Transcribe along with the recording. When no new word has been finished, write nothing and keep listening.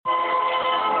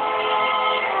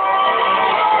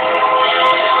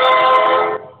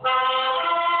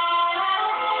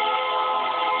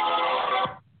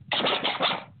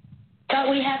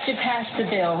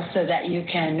bottle so that you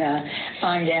can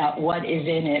find out what is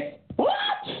in it. What?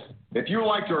 If you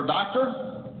like your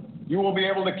doctor, you will be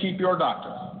able to keep your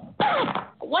doctor.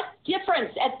 What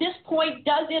difference at this point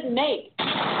does it make?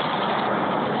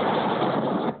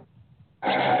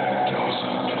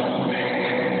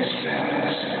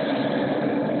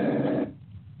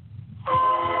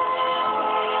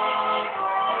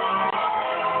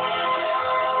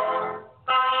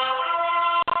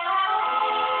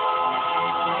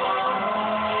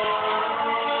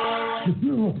 If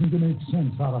you're looking to make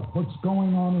sense out of what's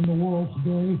going on in the world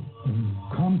today, then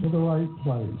you've come to the right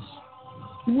place.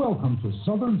 Welcome to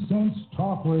Southern Sense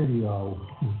Talk Radio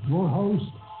with your host,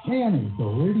 Annie, the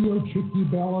Radio Chickie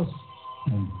Bellis,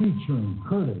 and featuring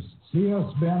Curtis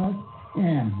C.S. Bennett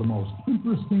and the most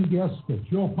interesting guests that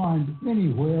you'll find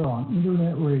anywhere on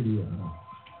Internet radio.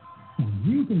 And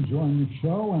you can join the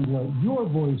show and let your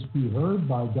voice be heard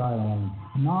by dialing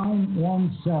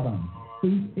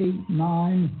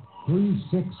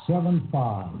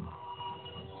 917-889-3675.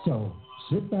 So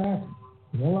sit back,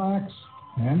 relax,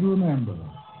 and remember,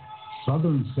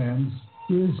 Southern Sense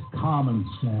is common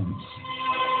sense.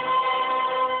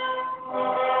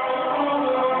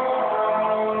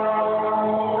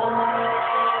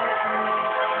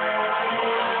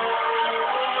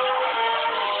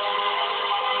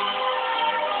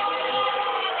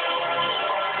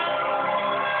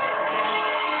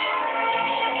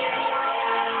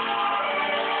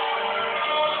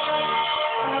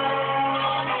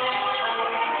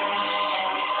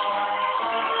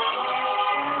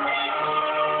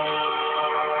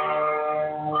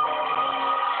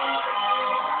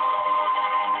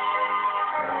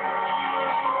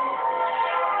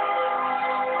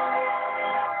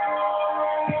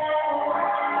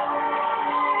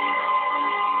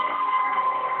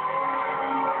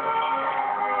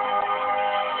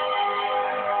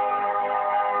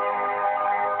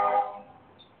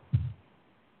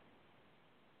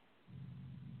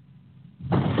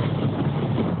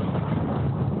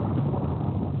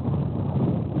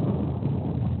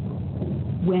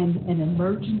 When an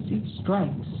emergency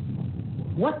strikes,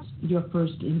 what's your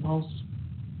first impulse?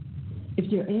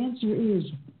 If your answer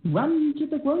is run to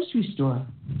the grocery store,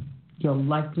 you're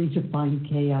likely to find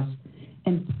chaos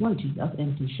and plenty of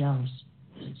empty shelves.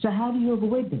 So how do you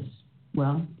avoid this?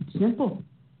 Well, it's simple.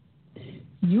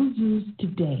 You use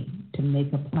today to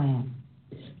make a plan,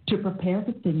 to prepare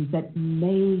for things that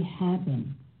may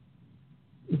happen.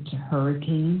 It's a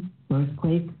hurricane,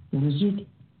 earthquake, blizzard,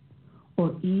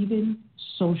 or even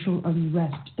social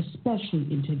unrest, especially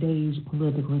in today's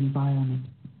political environment.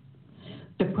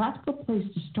 The practical place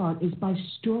to start is by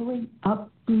storing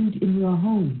up food in your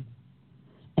home.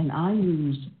 And I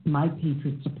use My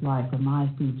Patriot Supply for my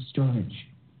food storage.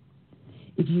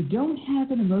 If you don't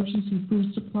have an emergency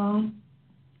food supply,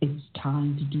 it's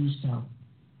time to do so.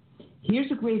 Here's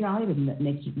a great item that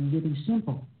makes it really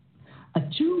simple. A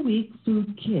 2-week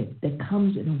food kit that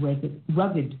comes in a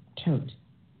rugged tote.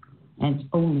 And it's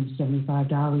only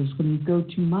 $75 when you go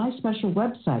to my special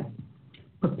website,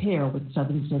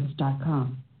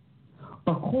 preparewithsouthernsense.com,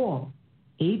 or call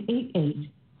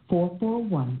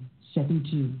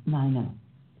 888-441-7290.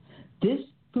 This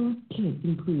food kit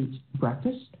includes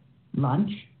breakfast,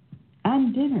 lunch,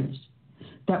 and dinners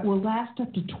that will last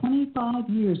up to 25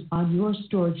 years on your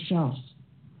storage shelves.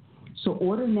 So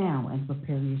order now and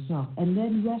prepare yourself, and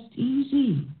then rest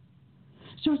easy.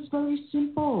 So it's very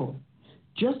simple.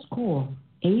 Just call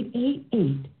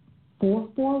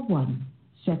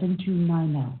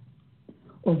 888-441-7290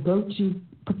 or go to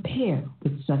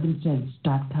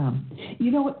preparewithsouthernsense.com.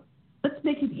 You know what? Let's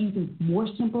make it even more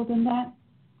simple than that.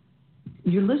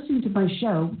 You're listening to my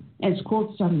show, and it's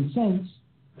called Southern Sense,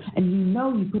 and you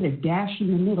know you put a dash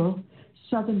in the middle,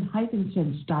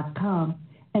 southern-sense.com,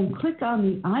 and click on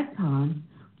the icon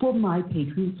for My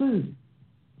Patriot Food.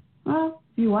 Well,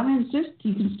 if you want to insist,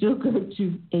 you can still go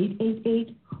to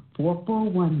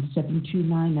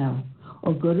 888-441-7290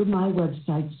 or go to my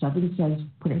website, Southern Sense,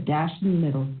 put a dash in the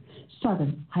middle,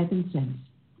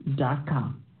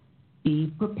 southern-sense.com. Be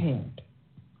prepared.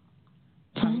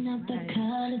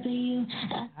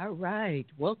 All right.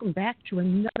 Welcome back to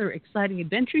another exciting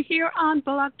adventure here on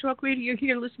Blog Talk Radio. You're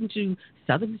here listening to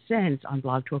Southern Sense on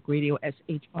Blog Talk Radio,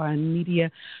 SHRN Media,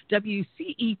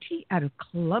 WCET out of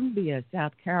Columbia,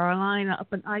 South Carolina,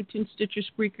 up on iTunes, Stitcher,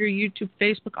 Spreaker, YouTube,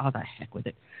 Facebook, all the heck with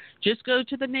it. Just go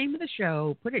to the name of the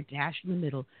show, put a dash in the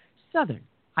middle,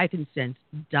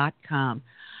 southern-sense.com.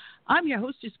 I'm your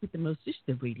hostess with the mostest,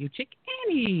 the radio chick,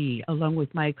 Annie, along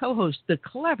with my co-host, the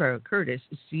clever Curtis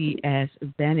C.S.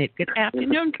 Bennett. Good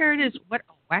afternoon, Curtis. What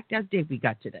a whacked out day we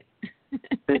got today.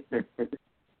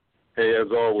 Hey, as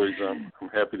always, I'm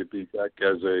happy to be back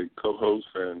as a co-host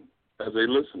and as a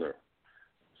listener.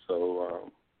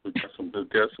 So we've got some good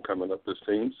guests coming up this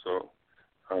team, so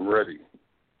I'm ready.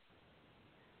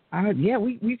 Yeah,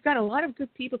 we've got a lot of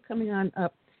good people coming on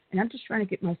up, and I'm just trying to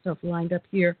get myself lined up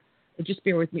here. Just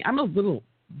bear with me. I'm a little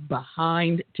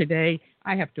behind today.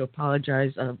 I have to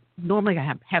apologize. Normally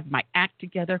I have my act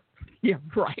together. Yeah,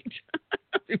 right.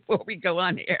 Before we go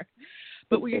on here.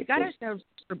 But we got ourselves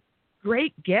some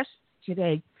great guests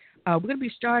today. We're going to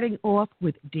be starting off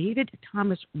with David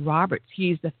Thomas Roberts.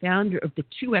 He is the founder of the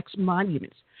 2X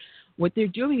Monuments. What they're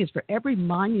doing is for every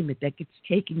monument that gets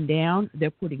taken down, they're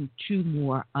putting 2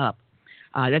 more up.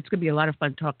 That's going to be a lot of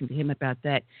fun talking to him about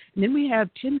that. And then we have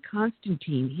Tim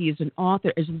Constantine. He is an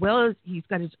author, as well as he's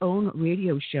got his own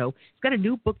radio show. He's got a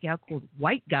new book out called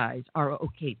White Guys Are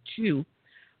Okay Too.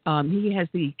 He has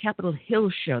the Capitol Hill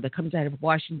show that comes out of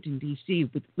Washington, D.C.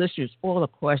 with listeners all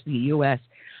across the U.S.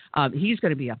 He's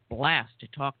going to be a blast to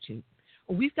talk to.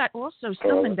 We've got also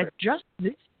someone that just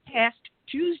this past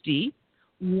Tuesday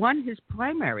won his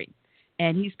primary,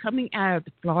 and he's coming out of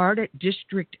the Florida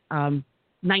District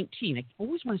 19. I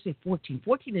always want to say 14.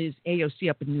 14 is AOC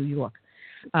up in New York.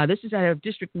 This is out of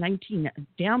District 19,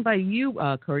 down by you,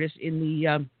 Curtis, in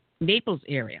the Naples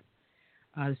area,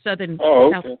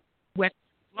 southwest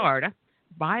Florida.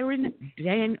 Byron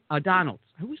Dan Donalds.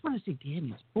 I always want to say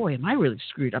Daniels. Boy, am I really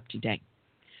screwed up today.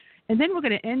 And then we're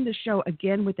going to end the show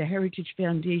again with the Heritage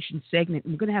Foundation segment.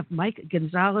 And we're going to have Mike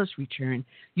Gonzalez return.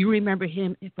 You remember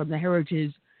him from the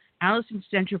Heritage Allison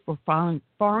Center for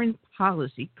Foreign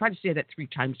Policy. Try to say that 3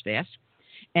 times fast.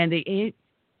 And the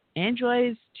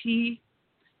Andres T.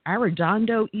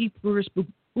 Arredondo E. Pluris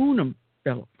Unum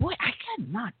Fellow. Boy, I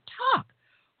cannot talk.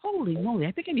 Holy moly.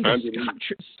 I think I need a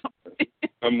scotch or something.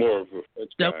 I'm more of a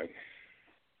French guy.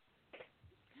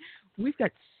 We've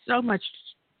got so much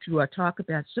to talk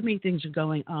about. So many things are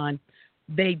going on.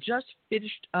 They just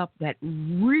finished up that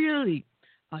really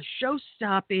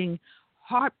show-stopping,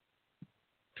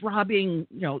 heart-throbbing,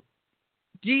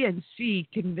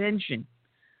 DNC convention.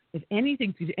 If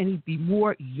anything could be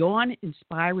more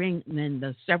yawn-inspiring than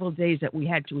the several days that we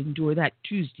had to endure that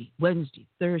Tuesday, Wednesday,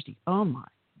 Thursday. Oh, my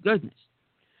goodness.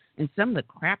 And some of the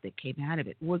crap that came out of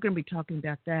it. We're going to be talking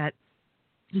about that.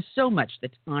 There's so much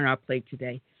that's on our plate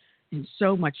today and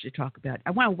so much to talk about.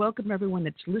 I want to welcome everyone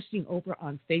that's listening over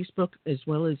on Facebook as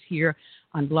well as here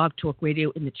on Blog Talk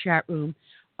Radio in the chat room,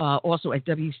 also at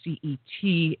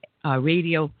WCET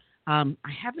Radio. I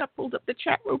have not pulled up the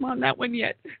chat room on that one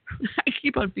yet. I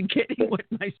keep on forgetting what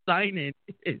my sign-in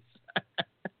is.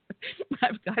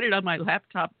 I've got it on my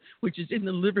laptop, which is in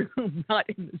the living room, not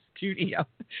in the studio.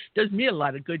 Does me a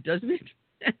lot of good, doesn't it?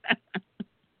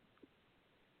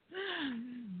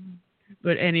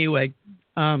 But anyway,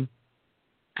 I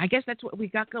guess that's what we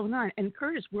got going on. And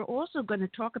Curtis, we're also going to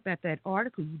talk about that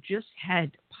article you just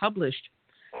had published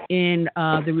in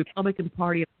the Republican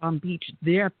Party of Palm Beach,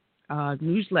 their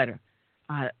newsletter.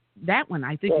 That one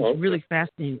I think is really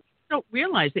fascinating. I don't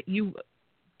realize that you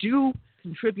do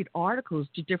contribute articles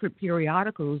to different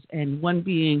periodicals, and one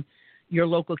being your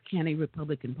local county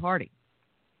Republican Party.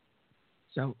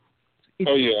 So,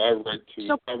 I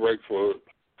write for,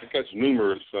 I guess,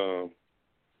 numerous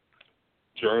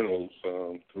journals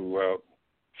throughout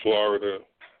Florida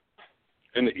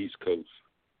and the East Coast.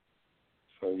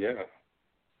 So yeah,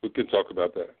 we can talk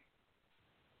about that.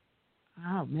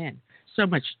 Oh man, so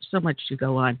much to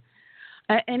go on.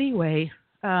 Anyway.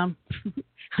 I'm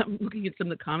looking at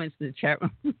some of the comments in the chat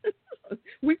room.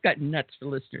 We've got nuts for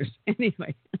listeners.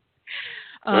 Anyway.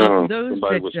 Those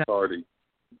somebody that, was tardy.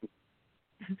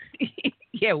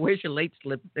 Yeah, where's your late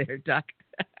slip there, Doc?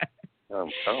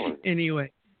 I'm telling you.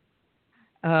 Anyway.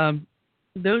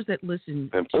 Those that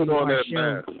listen and to put on our that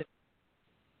show. Mask.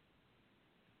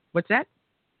 What's that?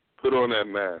 Put on that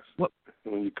mask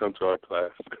when you come to our class.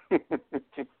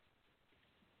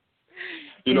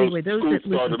 Anyway, those that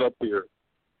started up here.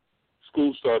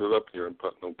 School started up here in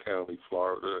Putnam County,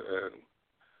 Florida, and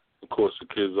of course the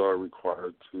kids are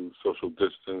required to social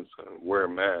distance and wear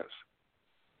masks.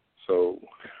 So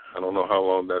I don't know how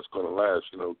long that's going to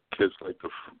last. Kids like to,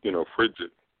 fridge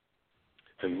it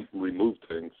and remove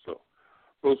things. So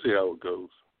we'll see how it goes.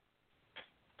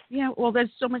 Yeah, well,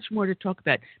 there's so much more to talk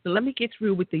about. But let me get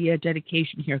through with the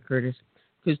dedication here, Curtis,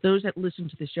 because those that listen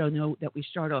to the show know that we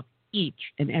start off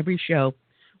each and every show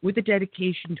with a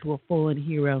dedication to a fallen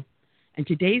hero. And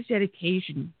today's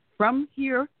dedication from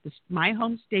here, my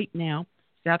home state now,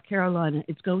 South Carolina,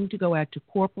 it's going to go out to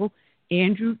Corporal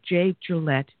Andrew J.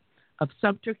 Gillette of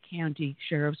Sumter County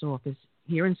Sheriff's Office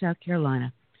here in South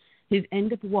Carolina. His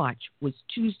end of watch was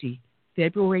Tuesday,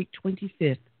 February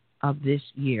 25th of this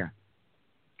year.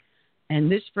 And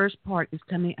this first part is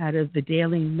coming out of the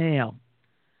Daily Mail.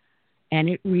 And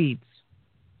it reads,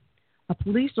 a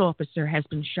police officer has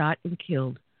been shot and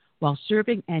killed while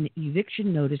serving an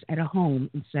eviction notice at a home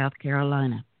in South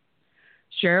Carolina.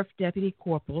 Sheriff Deputy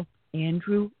Corporal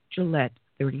Andrew Gillette,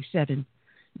 37,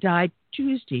 died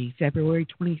Tuesday, February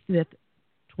 25th,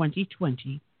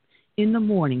 2020, in the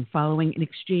morning following an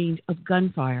exchange of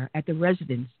gunfire at the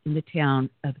residence in the town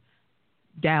of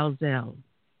Dalzell.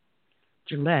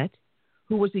 Gillette,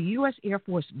 who was a U.S. Air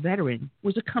Force veteran,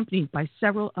 was accompanied by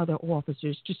several other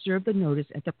officers to serve the notice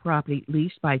at the property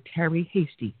leased by Terry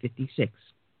Hasty, 56.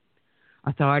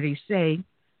 Authorities say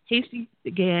Hasty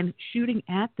began shooting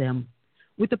at them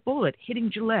with a bullet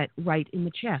hitting Gillette right in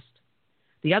the chest.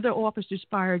 The other officers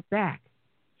fired back,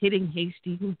 hitting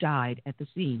Hasty, who died at the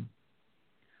scene.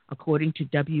 According to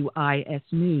WIS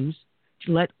News,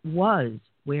 Gillette was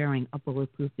wearing a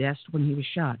bulletproof vest when he was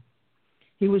shot.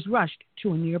 He was rushed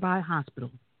to a nearby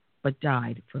hospital, but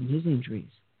died from his injuries.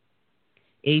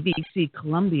 ABC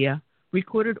Columbia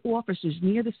recorded officers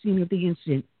near the scene of the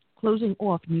incident closing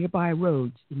off nearby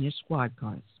roads in their squad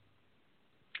cars.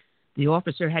 The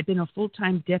officer had been a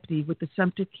full-time deputy with the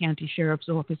Sumter County Sheriff's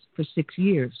Office for 6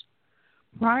 years.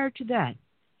 Prior to that,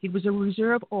 he was a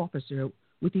reserve officer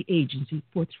with the agency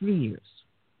for 3 years.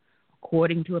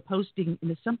 According to a posting in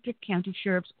the Sumter County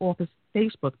Sheriff's Office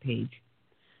Facebook page,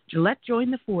 Gillette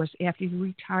joined the force after he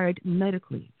retired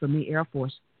medically from the Air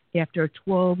Force after a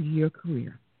 12-year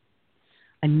career.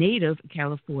 A native of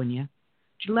California,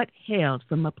 Gillette hailed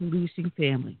from a policing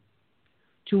family.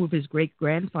 Two of his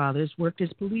great-grandfathers worked as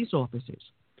police officers,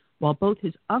 while both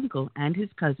his uncle and his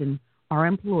cousin are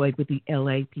employed with the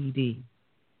LAPD.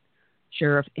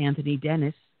 Sheriff Anthony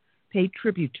Dennis paid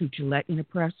tribute to Gillette in a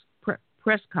press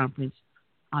conference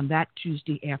on that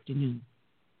Tuesday afternoon.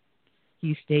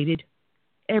 He stated,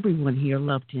 everyone here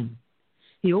loved him.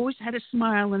 He always had a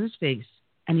smile on his face,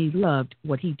 and he loved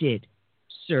what he did,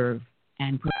 serve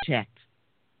and protect.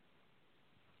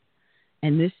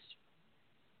 And this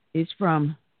is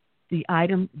from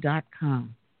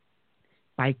theitem.com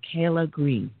by Kayla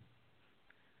Green.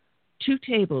 2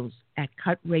 tables at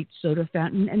Cut Rate Soda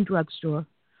Fountain and Drugstore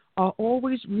are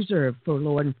always reserved for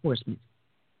law enforcement.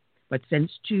 But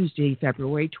since Tuesday,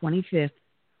 February 25th,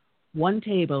 1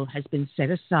 table has been set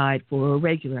aside for a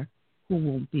regular who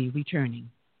won't be returning.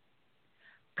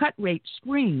 Cut Rate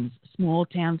screams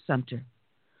small-town Sumter.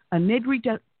 Amid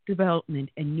redevelopment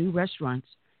and new restaurants,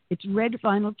 its red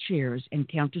vinyl chairs and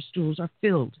counter stools are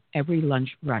filled every lunch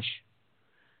rush.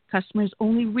 Customers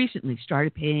only recently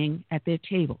started paying at their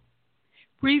table,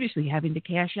 previously having to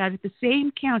cash out at the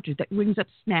same counter that rings up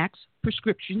snacks,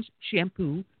 prescriptions,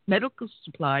 shampoo, medical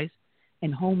supplies,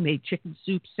 and homemade chicken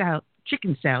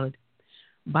salad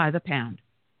by the pound.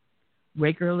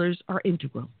 Regulars are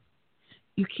integral.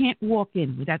 You can't walk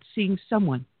in without seeing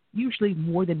someone, usually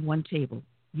more than one table,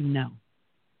 you know.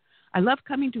 I love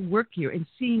coming to work here and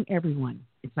seeing everyone.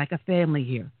 It's like a family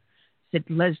here, said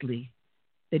Leslie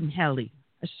Benhelli,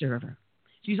 a server.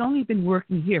 She's only been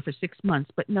working here for 6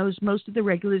 months, but knows most of the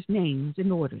regulars' names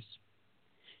and orders.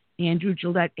 Andrew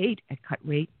Gillette ate at Cut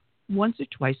Rate once or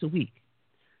twice a week.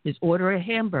 His order a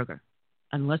hamburger,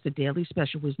 unless a daily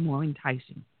special was more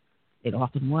enticing. It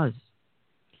often was.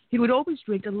 He would always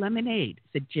drink a lemonade,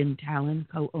 said Jim Talon,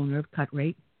 co-owner of Cut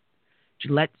Rate.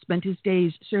 Gillette spent his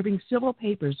days serving civil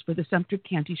papers for the Sumter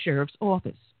County Sheriff's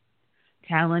Office.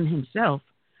 Talon himself,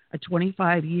 a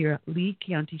 25-year Lee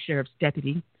County Sheriff's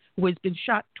deputy who has been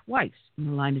shot twice in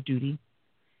the line of duty,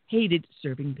 hated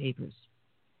serving papers.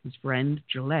 His friend,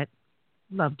 Gillette,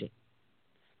 loved it.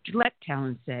 Gillette,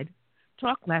 Talon said,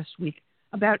 talked last week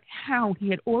about how he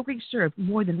had already served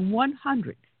more than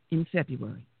 100 in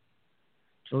February.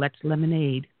 Gillette's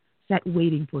lemonade sat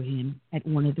waiting for him at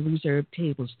one of the reserved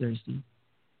tables Thursday.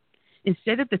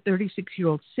 Instead of the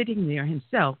 36-year-old sitting there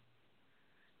himself,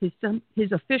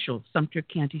 his official Sumter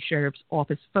County Sheriff's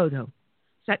Office photo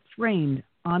sat framed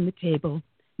on the table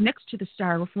next to the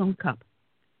styrofoam cup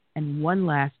and one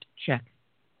last check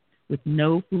with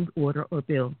no food order or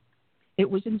bill. It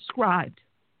was inscribed,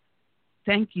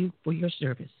 "Thank you for your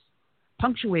service,"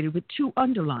 punctuated with 2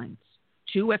 underlines,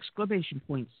 2 exclamation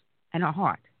points, and a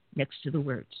heart next to the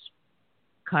words,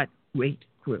 Cut Rate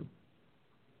Crew.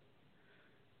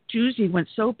 Tuesday went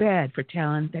so bad for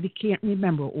Talon that he can't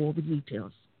remember all the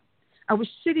details. I was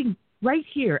sitting right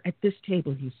here at this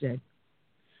table, he said.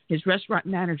 His restaurant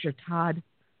manager, Todd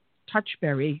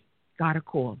Touchberry, got a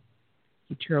call.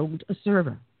 He told a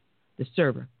server. The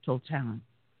server told Talon.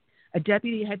 A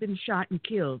deputy had been shot and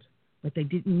killed, but they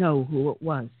didn't know who it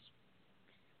was.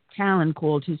 Talon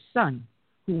called his son,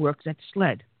 who works at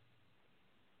SLED.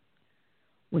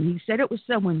 When he said it was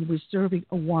someone who was serving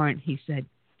a warrant, he said,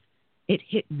 "It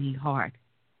hit me hard."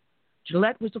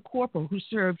 Gillette was a corporal who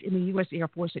served in the U.S. Air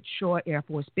Force at Shaw Air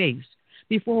Force Base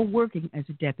before working as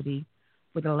a deputy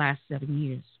for the last 7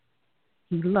 years.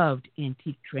 He loved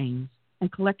antique trains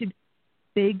and collected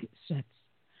big sets.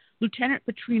 Lieutenant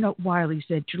Petrino Wiley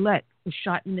said Gillette was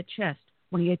shot in the chest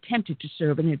when he attempted to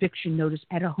serve an eviction notice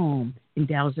at a home in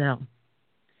Dalzell.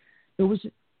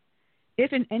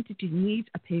 If an entity needs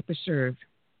a paper served,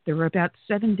 there were about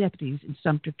 7 deputies in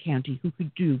Sumter County who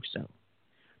could do so.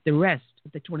 The rest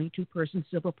of the 22-person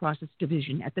Civil Process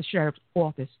Division at the Sheriff's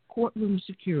Office, courtroom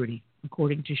security,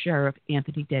 according to Sheriff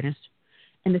Anthony Dennis,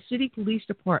 and the City Police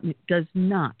Department does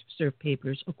not serve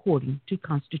papers according to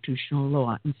constitutional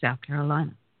law in South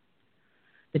Carolina.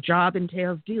 The job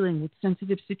entails dealing with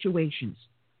sensitive situations,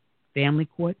 family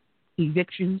court,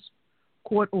 evictions,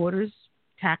 court orders,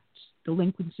 tax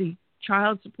delinquency,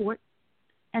 child support,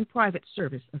 and private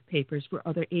service of papers for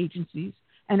other agencies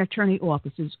and attorney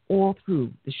offices all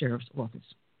through the Sheriff's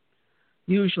Office.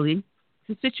 Usually,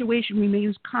 the situation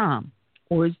remains calm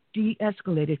or is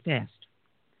de-escalated fast.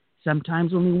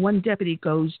 Sometimes only one deputy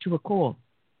goes to a call.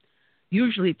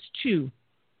 Usually it's 2,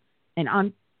 and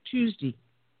on Tuesday,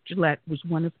 Gillette was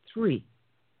one of 3.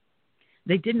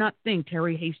 They did not think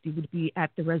Terry Hasty would be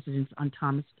at the residence on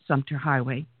Thomas Sumter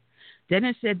Highway.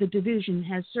 Dennis said the division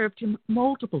has served him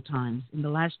multiple times in the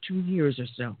last 2 years or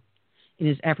so. In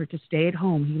his effort to stay at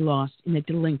home, he lost in a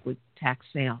delinquent tax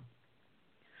sale.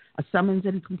 A summons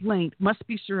and complaint must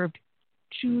be served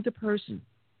to the person.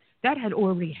 That had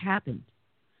already happened.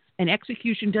 An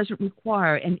execution doesn't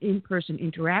require an in-person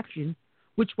interaction,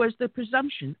 which was the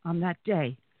presumption on that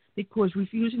day, because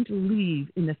refusing to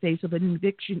leave in the face of an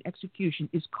eviction execution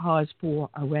is cause for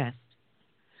arrest.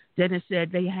 Dennis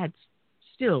said they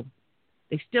still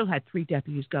had 3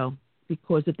 deputies go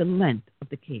because of the length of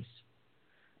the case.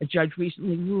 A judge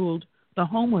recently ruled the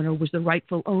homeowner was the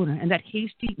rightful owner and that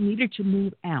Hasty needed to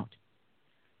move out.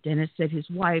 Dennis said his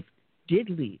wife did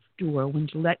leave Dora when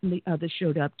Gillette and the others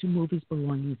showed up to move his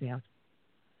belongings out.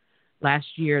 Last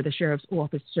year, the Sheriff's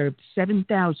Office served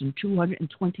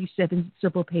 7,227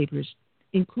 civil papers,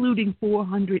 including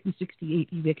 468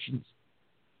 evictions.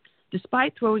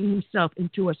 Despite throwing himself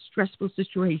into a stressful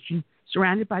situation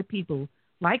surrounded by people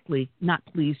likely not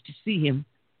pleased to see him,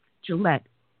 Gillette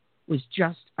was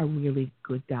just a really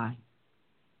good guy.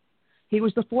 He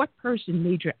was the 4th person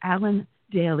Major Alan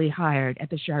Daly hired at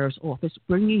the Sheriff's Office,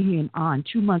 bringing him on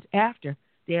 2 months after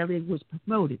Daly was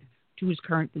promoted to his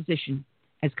current position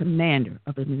as Commander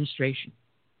of Administration.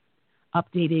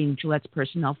 Updating Gillette's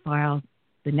personnel file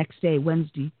the next day,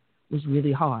 Wednesday, was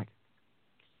really hard.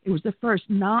 It was the first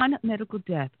non-medical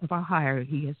death of a hire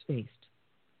he has faced.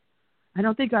 "I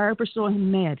don't think I ever saw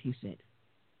him mad," he said.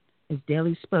 As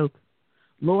Daly spoke,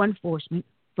 law enforcement,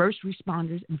 first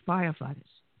responders, and firefighters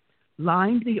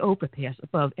lined the overpass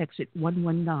above exit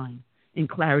 119 in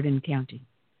Clarendon County.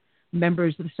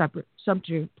 Members of the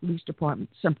Sumter Police Department,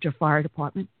 Sumter Fire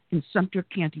Department, and Sumter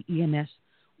County EMS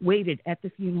waited at the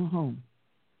funeral home.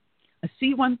 A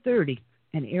C-130,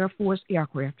 an Air Force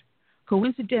aircraft,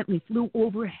 coincidentally flew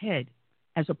overhead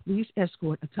as a police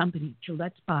escort accompanied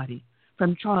Gillette's body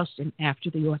from Charleston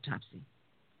after the autopsy.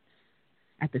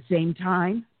 At the same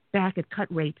time, back at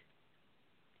Cut Rate,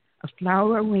 a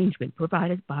flower arrangement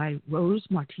provided by Rose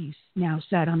Martise now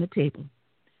sat on the table,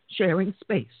 sharing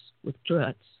space with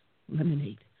Gillette's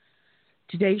lemonade.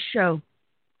 Today's show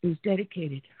is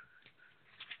dedicated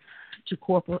to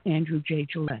Corporal Andrew J.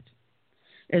 Gillette.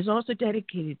 It is also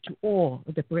dedicated to all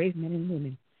of the brave men and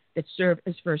women that serve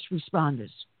as first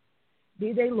responders,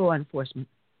 be they law enforcement,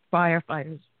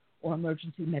 firefighters, or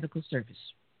emergency medical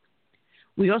service.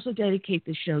 We also dedicate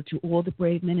this show to all the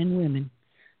brave men and women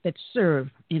that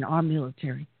serve in our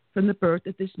military from the birth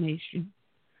of this nation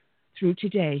through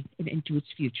today and into its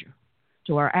future,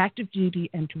 to our active duty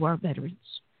and to our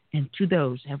veterans, and to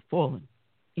those who have fallen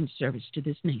in service to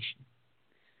this nation.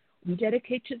 We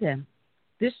dedicate to them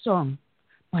this song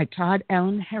by Todd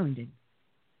Allen Herndon,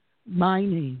 "My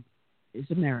Name is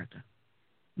America."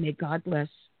 May God bless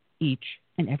each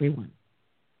and every one.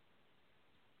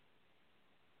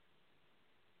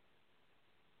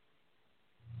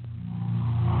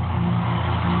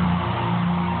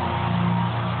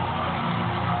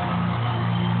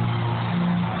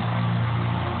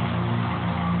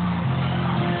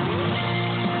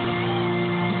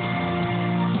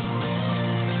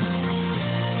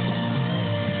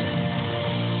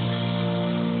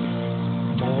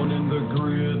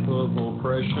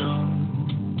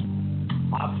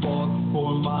 I fought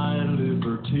for my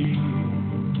liberty.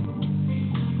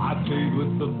 I paid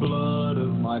with the blood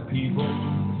of my people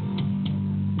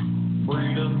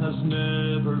freedom has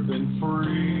never been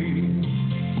free.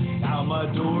 Now my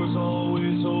door's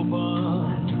always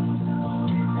open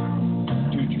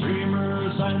to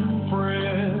dreamers and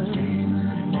friends.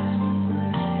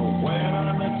 When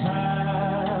I'm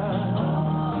attacked,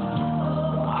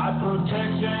 I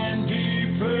protect and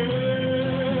defend,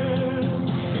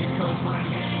 because my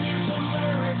name is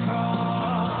America.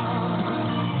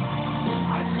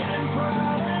 I stand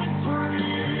proud and free.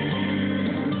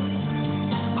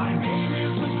 My name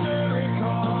is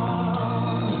America.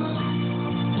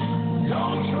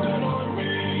 Don't tread on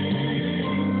me.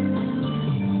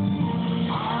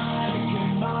 I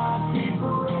cannot be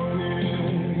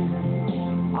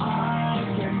broken. I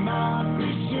cannot be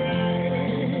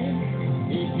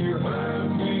shamed. If you hurt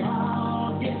me,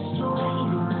 I'll get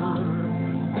stronger,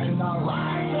 and I'll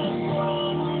rise up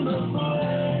from the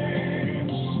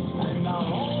flames, and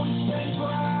I'll always stay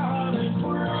proud and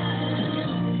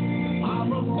free.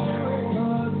 I'm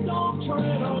America, don't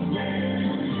tread on me.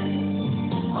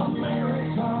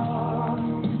 America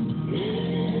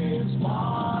is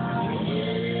my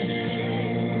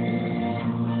name.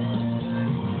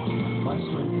 My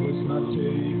strength was not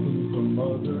taken from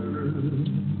others.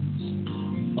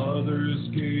 Others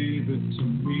gave it to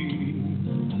me.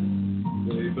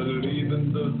 They believe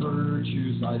in the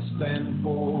virtues I stand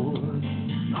for.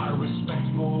 I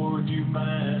respect for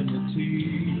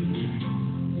humanity.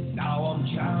 Now I'm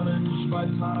challenged by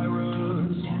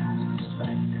tyrants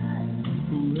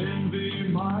who envy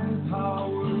my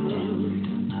power,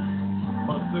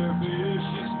 but their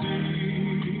vicious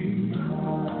deeds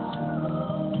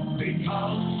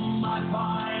become my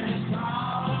finest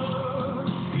power,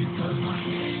 because my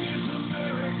name is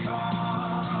America.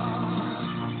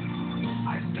 I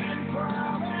stand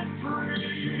proud and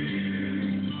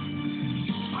free.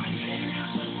 My name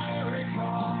is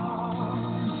America.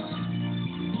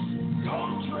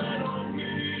 Don't tread on me.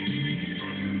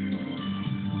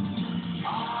 I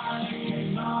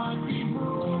cannot be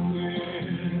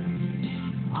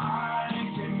broken. I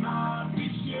cannot be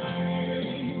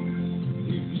shamed.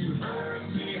 If you hurt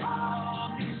me,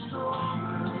 I'll be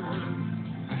stronger,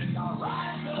 and I'll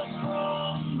rise up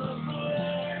from the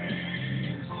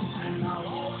flames, and I'll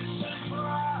always stand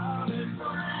proud and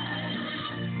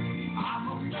free. I'm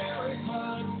America,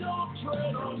 don't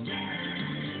tread on me.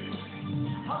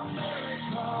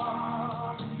 America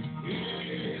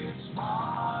is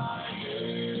my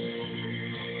name.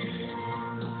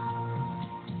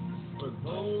 For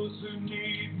those who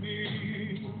need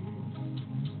me,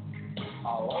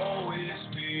 I'll always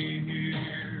be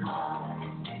here.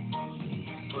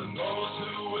 For those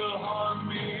who will harm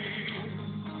me,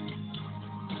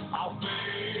 I'll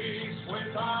face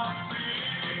without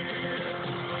fear.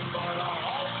 But I'll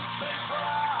always stay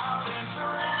proud and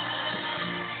free.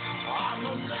 I'm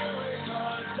America,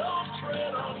 don't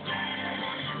tread on me.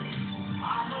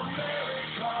 I'm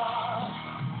America,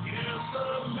 yes,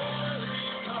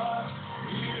 America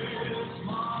is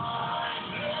my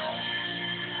name.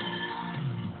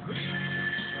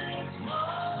 It's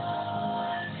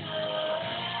my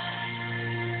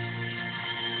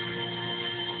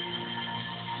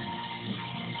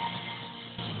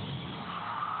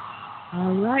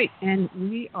All right, and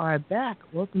we are back.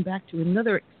 Welcome back to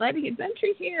another exciting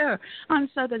adventure here on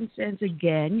Southern Sense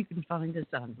again. You can find us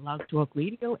on Blog Talk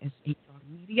Radio, SHR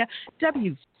Media,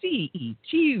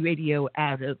 WCET Radio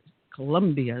out of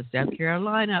Columbia, South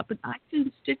Carolina, up in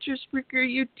iTunes, Stitcher, Spreaker,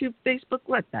 YouTube, Facebook,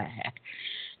 what the heck.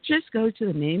 Just go to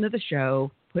the name of the show,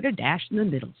 put a dash in the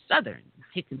middle,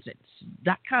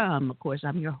 southern-sense.com. Of course,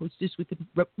 I'm your hostess with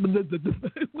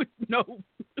no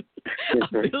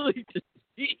ability to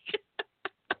speak.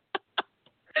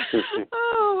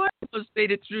 Oh, I almost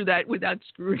made it through that without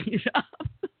screwing it up.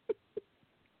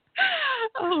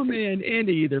 Oh, man,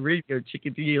 Andy, the radio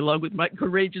chicken to you, along with my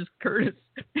courageous Curtis,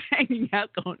 hanging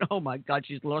out going, oh, my God,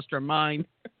 she's lost her mind.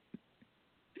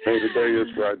 Hey, today is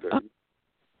Friday.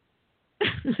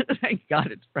 Thank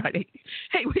God it's Friday.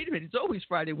 Hey, wait a minute, it's always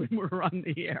Friday when we're on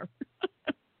the air.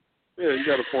 Yeah, you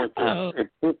got a point there.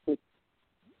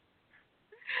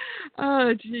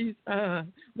 Oh, geez.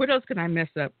 What else can I mess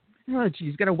up? Oh,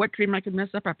 geez. Got a wet dream I can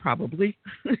mess up? I probably.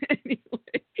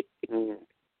 Anyway. Mm.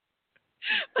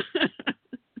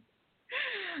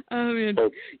 Oh, man.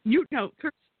 You know,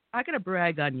 Kurt, I got to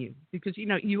brag on you because, you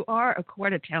know, you are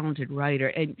quite a talented writer.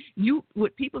 And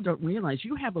what people don't realize,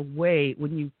 you have a way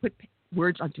when you put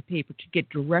words onto paper to get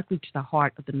directly to the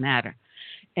heart of the matter.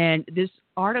 And this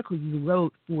article you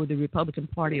wrote for the Republican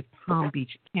Party of Palm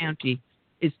Beach County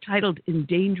is titled In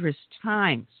Dangerous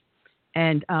Times.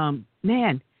 And,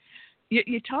 man,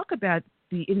 you talk about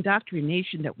the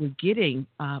indoctrination that we're getting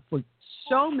for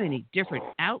so many different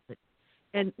outlets.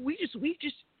 and we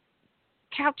just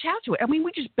kowtow to it. I mean,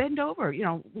 we just bend over.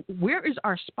 Where is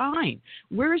our spine?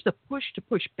 Where is the push to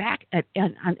push back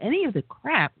on any of the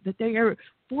crap that they are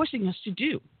forcing us to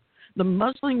do? The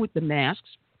muzzling with the masks.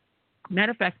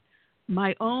 Matter of fact,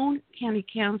 my own county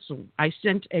council, I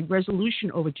sent a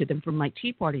resolution over to them from my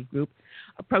Tea Party group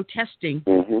protesting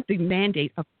the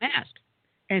mandate of mask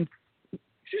and,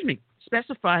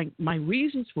 specifying my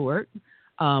reasons for it,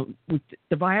 with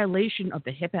the violation of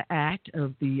the HIPAA Act,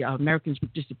 of the Americans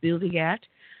with Disability Act,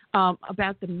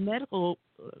 about the medical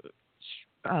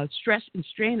stress and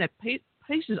strain that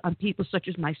places on people such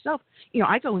as myself.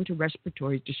 I go into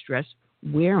respiratory distress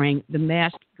wearing the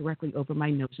mask directly over my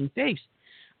nose and face.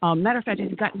 Matter of fact, it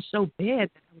had gotten so bad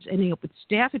that I was ending up with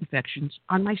staph infections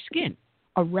on my skin,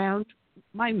 around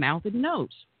my mouth and nose.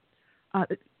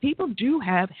 People do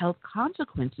have health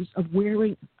consequences of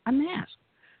wearing a mask.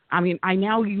 I mean, I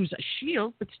now use a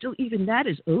shield, but still even that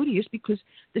is odious because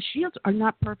the shields are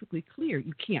not perfectly clear.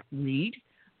 You can't read.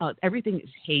 Everything is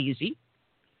hazy.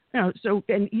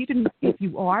 And even if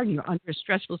you're under a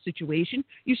stressful situation,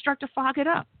 you start to fog it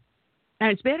up.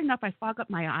 And it's bad enough I fog up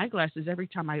my eyeglasses every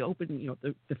time I open,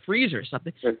 the freezer or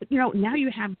something. But, now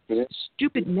you have this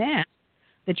stupid mask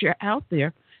that you're out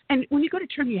there. And when you go to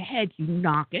turn your head, you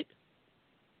knock it.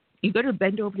 You go to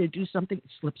bend over to do something, it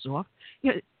slips off.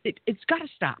 It's got to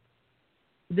stop.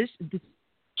 This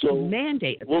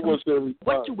mandate. What was their response?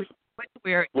 What to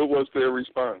wear. What was their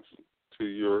response to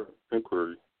your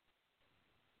inquiry?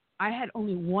 I had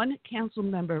only one council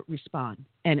member respond,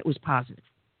 and it was positive.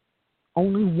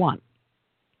 Only one.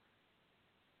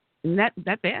 Isn't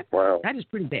that bad? Wow. That is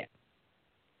pretty bad.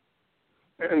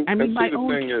 And my the own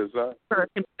thing is,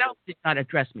 himself did not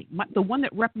address me. The one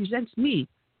that represents me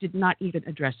did not even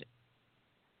address it.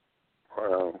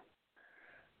 Wow.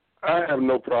 I have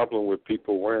no problem with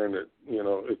people wearing it,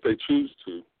 if they choose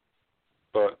to.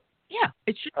 But yeah,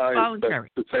 it should be I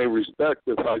voluntary. expect the same respect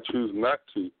if I choose not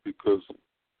to, because,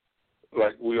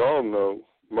 like we all know,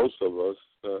 most of us,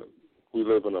 we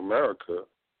live in America,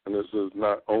 and this is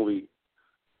not only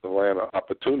the land of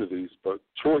opportunities, but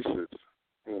choices.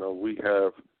 We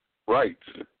have rights,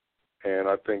 and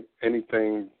I think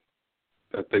anything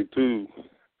that they do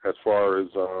as far as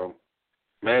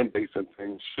mandates and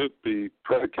things should be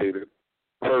predicated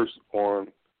first on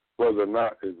whether or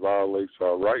not it violates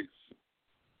our rights.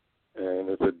 And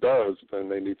if it does, then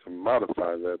they need to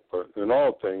modify that. But in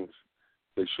all things,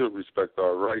 they should respect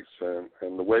our rights.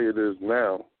 And the way it is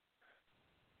now,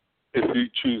 if you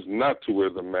choose not to wear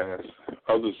the mask,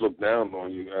 others look down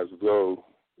on you as though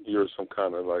you're some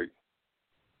kind of like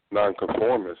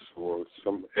nonconformist or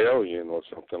some alien or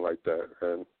something like that.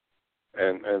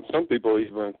 And some people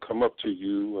even come up to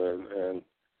you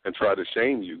and try to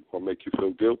shame you or make you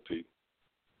feel guilty.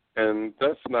 And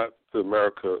that's not the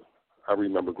America I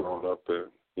remember growing up in.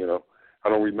 I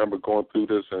don't remember going through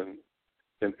this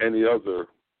in any other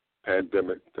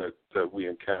pandemic that we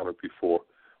encountered before.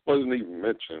 Wasn't even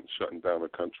mentioned shutting down the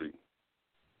country.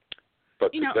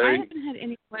 But today,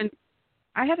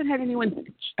 I haven't had anyone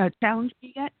challenge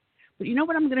me yet. But you know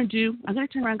what I'm going to do? I'm going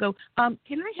to turn around and go,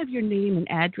 can I have your name and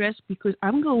address? Because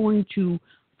I'm going to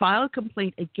file a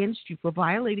complaint against you for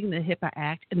violating the HIPAA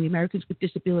Act and the Americans with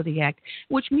Disability Act,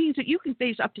 which means that you can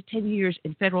face up to 10 years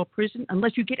in federal prison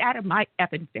unless you get out of my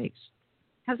effing face.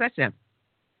 How's that sound?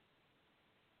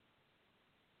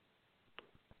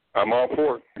 I'm all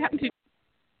for it.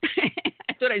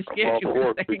 I thought I scared you for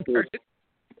a second, Curtis.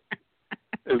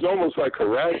 It's almost like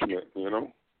harassment,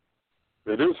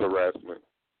 It is harassment.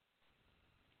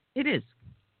 It is.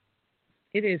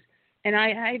 It is. And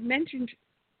I mentioned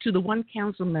to the one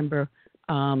council member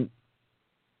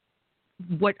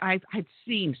what I had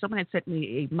seen. Someone had sent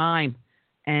me a mime,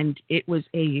 and it was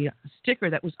a sticker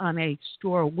that was on a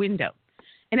store window.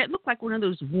 And it looked like one of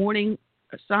those warning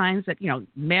signs that,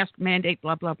 mask mandate,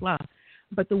 blah, blah, blah.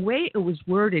 But the way it was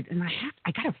worded, and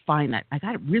I got to find that.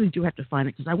 Really do have to find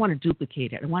it because I want to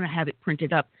duplicate it. I want to have it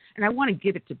printed up, and I want to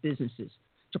give it to businesses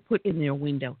to put in their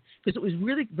window because it was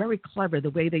really very clever the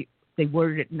way they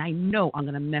worded it, and I know I'm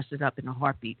going to mess it up in a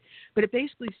heartbeat. But it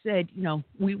basically said,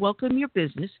 we welcome your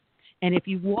business, and if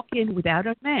you walk in without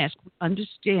a mask,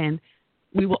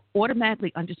 we will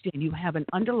automatically understand you have an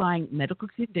underlying medical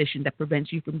condition that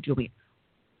prevents you from doing it.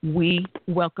 We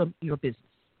welcome your business.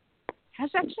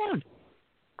 How's that sound?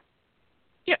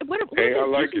 Yeah, what I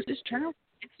like it. This turn around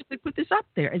and simply put this up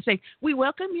there and say, we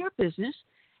welcome your business.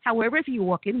 However, if you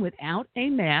walk in without a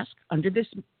mask under this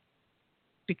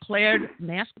declared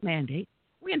mask mandate,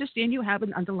 we understand you have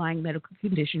an underlying medical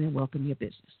condition and welcome your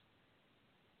business.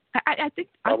 I think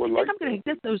I'm going to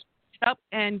get those up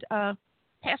and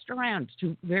passed around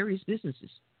to various businesses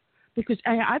Because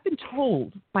I've been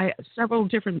told by several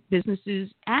different businesses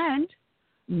and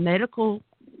medical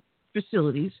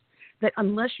facilities that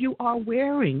unless you are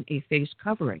wearing a face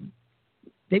covering,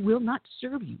 they will not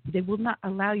serve you. They will not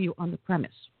allow you on the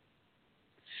premise.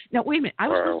 Now, wait a minute. I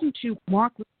was listening to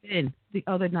Mark Levin the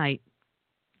other night,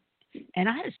 and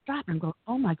I had to stop and go,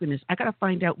 oh, my goodness, I got to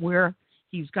find out where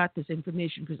he's got this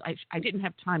information because I didn't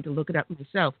have time to look it up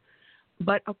myself.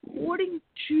 But according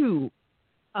to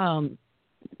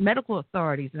medical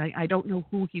authorities, and I don't know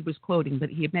who he was quoting, but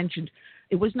he had mentioned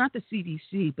it was not the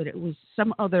CDC, but it was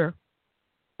some other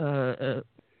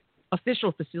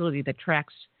official facility that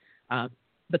tracks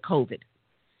the COVID.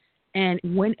 And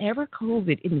whenever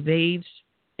COVID invades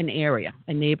an area,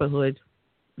 a neighborhood,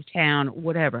 a town,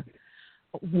 whatever,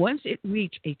 once it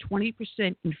reaches a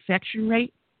 20% infection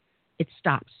rate, it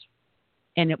stops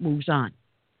and it moves on.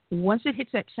 Once it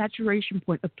hits that saturation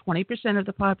point of 20% of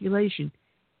the population,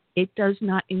 it does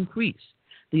not increase.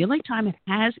 The only time it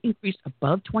has increased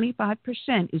above 25%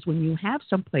 is when you have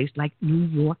someplace like New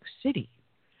York City.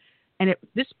 And at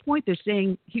this point,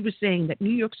 he was saying that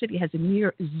New York City has a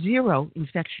near zero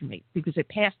infection rate because it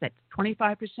passed that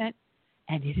 25%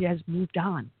 and it has moved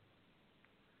on.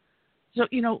 So,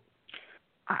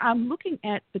 I'm looking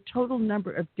at the total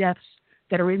number of deaths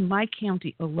that are in my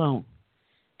county alone.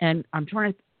 And I'm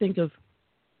trying to think of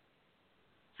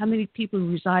how many people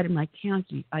reside in my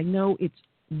county. I know it's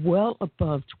well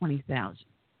above 20,000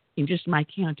 in just my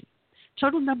county.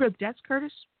 Total number of deaths,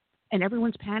 Curtis, and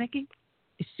everyone's panicking,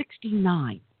 is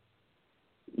 69.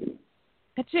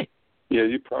 That's it. Yeah,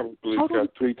 you probably got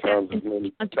 3 times as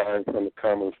many dying from the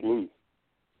common flu.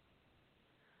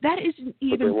 That isn't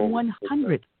even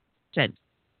 100%.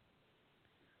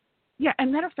 Yeah,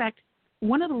 and matter of fact,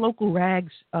 one of the local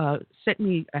rags sent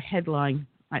me a headline.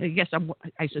 I guess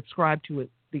I subscribe to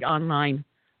it, the online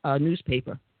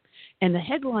newspaper. And the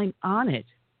headline on it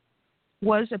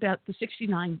was about the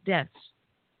 69 deaths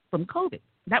from COVID.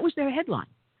 That was their headline.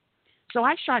 So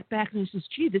I shot back and I says,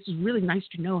 gee, this is really nice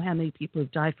to know how many people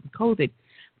have died from COVID.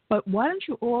 But why don't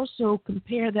you also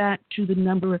compare that to the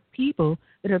number of people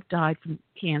that have died from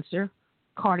cancer,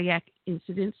 cardiac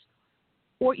incidents,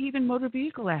 or even motor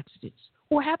vehicle accidents?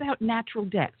 Or how about natural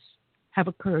deaths have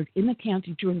occurred in the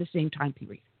county during the same time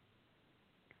period?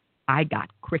 I got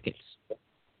crickets.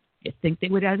 You think they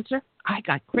would answer? I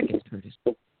got crickets, Curtis.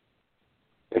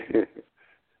 It's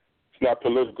not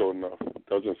political enough. It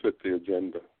doesn't fit the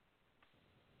agenda.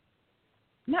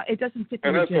 No, it doesn't fit the agenda.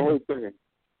 And that's the whole thing.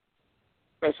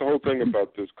 That's the whole thing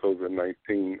about this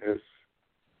COVID-19.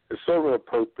 It's serving a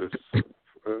purpose,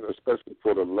 especially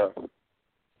for the left,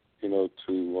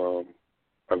 to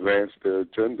advance their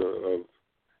agenda of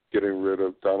getting rid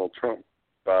of Donald Trump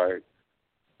by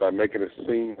making it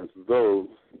seem as though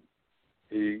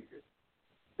he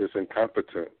is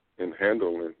incompetent in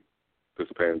handling this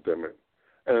pandemic.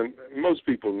 And most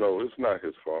people know it's not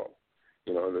his fault.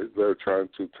 They're trying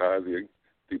to tie the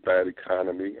bad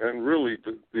economy, and really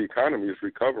the economy is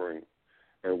recovering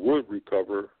and would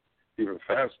recover even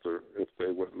faster if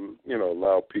they would,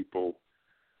 allow people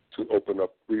to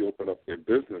reopen up their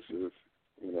businesses.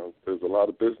 There's a lot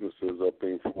of businesses that are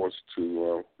being forced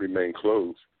to remain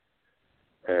closed,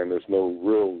 and there's no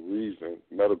real reason,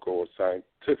 medical or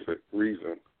scientific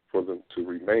reason, for them to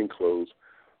remain closed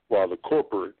while the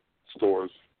corporate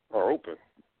stores are open.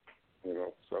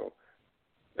 So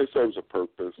it serves a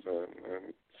purpose,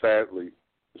 and sadly,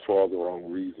 it's for all the wrong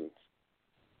reasons.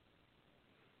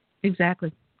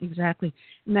 Exactly.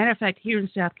 Matter of fact, here in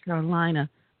South Carolina,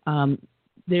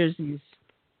 there's these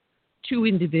 2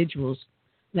 individuals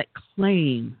that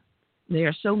claim they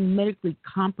are so medically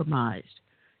compromised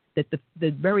that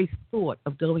the very thought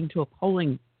of going to a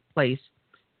polling place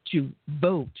to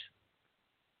vote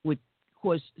would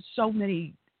cause so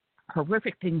many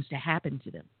horrific things to happen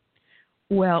to them.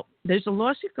 Well, there's a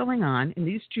lawsuit going on, and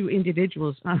these 2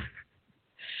 individuals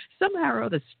somehow or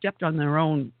other stepped on their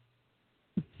own.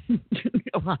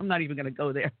 Well, I'm not even going to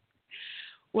go there.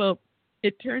 Well,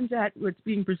 it turns out what's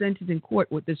being presented in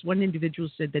court, what this one individual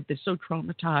said, that they're so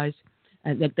traumatized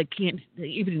and that they can't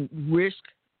even risk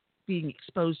being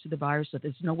exposed to the virus, that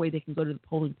there's no way they can go to the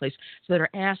polling place. So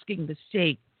they're asking the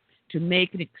state to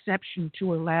make an exception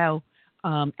to allow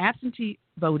absentee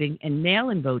voting and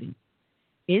mail-in voting.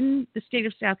 In the state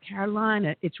of South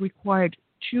Carolina, it's required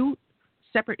 2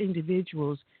 separate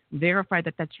individuals verify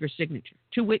that that's your signature.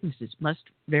 2 witnesses must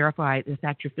verify the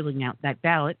fact you're filling out that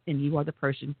ballot and you are the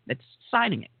person that's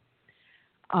signing it.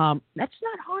 That's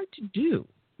not hard to do,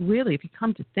 really, if you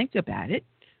come to think about it.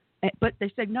 But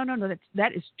they said, no,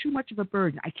 that is too much of a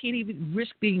burden. I can't even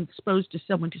risk being exposed to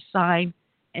someone to sign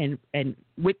and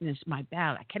witness my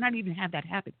battle. I cannot even have that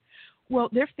happen. Well,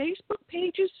 their Facebook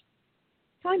pages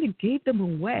kind of gave them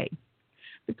away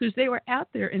because they were out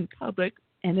there in public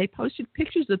and they posted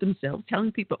pictures of themselves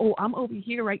telling people, oh, I'm over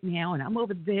here right now and I'm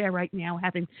over there right now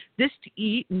having this to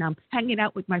eat and I'm hanging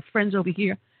out with my friends over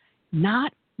here,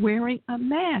 not wearing a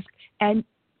mask and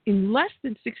in less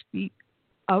than 6 feet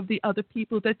of the other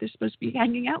people that they're supposed to be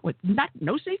hanging out with.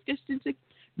 No safe distancing,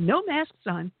 no masks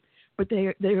on, but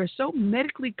they are so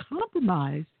medically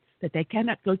compromised that they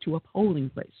cannot go to a polling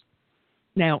place.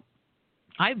 Now,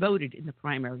 I voted in the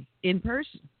primary in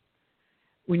person.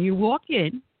 When you walk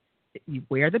in, you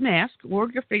wear the mask or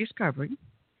your face covering.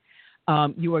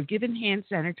 You are given hand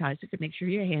sanitizer to make sure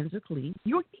your hands are clean.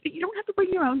 You don't have to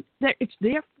bring your own. It's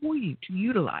there for you to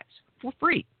utilize for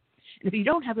free. And if you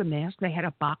don't have a mask, they had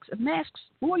a box of masks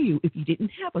for you. If you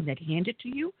didn't have one, they'd hand it to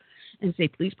you and say,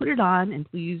 please put it on and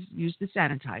please use the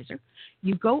sanitizer.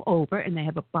 You go over and they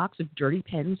have a box of dirty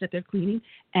pens that they're cleaning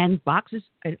and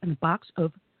a box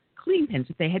of clean pens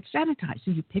that they had sanitized.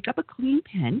 So you pick up a clean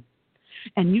pen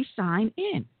and you sign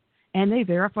in. And they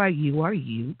verify you are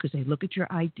you because they look at your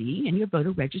ID and your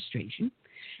voter registration.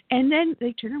 And then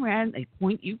they turn around, they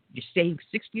point you. You're staying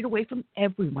 6 feet away from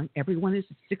everyone. Everyone is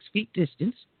at 6 feet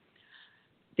distance.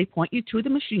 They point you to the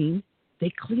machine.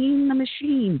 They clean the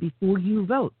machine before you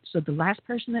vote. So the last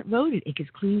person that voted, it gets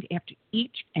cleaned after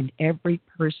each and every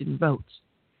person votes.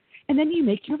 And then you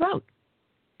make your vote.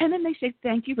 And then they say,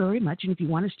 thank you very much. And if you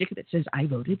want a sticker that says, I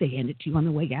voted, they hand it to you on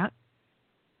the way out.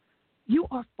 You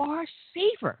are far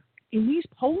safer in these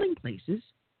polling places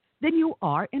than you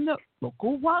are in the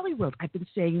local Wally World. I've been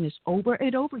saying this over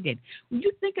and over again. When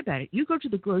you think about it, you go to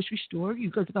the grocery store, you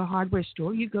go to the hardware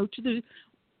store, you go to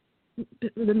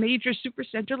the major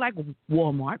supercenter like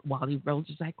Walmart, Wally World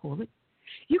as I call it.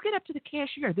 You get up to the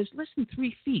cashier. There's less than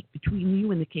 3 feet between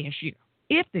you and the cashier.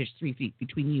 If there's 3 feet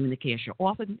between you and the cashier,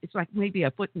 often it's like maybe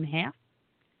a foot and a half.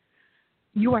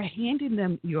 You are handing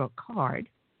them your card,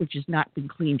 which has not been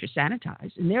cleaned or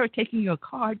sanitized, and they're taking your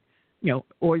card,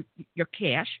 or your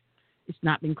cash. It's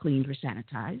not been cleaned or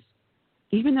sanitized.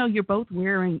 Even though you're both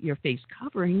wearing your face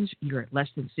coverings, you're at less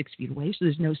than 6 feet away, so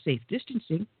there's no safe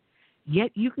distancing.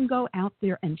 Yet you can go out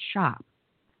there and shop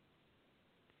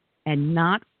and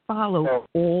not follow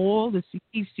all the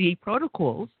CDC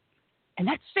protocols, and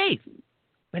that's safe,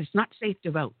 but it's not safe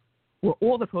to vote where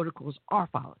all the protocols are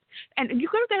followed. And you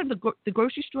go down to the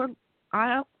grocery store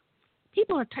aisle,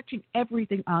 people are touching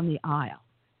everything on the aisle.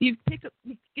 You get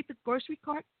the grocery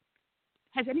cart.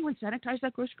 Has anyone sanitized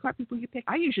that grocery cart before you pick?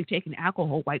 I usually take an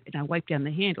alcohol wipe and I wipe down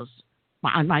the handles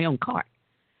on my own cart.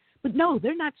 But no,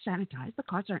 they're not sanitized. The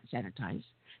carts aren't sanitized.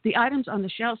 The items on the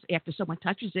shelves, after someone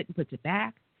touches it and puts it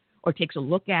back or takes a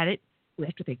look at it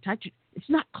after they touch it, it's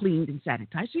not cleaned and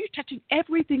sanitized. So you're touching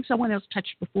everything someone else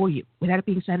touched before you without it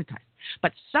being sanitized.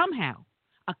 But somehow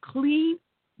a clean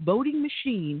voting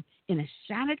machine in a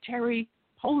sanitary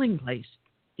polling place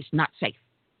is not safe.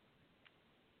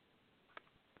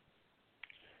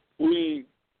 We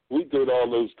did all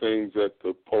those things at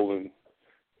the polling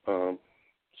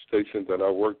station that I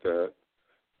worked at,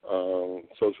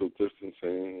 social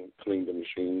distancing, clean the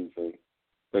machines and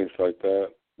things like that.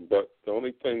 But the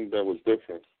only thing that was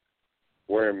different,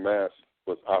 wearing masks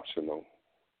was optional.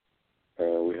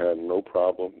 And we had no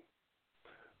problems,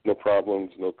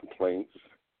 no complaints.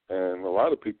 And a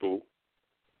lot of people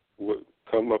would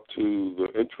come up to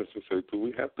the entrance and say, do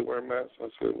we have to wear masks? I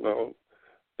said, no.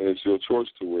 And it's your choice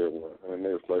to wear one. And they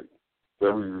was like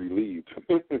very relieved.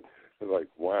 They're like,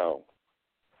 wow,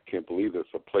 I can't believe there's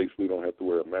a place we don't have to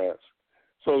wear a mask.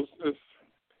 So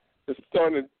it's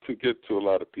starting to get to a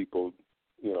lot of people,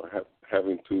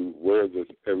 having to wear this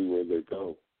everywhere they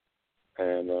go.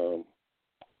 And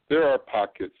there are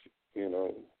pockets,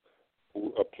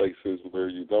 places where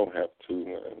you don't have to.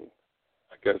 And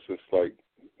I guess it's like,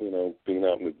 being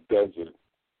out in the desert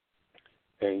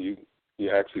and you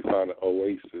actually find an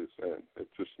oasis, and it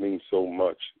just means so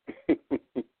much.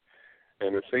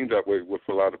 And it seems that way with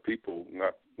a lot of people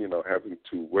not, having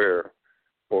to wear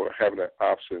or having an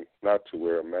option not to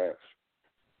wear a mask.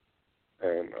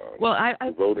 And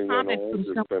I voting went on.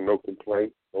 There's been no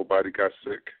complaint. Nobody got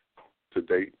sick to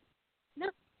date. No.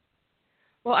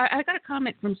 Well, I got a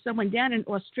comment from someone down in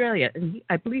Australia, and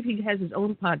I believe he has his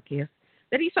own podcast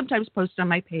that he sometimes posts on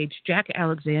my page, Jack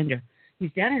Alexander.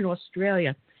 He's down in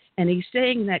Australia, and he's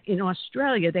saying that in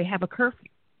Australia they have a curfew.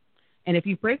 And if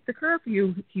you break the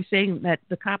curfew, he's saying that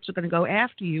the cops are going to go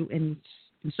after you. And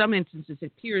in some instances,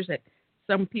 it appears that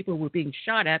some people were being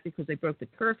shot at because they broke the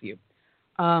curfew.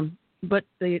 But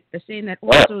they're saying that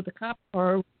also the cops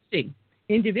are arresting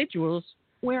individuals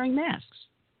wearing masks.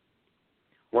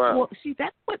 Wow. Well, see,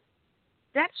 that's what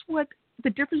that's what the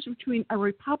difference between a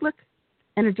republic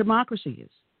and a democracy is.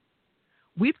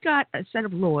 We've got a set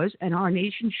of laws, and our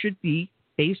nation should be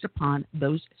based upon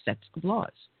those sets of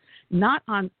laws, not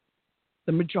on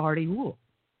the majority rule.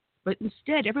 But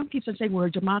instead, everyone keeps on saying we're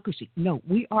a democracy. No,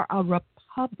 we are a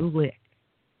republic.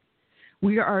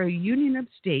 We are a union of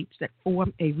states that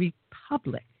form a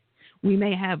republic. We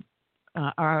may have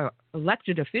our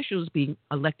elected officials being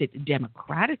elected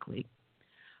democratically,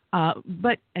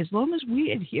 but as long as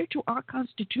we adhere to our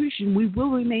Constitution, we will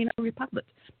remain a republic.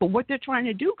 But what they're trying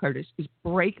to do, Curtis, is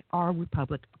break our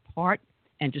republic apart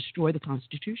and destroy the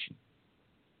Constitution.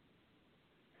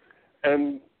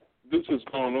 And this is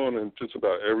going on in just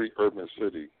about every urban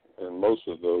city, and most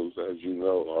of those, as you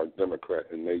know, are Democrat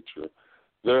in nature.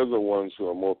 They're the ones who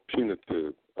are more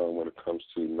punitive when it comes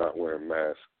to not wearing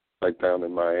masks, like down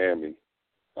in Miami,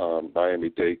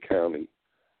 Miami-Dade County.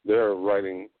 They're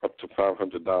writing up to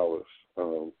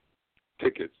 $500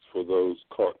 tickets for those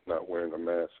caught not wearing a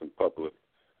mask in public.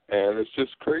 And it's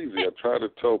just crazy. I try to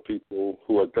tell people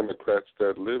who are Democrats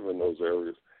that live in those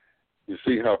areas, you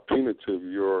see how punitive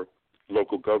your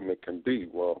local government can be.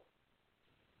 Well,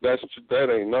 that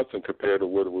ain't nothing compared to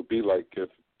what it would be like if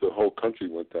the whole country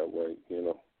went that way, you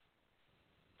know.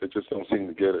 They just don't seem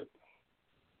to get it.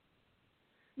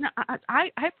 No,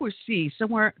 I foresee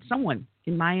someone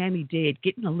in Miami-Dade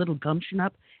getting a little gumption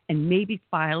up and maybe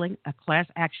filing a class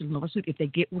action lawsuit if they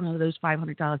get one of those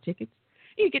 $500 tickets.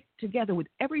 You get together with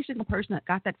every single person that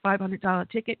got that $500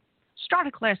 ticket, start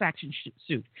a class action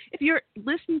suit. If you're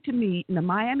listening to me in the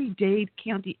Miami-Dade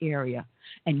County area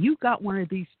and you got one of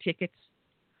these tickets,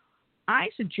 I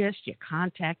suggest you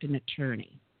contact an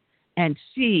attorney and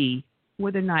see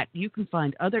whether or not you can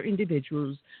find other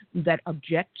individuals that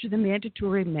object to the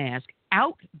mandatory mask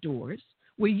outdoors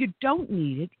where you don't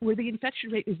need it, where the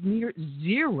infection rate is near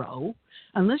zero,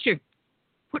 unless you're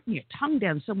putting your tongue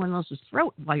down someone else's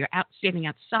throat while you're out standing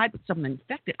outside with someone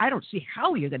infected. I don't see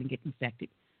how you're going to get infected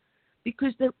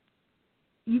because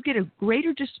you get a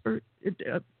greater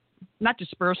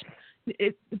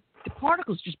the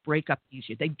particles just break up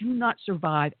easier. They do not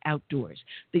survive outdoors.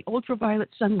 The ultraviolet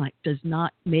sunlight does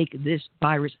not make this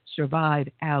virus survive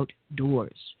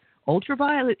outdoors.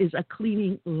 Ultraviolet is a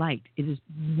cleaning light. It is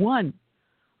one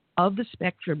of the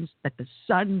spectrums that the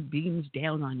sun beams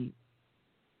down on you.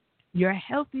 You're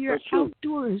healthier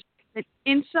outdoors than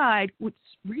inside with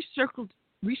recycled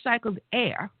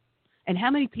air. And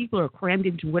how many people are crammed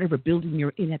into whatever building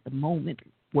you're in at the moment,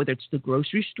 whether it's the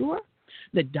grocery store,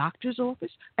 the doctor's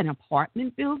office, an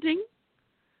apartment building?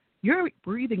 You're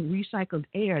breathing recycled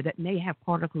air that may have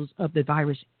particles of the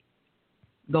virus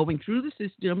going through the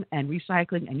system and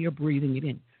recycling, and you're breathing it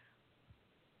in.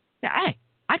 Hey,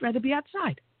 I'd rather be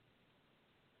outside.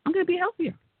 I'm going to be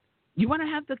healthier. You want to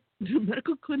have the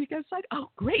medical clinic outside? Oh,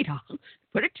 great. I'll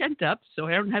put a tent up so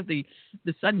I don't have the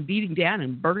sun beating down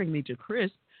and burning me to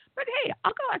crisp. But, hey,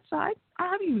 I'll go outside.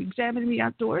 I'll have you examine me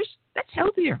outdoors. That's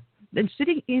healthier than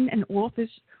sitting in an office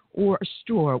or a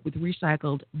store with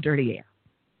recycled dirty air.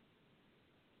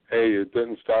 Hey, it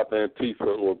didn't stop Antifa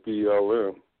or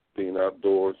BLM being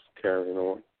outdoors, carrying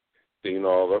on, being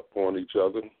all up on each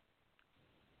other.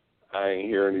 I ain't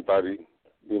hear anybody,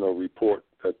 report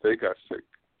that they got sick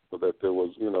or that there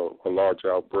was, a large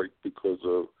outbreak because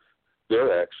of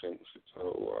their actions.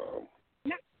 So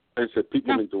I said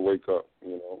people need to wake up,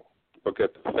 look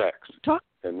at the facts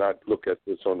and not look at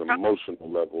this on an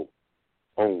emotional level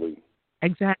only.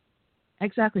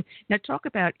 Exactly. Now talk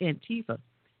about Antifa.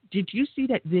 Did you see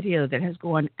that video that has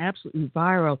gone absolutely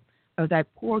viral of that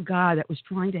poor guy that was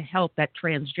trying to help that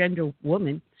transgender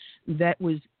woman that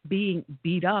was being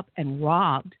beat up and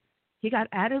robbed? He got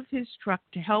out of his truck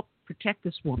to help protect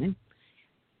this woman.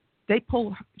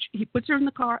 He puts her in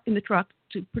the truck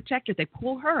to protect her. They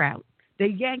pull her out. They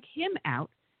yank him out,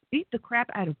 beat the crap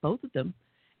out of both of them.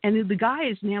 And the guy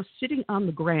is now sitting on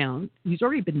the ground. He's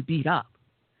already been beat up.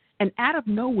 And out of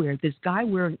nowhere, this guy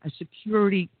wearing a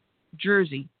security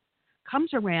jersey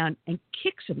comes around and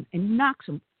kicks him and knocks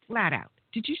him flat out.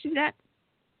 Did you see that?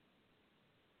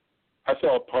 I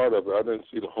saw a part of it. I didn't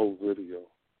see the whole video,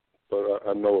 but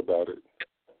I know about it.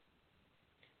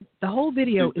 The whole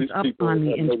video is up on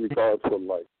the internet. They have no regard for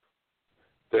life.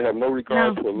 They have no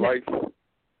regard for life,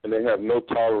 and they have no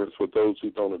tolerance for those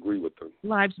who don't agree with them.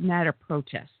 Lives Matter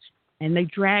protest. And they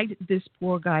dragged this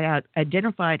poor guy out,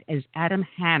 identified as Adam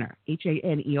Hanner,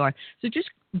 Haner. So just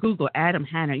Google Adam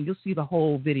Hanner, and you'll see the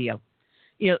whole video.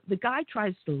 The guy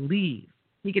tries to leave.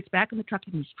 He gets back in the truck,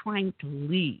 and he's trying to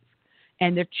leave.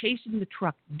 And they're chasing the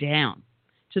truck down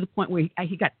to the point where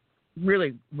he got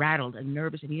really rattled and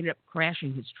nervous, and he ended up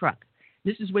crashing his truck.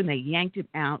 This is when they yanked him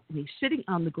out, and he's sitting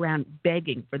on the ground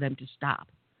begging for them to stop.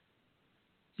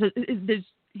 So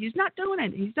he's not doing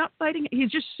it. He's not fighting. He's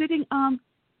just sitting on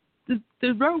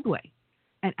the roadway.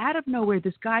 And out of nowhere,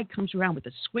 this guy comes around with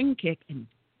a swing kick and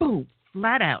boom,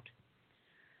 flat out.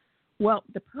 Well,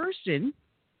 the person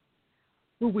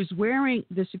who was wearing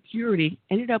the security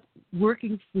ended up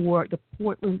working for the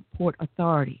Portland Port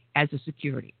Authority as a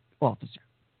security officer.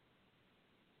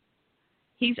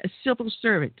 He's a civil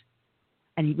servant,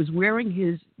 and he was wearing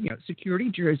his security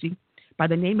jersey by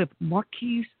the name of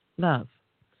Marquise Love.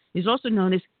 He's also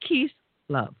known as Keith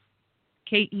Love,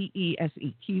 Keese,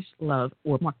 Keith Love,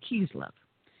 or Marquise Love.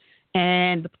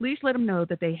 And the police let him know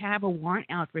that they have a warrant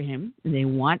out for him, and they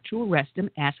want to arrest him,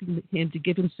 asking him to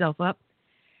give himself up.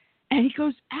 And he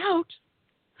goes out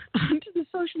onto the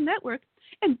social network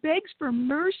and begs for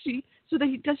mercy so that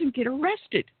he doesn't get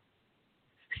arrested.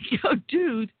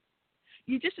 Dude,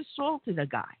 you just assaulted a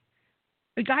guy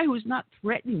who was not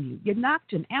threatening you. You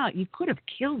knocked him out. You could have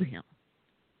killed him.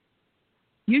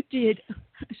 You did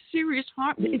serious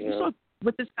harm. Yeah. If you saw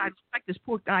what this guy looked like, this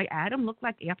poor guy Adam looked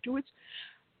like afterwards,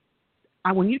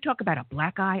 when you talk about a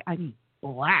black eye, I mean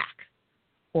black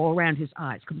all around his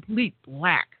eyes, complete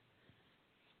black.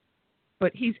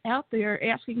 But he's out there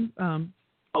asking,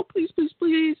 oh, please, please,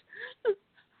 please.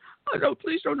 Oh, no,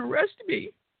 please don't arrest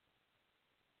me.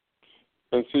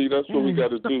 And see, that's what we got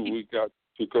to do. We got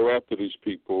to go after these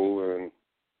people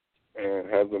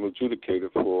and have them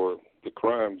adjudicated for the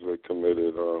crimes they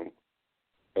committed.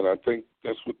 And I think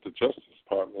that's what the Justice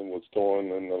Department was doing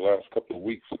in the last couple of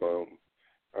weeks.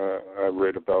 I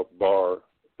read about Barr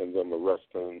and them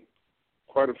arresting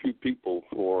quite a few people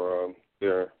for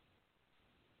their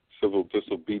civil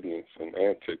disobedience and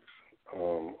antics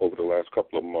over the last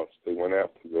couple of months. They went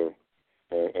after them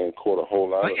and caught a whole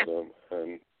lot of them,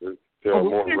 and there are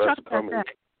more arrests coming.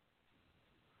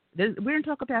 We're going to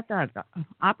talk about that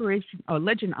operation, or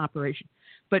legend operation.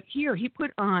 But here,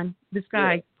 put on his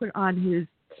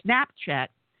Snapchat,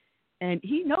 and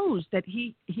he knows that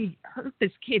he hurt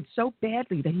this kid so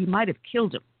badly that he might have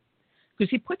killed him. Because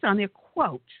he puts on there,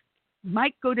 quote,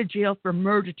 might go to jail for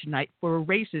murder tonight for a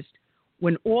racist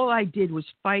when all I did was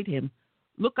fight him.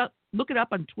 Look it up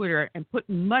on Twitter and put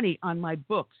money on my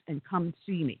books and come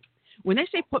see me. When they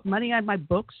say put money on my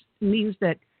books, it means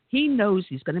that he knows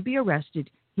he's going to be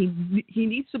arrested. He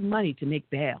needs some money to make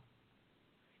bail.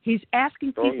 He's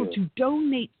asking people to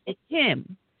donate to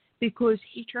him because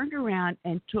he turned around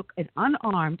and took an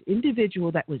unarmed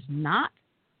individual that was not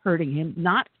hurting him,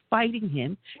 not fighting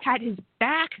him, had his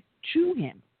back to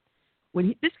him.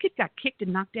 When this kid got kicked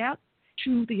and knocked out,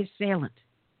 to the assailant.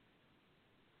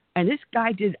 And this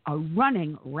guy did a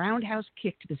running roundhouse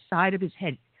kick to the side of his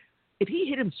head. If he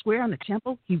hit him square on the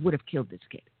temple, he would have killed this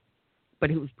kid. But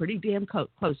it was pretty damn close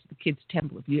to the kid's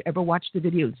temple. If you ever watch the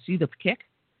video and see the kick,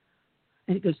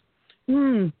 and he goes,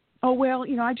 oh, well,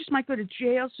 I just might go to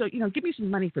jail, so, give me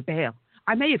some money for bail.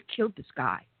 I may have killed this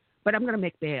guy, but I'm going to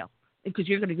make bail because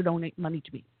you're going to donate money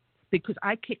to me because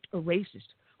I kicked a racist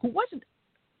who wasn't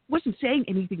saying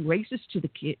anything racist to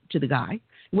the guy.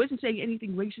 He wasn't saying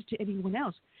anything racist to anyone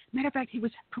else. Matter of fact, he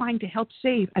was trying to help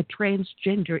save a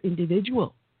transgender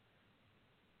individual.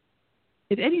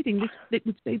 If anything, they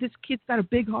would say this kid's got a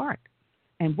big heart.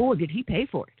 And boy, did he pay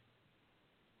for it.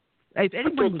 If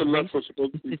anyone was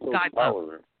racist, this guy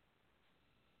tolerant.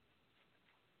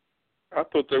 I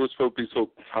thought they were supposed to be so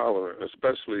tolerant,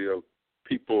 especially of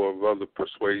people of other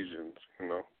persuasions,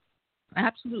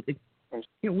 Absolutely.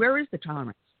 Where is the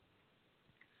tolerance?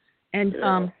 And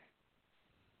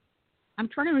I'm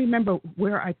trying to remember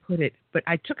where I put it, but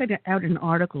I took out an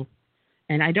article,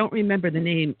 and I don't remember the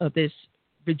name of this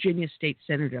Virginia state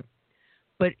senator,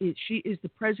 but she is the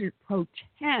president pro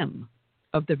tem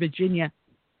of the Virginia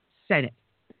Senate,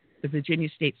 the Virginia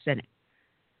State Senate.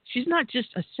 She's not just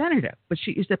a senator, but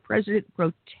she is the president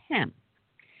pro tem.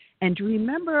 And to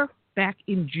remember back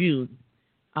in June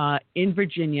in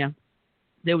Virginia,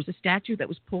 there was a statue that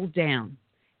was pulled down,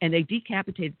 and they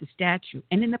decapitated the statue.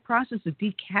 And in the process of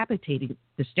decapitating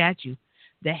the statue,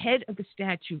 the head of the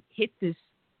statue hit this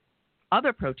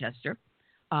other protester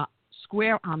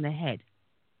square on the head.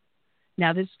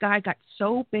 Now, this guy got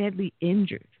so badly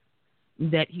injured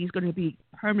that he's going to be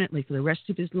permanently, for the rest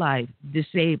of his life,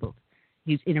 disabled.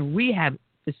 He's in a rehab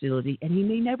facility, and he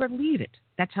may never leave it.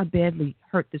 That's how badly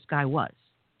hurt this guy was.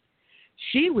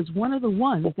 She was one of the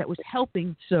ones that was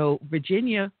helping. So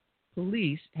Virginia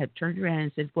police had turned around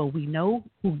and said, well, we know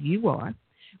who you are.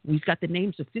 We've got the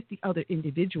names of 50 other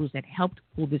individuals that helped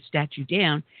pull this statue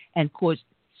down and caused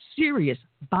serious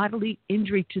bodily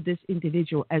injury to this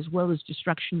individual, as well as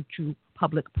destruction to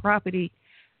public property.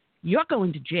 You're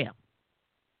going to jail.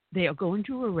 they are going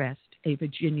to arrest a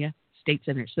Virginia state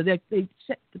senator. So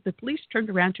the police turned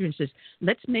around to her and says,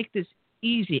 let's make this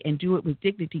easy and do it with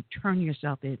dignity. Turn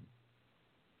yourself in.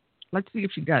 Let's see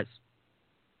if she does.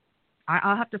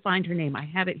 I'll have to find her name. I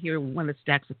have it here in one of the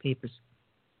stacks of papers.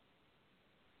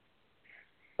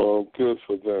 Well, good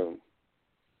for them,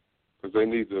 because they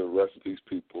need to arrest these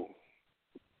people.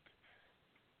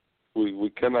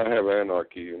 We cannot have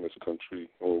anarchy in this country,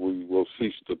 or we will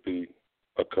cease to be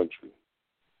a country.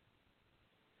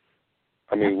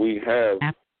 I mean, we have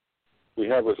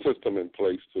a system in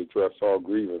place to address all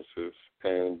grievances,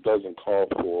 and doesn't call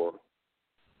for,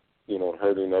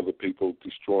 hurting other people,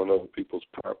 destroying other people's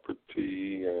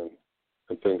property, and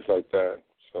things like that.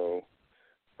 So,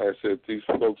 like I said, these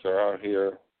folks are out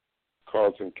here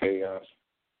causing chaos,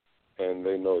 and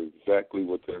they know exactly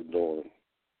what they're doing,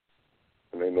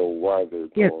 and they know why they're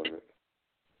doing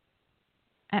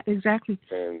it. Exactly.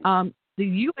 And the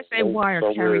USA Wire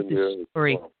carried this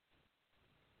story.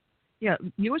 Yeah,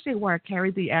 USA Wire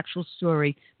carried the actual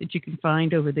story that you can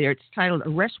find over there. It's titled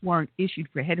 "Arrest Warrant Issued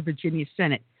for Head of Virginia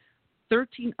Senate.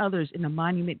 13 Others in a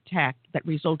Monument Attack That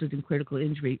Resulted in Critical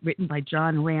Injury," written by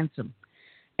John Ransom.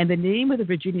 And the name of the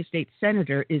Virginia state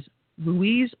senator is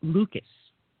Louise Lucas.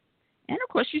 And, of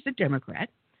course, she's a Democrat.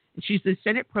 And she's the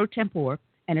Senate pro tempore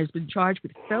and has been charged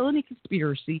with felony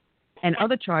conspiracy and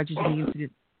other charges in the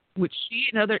incident, which she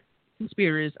and other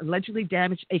conspirators allegedly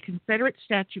damaged a Confederate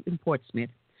statue in Portsmouth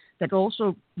that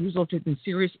also resulted in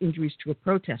serious injuries to a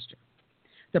protester.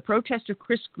 The protester,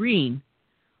 Chris Green,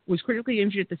 was critically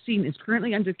injured at the scene, is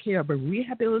currently under care of a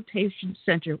rehabilitation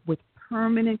center with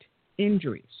permanent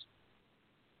injuries.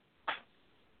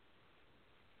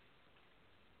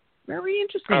 Very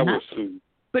interesting, huh?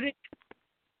 But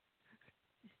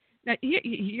now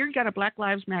you got a Black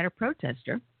Lives Matter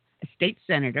protester, a state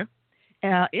senator,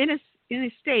 in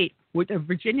a state with a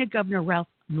Virginia Governor Ralph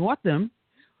Northam.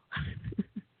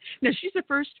 Now, she's the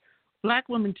first black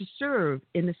woman to serve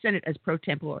in the Senate as pro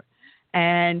tempore,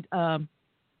 and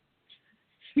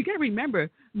you got to remember,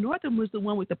 Northam was the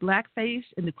one with the blackface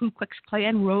and the Ku Klux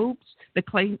Klan robes,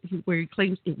 where he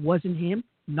claims it wasn't him.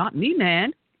 Not me,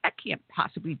 man. That can't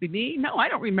possibly be me. No, I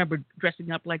don't remember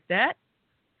dressing up like that.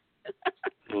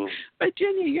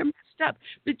 Virginia, you're messed up.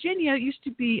 Virginia used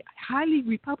to be highly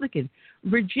Republican.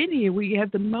 Virginia, where you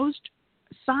have the most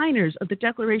signers of the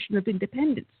Declaration of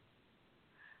Independence.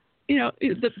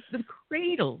 The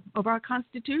cradle of our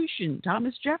Constitution,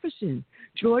 Thomas Jefferson,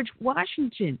 George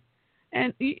Washington,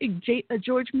 and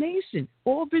George Mason,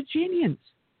 all Virginians.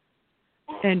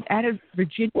 And out of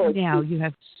Virginia now, you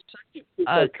have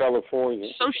such California.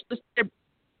 Socialist.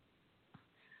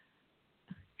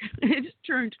 It's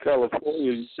turned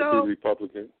California used to be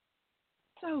Republican.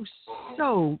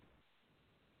 So.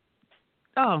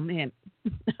 Oh man,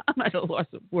 I'm at a loss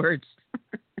of words.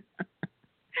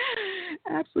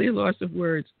 Absolutely loss of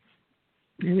words.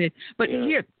 But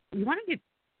here, you want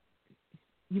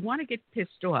to get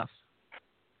pissed off.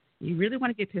 You really want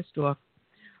to get pissed off.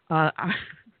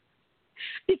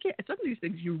 Some of these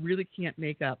things you really can't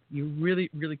make up. You really,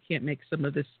 really can't make some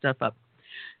of this stuff up.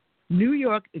 New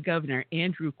York Governor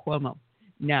Andrew Cuomo.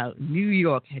 Now, New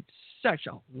York had such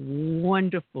a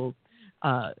wonderful,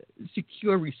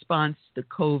 secure response to the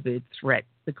COVID threat,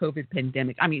 the COVID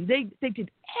pandemic. I mean, they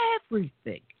did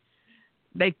everything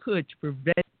they could to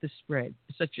prevent the spread,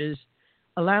 such as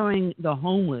allowing the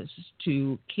homeless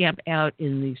to camp out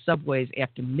in the subways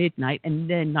after midnight and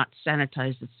then not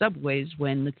sanitize the subways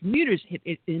when the commuters hit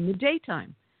it in the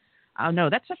daytime. Oh, no,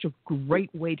 that's such a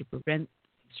great way to prevent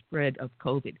spread of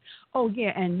COVID. Oh,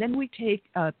 yeah, and then we take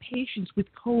patients with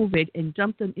COVID and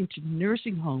dump them into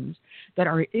nursing homes that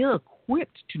are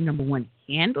ill-equipped to, number one,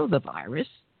 handle the virus,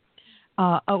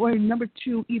 or number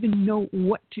two, even know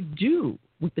what to do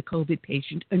with the COVID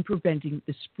patient and preventing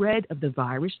the spread of the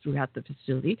virus throughout the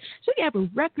facility. So you have a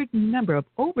record number of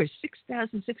over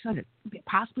 6,600,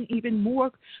 possibly even more,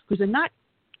 because they're not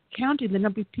counting the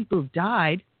number of people who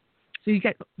died. So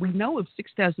we know of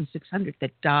 6,600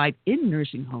 that died in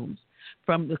nursing homes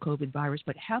from the COVID virus,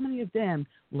 but how many of them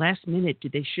last minute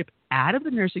did they ship out of the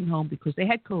nursing home because they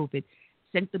had COVID,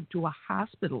 sent them to a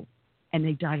hospital, and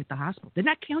they died at the hospital? They're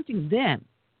not counting them.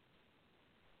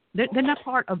 They're not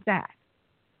part of that.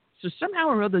 So somehow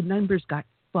or other, the numbers got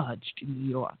fudged in New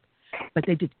York. But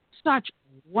they did such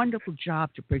a wonderful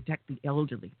job to protect the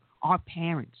elderly, our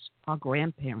parents, our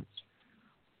grandparents,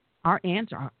 our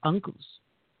aunts, our uncles.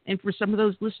 And for some of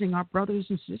those listening, our brothers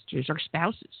and sisters, our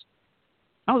spouses.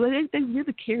 Oh, they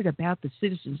really cared about the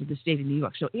citizens of the state of New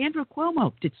York. So Andrew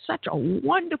Cuomo did such a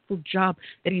wonderful job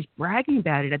that he's bragging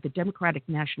about it at the Democratic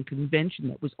National Convention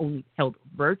that was only held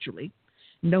virtually,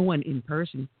 no one in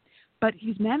person. But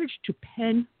he's managed to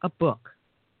pen a book,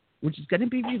 which is going to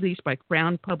be released by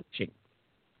Crown Publishing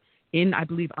in, I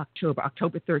believe,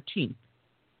 October 13th.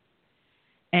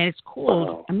 And it's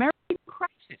called American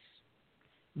Crisis,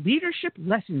 Leadership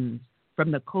Lessons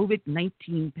from the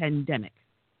COVID-19 Pandemic.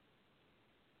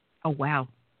 Oh, wow.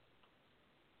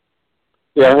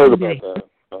 Yeah, I heard about that.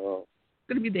 It's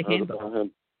going to be the handbook.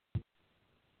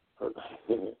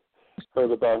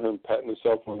 Heard about him patting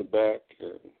himself on the back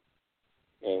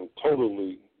and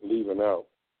totally leaving out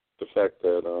the fact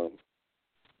that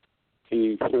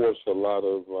he forced a lot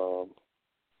of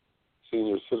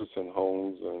senior citizen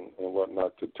homes and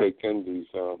whatnot to take in these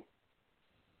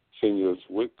seniors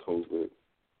with COVID,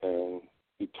 and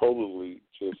he totally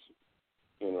just,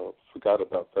 forgot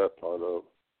about that part of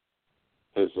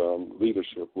his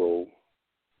leadership role.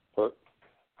 But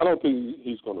I don't think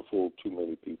he's going to fool too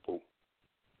many people.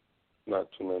 Not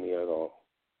too many at all.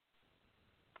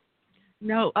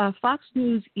 No, Fox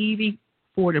News' Evie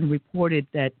Fordham reported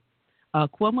that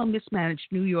Cuomo mismanaged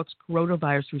New York's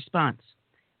coronavirus response.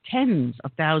 Tens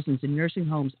of thousands in nursing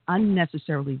homes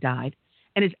unnecessarily died,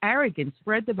 and his arrogance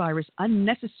spread the virus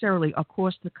unnecessarily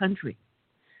across the country.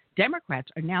 Democrats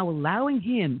are now allowing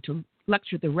him to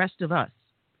lecture the rest of us.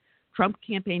 Trump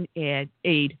campaign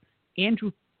aide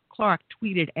Andrew Clark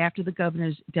tweeted after the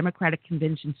governor's Democratic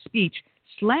convention speech,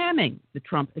 slamming the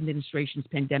Trump administration's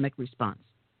pandemic response.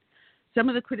 Some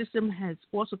of the criticism has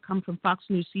also come from Fox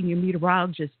News senior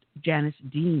meteorologist Janice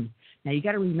Dean. Now, you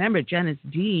got to remember, Janice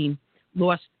Dean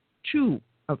lost 2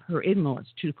 of her in-laws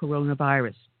to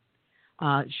coronavirus.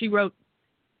 She wrote,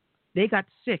 they got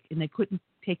sick and they couldn't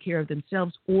take care of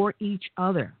themselves or each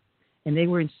other. And they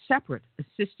were in separate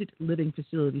assisted living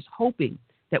facilities, hoping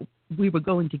that we were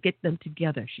going to get them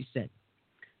together, she said.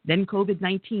 Then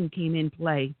COVID-19 came in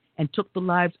play and took the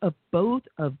lives of both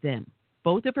of them,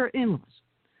 both of her in-laws.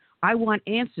 I want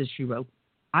answers, she wrote.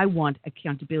 I want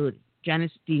accountability.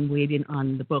 Janice Dean weighed in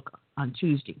on the book on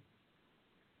Tuesday.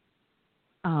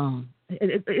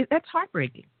 That's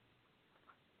heartbreaking.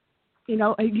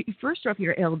 First off,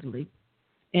 you're elderly,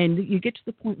 and you get to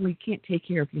the point where you can't take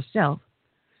care of yourself.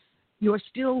 You're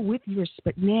still with yours,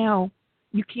 but now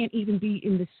you can't even be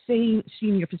in the same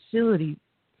senior facility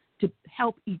to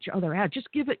help each other out.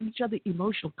 Just give each other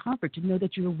emotional comfort to know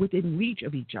that you're within reach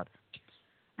of each other.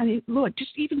 I mean, Lord,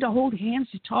 just even to hold hands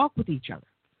to talk with each other.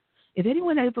 If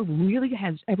anyone has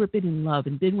ever been in love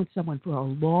and been with someone for a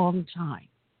long time,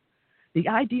 the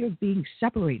idea of being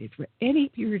separated for any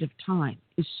period of time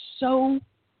is so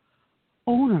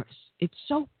onerous. It's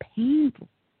so painful.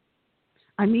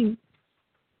 I mean,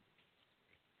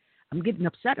 I'm getting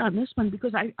upset on this one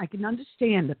because I can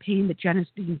understand the pain that Janice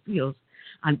Dean feels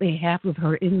on behalf of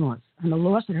her in-laws and the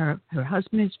loss that her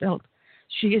husband has felt,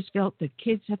 she has felt, the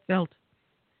kids have felt.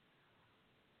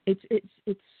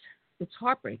 It's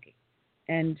heartbreaking.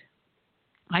 And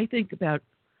I think about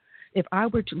if I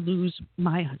were to lose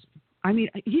my husband. I mean,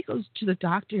 he goes to the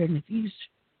doctor, and if he's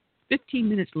 15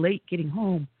 minutes late getting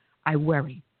home, I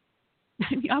worry.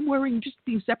 I mean, I'm worrying just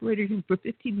being separated from him for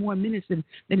 15 more minutes than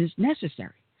is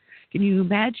necessary. Can you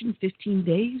imagine 15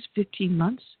 days, 15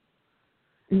 months,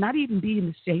 and not even be in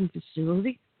the same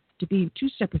facility, to be in 2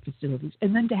 separate facilities,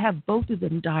 and then to have both of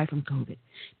them die from COVID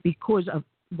because of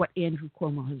what Andrew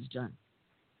Cuomo has done?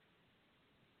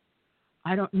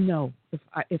 I don't know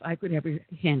if I could ever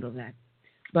handle that.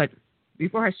 But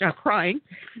before I start crying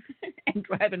and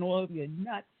driving all of you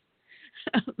nuts,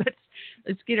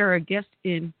 let's get our guest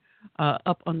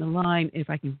up on the line. If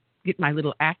I can get my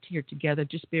little act here together,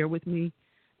 just bear with me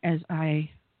as okay,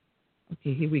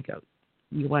 here we go.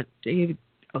 You want David?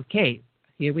 Okay,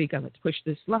 here we go. Let's push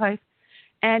this live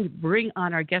and bring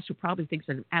on our guest who probably thinks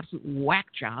it's an absolute whack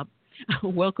job.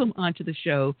 Welcome onto the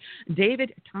show,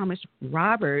 David Thomas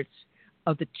Roberts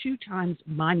of the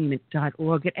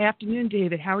twotimesmonument.org. Good afternoon,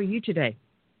 David. How are you today?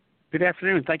 Good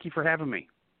afternoon. Thank you for having me.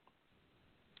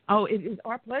 Oh, it is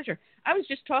our pleasure. I was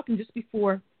just talking just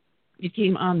before you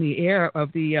came on the air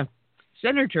of the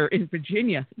senator in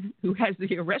Virginia who has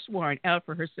the arrest warrant out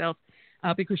for herself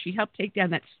because she helped take down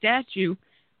that statue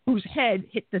whose head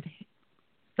hit the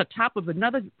top of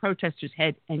another protester's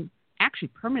head and actually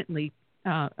permanently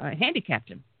handicapped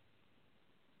him.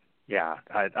 Yeah,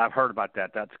 I've heard about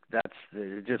that. That's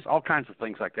just all kinds of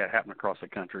things like that happen across the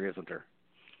country, isn't there?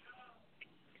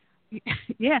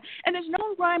 Yeah, and there's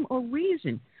no rhyme or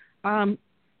reason.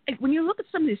 When you look at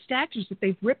some of these statues that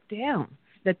they've ripped down,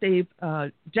 that they've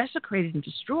desecrated and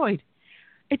destroyed,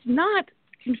 it's not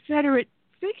Confederate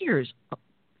figures.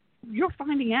 You're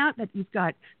finding out that you've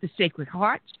got the Sacred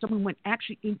Heart. Someone went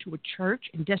actually into a church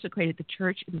and desecrated the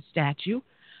church in the statue.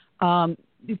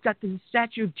 You've got the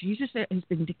statue of Jesus that has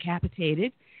been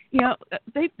decapitated,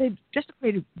 They've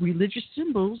desecrated religious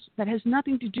symbols that has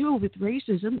nothing to do with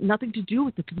racism, nothing to do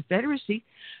with the Confederacy.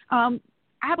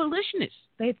 Abolitionists,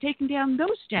 they have taken down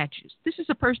those statues. This is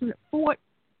a person that fought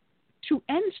to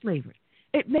end slavery.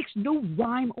 It makes no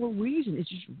rhyme or reason. It's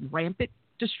just rampant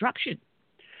destruction.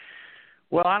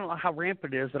 Well, I don't know how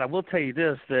rampant it is, but I will tell you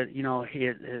this,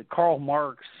 that, Karl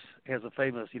Marx has a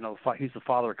famous, he's the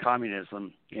father of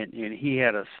communism, and he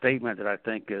had a statement that I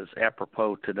think is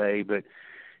apropos today, but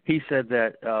he said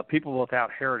that people without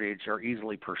heritage are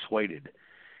easily persuaded.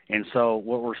 And so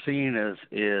what we're seeing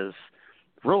is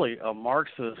really a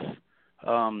Marxist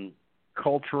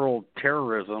cultural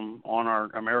terrorism on our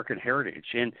American heritage.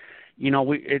 And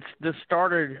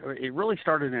it really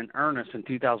started in earnest in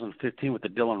 2015 with the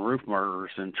Dylann Roof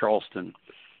murders in Charleston,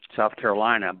 South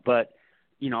Carolina. But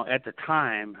at the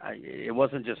time, it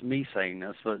wasn't just me saying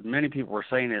this, but many people were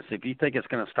saying this. If you think it's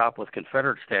going to stop with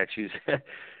Confederate statues,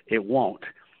 it won't.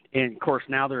 And, of course,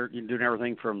 now they're doing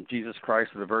everything from Jesus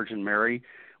Christ to the Virgin Mary.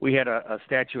 We had a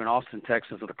statue in Austin,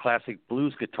 Texas, of a classic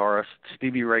blues guitarist,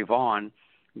 Stevie Ray Vaughan,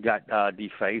 got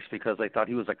defaced because they thought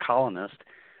he was a colonist.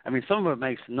 I mean, some of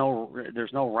it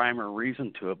there's no rhyme or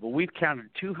reason to it, but we've counted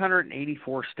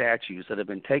 284 statues that have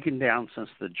been taken down since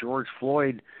the George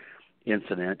Floyd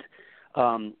incident.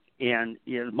 And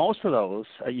most of those,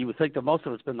 you would think that most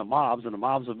of it's been the mobs, and the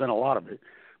mobs have been a lot of it.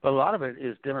 But a lot of it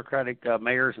is Democratic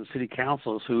mayors and city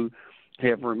councils who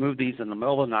have removed these in the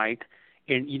middle of the night.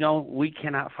 And, we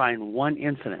cannot find one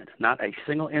incident, not a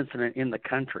single incident in the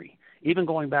country, even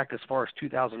going back as far as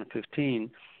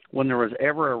 2015, when there was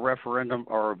ever a referendum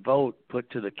or a vote put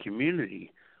to the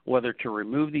community, whether to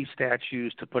remove these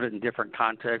statues, to put it in different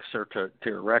contexts, or to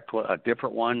erect a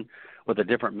different one with a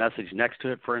different message next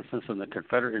to it. For instance, in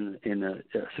the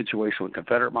situation with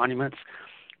Confederate monuments,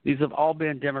 these have all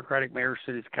been Democratic mayors,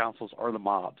 cities, councils, or the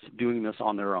mobs doing this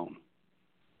on their own.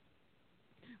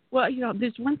 Well,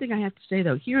 there's one thing I have to say,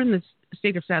 though. Here in the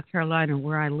state of South Carolina,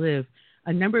 where I live,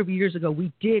 a number of years ago,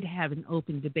 we did have an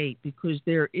open debate because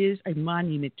there is a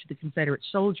monument to the Confederate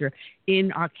soldier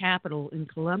in our capital in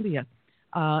Columbia,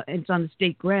 and it's on the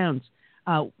state grounds.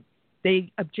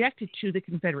 They objected to the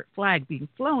Confederate flag being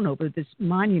flown over this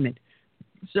monument.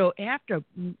 So after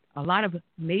a lot of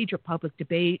major public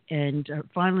debate, and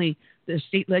finally the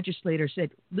state legislator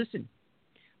said, listen,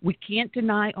 we can't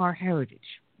deny our heritage.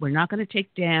 We're not going to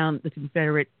take down the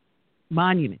Confederate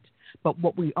monument. But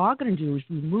what we are going to do is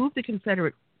remove the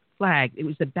Confederate flag. It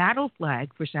was the battle flag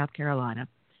for South Carolina.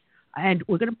 And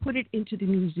we're going to put it into the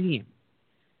museum,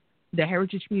 the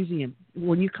Heritage Museum.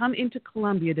 When you come into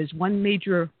Columbia, there's one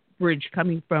major bridge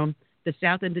coming from the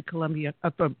south end of Columbia,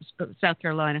 from South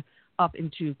Carolina up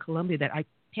into Columbia that I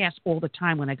pass all the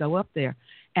time when I go up there.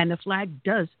 And the flag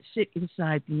does sit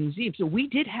inside the museum. So we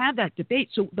did have that debate.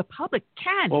 So the public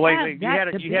can debate.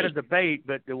 You had a debate,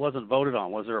 but it wasn't voted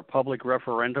on. Was there a public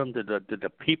referendum? Did the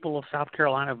people of South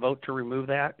Carolina vote to remove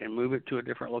that and move it to a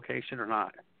different location or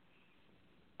not?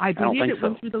 I believe it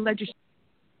went through the legislature.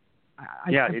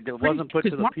 It wasn't put to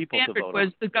the people to vote on.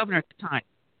 Was the governor at the time.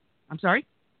 I'm sorry?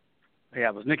 Yeah,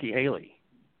 it was Nikki Haley,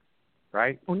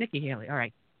 right? Oh, Nikki Haley. All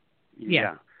right.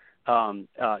 Yeah. But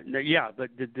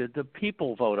did the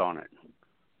people vote on it?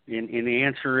 And the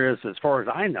answer is, as far as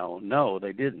I know, no,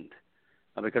 they didn't,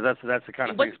 because that's the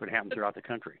kind of thing that's been happening throughout the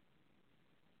country.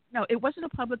 No, it wasn't a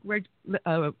public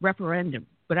referendum,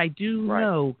 but I do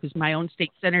know, because my own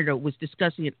state senator was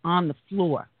discussing it on the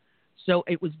floor. So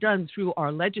it was done through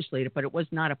our legislator, but it was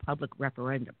not a public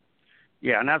referendum.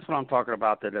 Yeah, and that's what I'm talking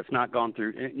about, that it's not gone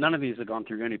through, none of these have gone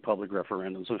through any public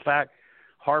referendums. In fact,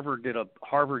 Harvard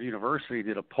University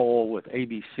did a poll with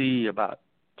ABC about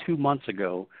 2 months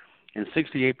ago, and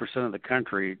 68% of the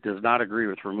country does not agree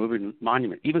with removing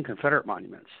monuments, even Confederate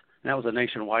monuments. And that was a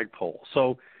nationwide poll.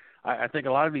 So I think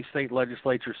a lot of these state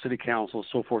legislatures, city councils,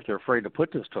 so forth, they're afraid to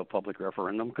put this to a public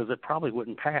referendum because it probably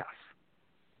wouldn't pass.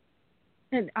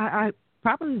 And I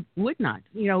probably would not.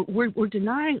 We're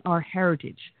denying our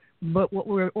heritage, but what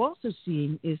we're also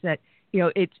seeing is that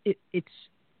it's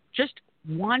just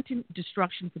wanton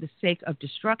destruction for the sake of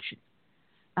destruction.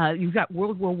 You've got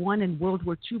World War I and World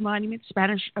War II monuments.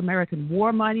 Spanish-American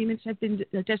War monuments have been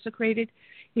desecrated.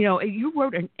 You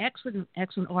wrote an excellent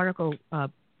article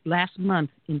last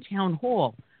month in Town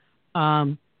Hall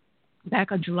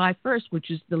back on July 1st,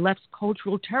 which is the left's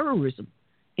cultural terrorism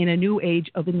in a new age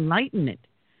of enlightenment.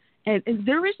 And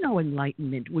there is no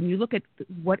enlightenment when you look at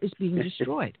what is being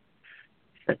destroyed.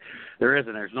 There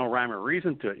isn't. There's no rhyme or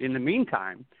reason to it. In the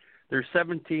meantime, there's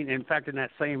 17. In fact, in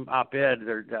that same op-ed,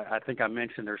 I think I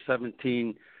mentioned there's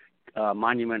 17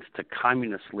 monuments to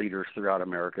communist leaders throughout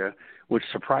America, which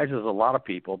surprises a lot of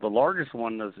people. The largest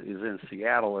one is in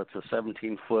Seattle. It's a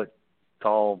 17-foot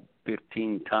tall,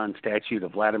 15-ton statue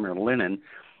of Vladimir Lenin,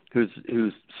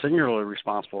 who's singularly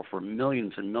responsible for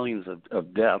millions and millions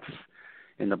of deaths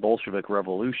in the Bolshevik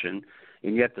Revolution.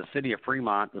 And yet the city of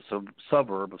Fremont, the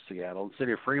suburb of Seattle, the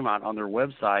city of Fremont, on their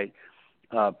website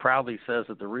proudly says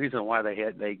that the reason why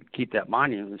they keep that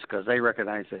monument is because they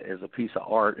recognize it as a piece of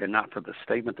art and not for the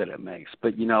statement that it makes.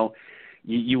 But,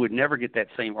 you would never get that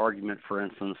same argument, for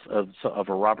instance, of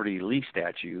a Robert E. Lee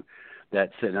statue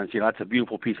that said, that's a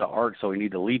beautiful piece of art, so we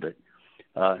need to leave it.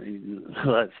 Let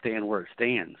it stand where it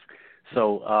stands.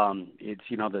 So it's,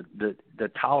 the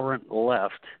tolerant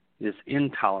left is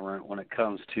intolerant when it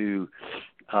comes to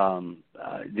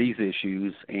these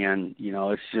issues, and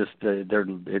it's just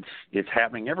it's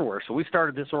happening everywhere. So we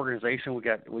started this organization.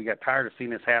 We got tired of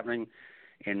seeing this happening,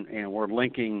 and we're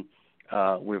linking.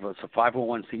 It's a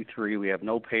 501c3. We have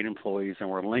no paid employees, and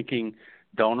we're linking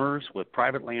donors with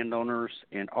private landowners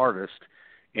and artists,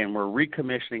 and we're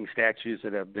recommissioning statues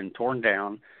that have been torn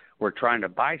down. We're trying to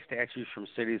buy statues from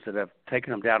cities that have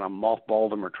taken them down and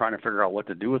mothballed them, or trying to figure out what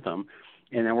to do with them.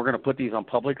 And then we're going to put these on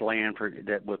public land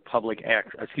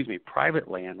private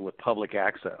land with public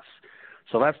access.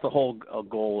 So that's the whole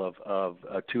goal of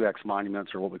 2X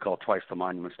Monuments, or what we call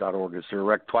twicethemonuments.org, is to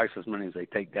erect twice as many as they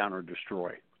take down or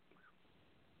destroy.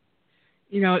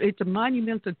 It's a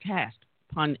monumental task,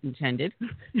 pun intended.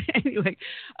 Anyway,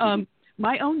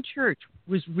 my own church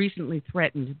was recently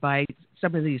threatened by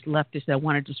some of these leftists that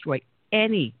want to destroy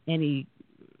any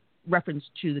reference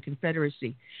to the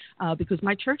Confederacy, because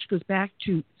my church goes back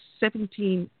to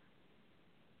 17.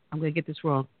 I'm going to get this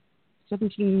wrong.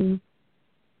 17.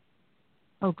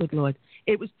 Oh, good Lord!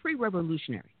 It was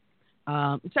pre-revolutionary.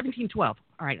 1712.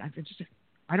 All right,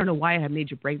 I don't know why I have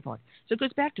major brain fog. So it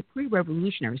goes back to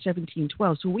pre-revolutionary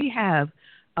 1712. So we have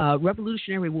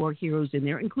Revolutionary War heroes in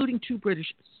there, including 2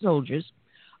 British soldiers.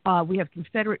 We have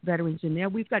Confederate veterans in there.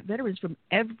 We've got veterans from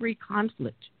every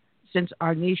conflict since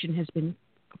our nation has been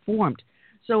formed.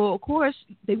 So, of course,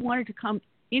 they wanted to come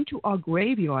into our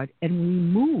graveyard and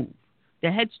remove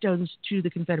the headstones to the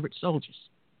Confederate soldiers.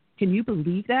 Can you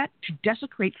believe that? To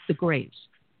desecrate the graves.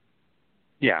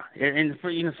 Yeah, and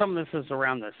for some of this is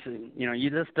around this.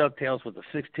 This dovetails with the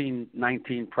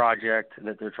 1619 project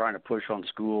that they're trying to push on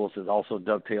schools. It also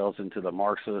dovetails into the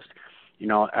Marxist.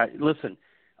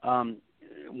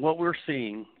 What we're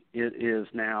seeing is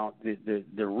now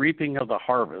the reaping of the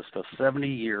harvest of 70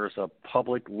 years of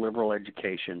public liberal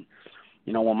education.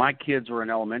 When my kids were in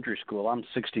elementary school, I'm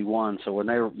 61, so when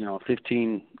they were,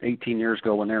 15, 18 years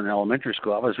ago when they were in elementary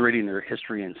school, I was reading their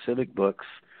history and civic books,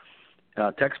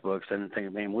 textbooks, and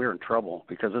thinking, man, we're in trouble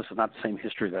because this is not the same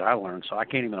history that I learned, so I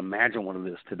can't even imagine what it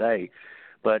is today.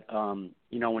 But,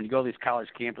 when you go to these college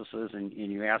campuses and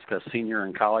you ask a senior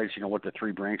in college, what the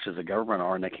 3 branches of government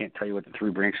are, and they can't tell you what the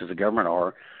 3 branches of government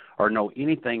are or know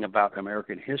anything about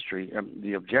American history,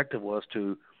 the objective was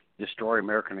to destroy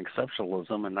American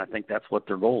exceptionalism, and I think that's what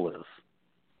their goal is.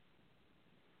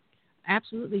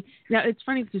 Absolutely. Now, it's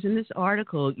funny because in this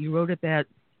article, you wrote about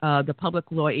the Public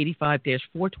Law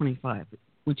 85-425,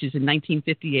 which is in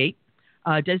 1958,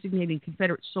 designating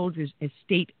Confederate soldiers as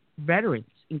state veterans,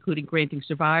 including granting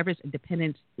survivors and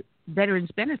dependents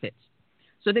veterans benefits.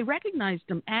 So they recognized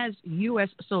them as U.S.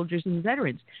 soldiers and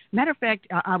veterans. Matter of fact,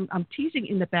 I'm teasing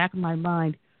in the back of my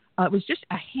mind, it was just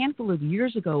a handful of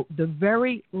years ago, the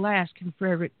very last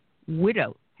Confederate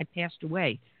widow had passed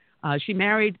away. She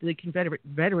married the Confederate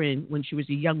veteran when she was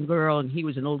a young girl, and he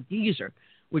was an old geezer,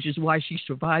 which is why she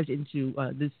survived into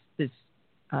this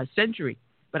century.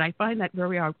 But I find that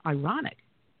very ironic.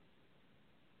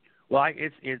 Well,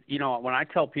 when I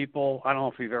tell people, I don't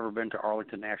know if you've ever been to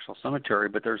Arlington National Cemetery,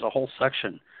 but there's a whole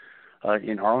section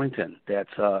in Arlington that's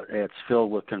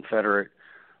filled with Confederate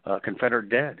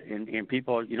dead, and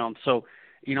people, so,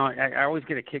 I always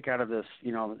get a kick out of this.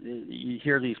 You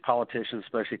hear these politicians,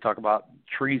 especially, talk about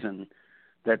treason,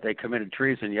 that they committed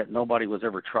treason, yet nobody was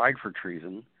ever tried for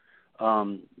treason.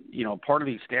 Part of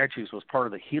these statues was part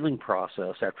of the healing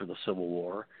process after the Civil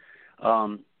War.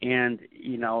 So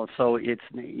it's,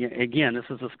 again, this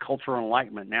is this cultural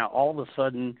enlightenment. Now, all of a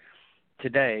sudden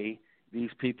today,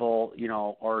 these people,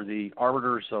 are the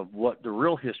arbiters of what the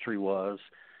real history was.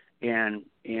 And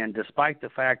despite the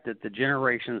fact that the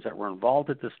generations that were involved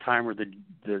at this time or the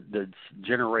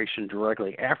generation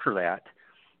directly after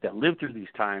that lived through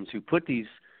these times, who put these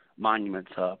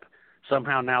monuments up,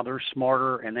 somehow now they're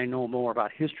smarter and they know more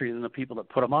about history than the people that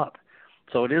put them up.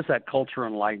 So it is that cultural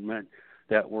enlightenment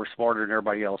that we're smarter than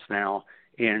everybody else now,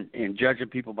 and judging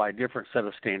people by a different set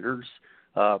of standards.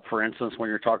 For instance, when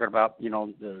you're talking about,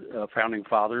 the founding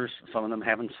fathers, some of them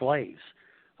having slaves.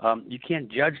 You can't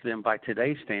judge them by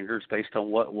today's standards based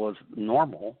on what was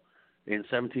normal in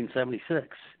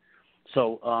 1776.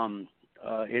 So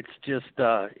it's just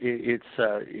it's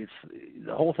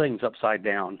the whole thing's upside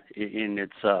down. In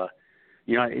its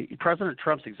President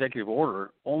Trump's executive order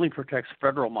only protects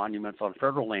federal monuments on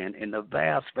federal land, and the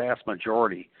vast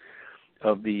majority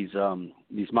of these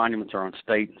monuments are on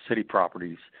state and city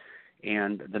properties.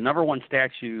 And the number one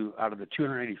statue out of the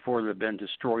 284 that have been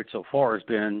destroyed so far has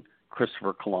been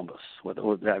Christopher Columbus.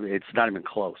 It's not even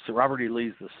close. So Robert E.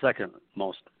 Lee's the second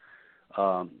most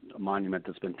monument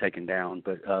that's been taken down,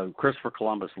 but Christopher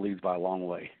Columbus leads by a long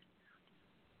way.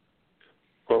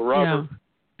 Well, Robert,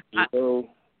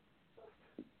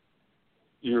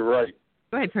 you're right.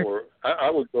 Go ahead, Chris.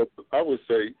 I would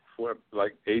say for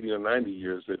like 80 or 90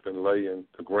 years they've been laying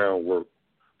the groundwork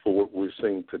for what we're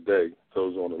seeing today.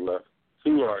 Those on the left,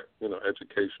 through our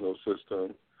educational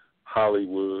system,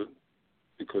 Hollywood,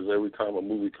 because every time a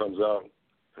movie comes out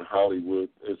in Hollywood,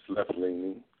 it's left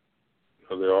leaning.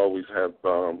 They always have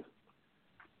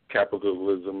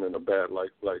capitalism in a bad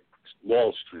light, like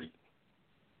Wall Street.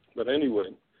 But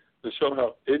anyway, to show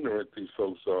how ignorant these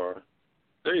folks are,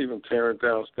 they're even tearing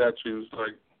down statues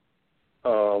like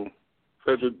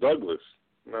Frederick Douglass.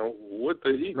 Now, what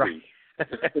did he do?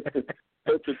 Frederick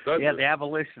Douglass. Yeah, the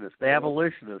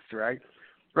abolitionists, right?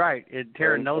 Right, and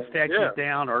tearing those statues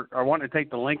down, or wanting to take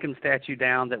the Lincoln statue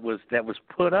down that was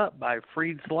put up by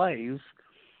freed slaves.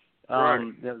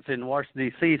 That was in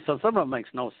Washington, D.C. So some of it makes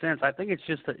no sense. I think it's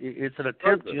just it's an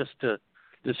attempt just to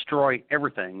destroy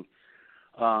everything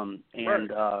and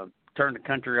turn the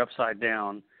country upside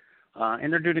down.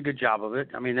 And they're doing a good job of it.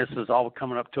 I mean, this is all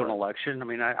coming up to an election. I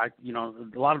mean, I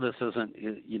a lot of this isn't,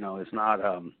 it's not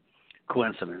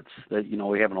coincidence that,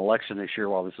 we have an election this year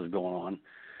while this is going on.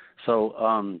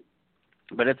 So,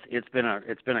 but it's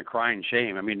been a crying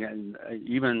shame. I mean,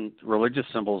 even religious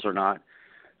symbols are not,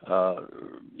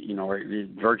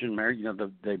 Virgin Mary.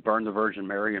 They burned the Virgin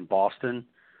Mary in Boston,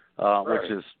 which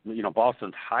is,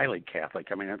 Boston's highly Catholic.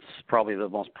 I mean, it's probably the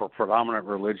most predominant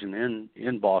religion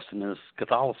in Boston is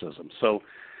Catholicism. So,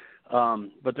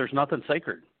 but there's nothing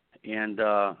sacred, and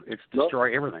it's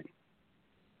destroy everything.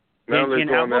 Now they're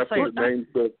going after the names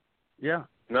of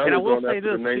Now and they're I will going say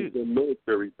after this the names of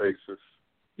military bases.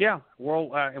 Yeah, in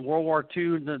World War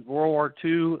II, the World War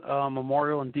II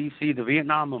memorial in D.C., the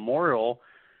Vietnam Memorial.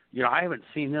 I haven't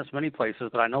seen this many places,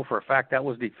 but I know for a fact that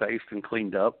was defaced and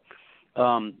cleaned up.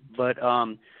 But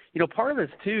part of this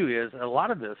too is, a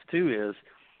lot of this too is,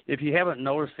 if you haven't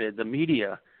noticed it, the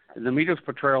media's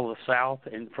portrayal of the South,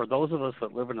 and for those of us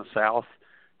that live in the South,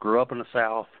 grew up in the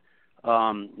South,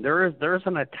 there's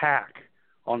an attack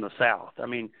on the South. I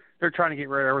mean, they're trying to get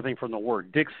rid of everything from the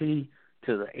word Dixie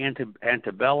to the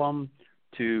antebellum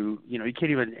to, you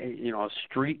can't even, a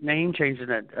street name, changing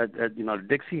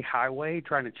Dixie Highway,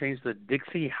 trying to change the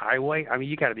Dixie Highway. I mean,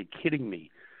 you got to be kidding me.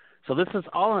 So this is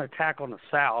all an attack on the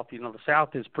South. The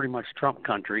South is pretty much Trump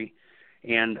country,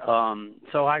 and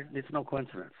it's no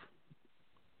coincidence.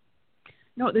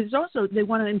 No, there's also, they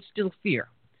want to instill fear,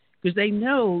 because they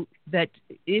know that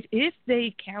if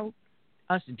they count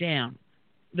us down,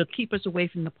 they'll keep us away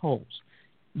from the polls.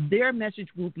 Their message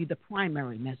will be the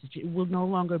primary message. It will no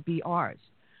longer be ours.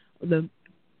 The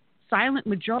silent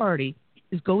majority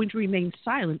is going to remain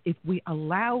silent if we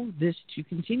allow this to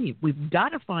continue. We've got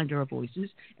to find our voices,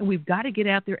 and we've got to get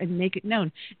out there and make it known.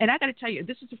 And I got to tell you,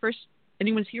 this is the first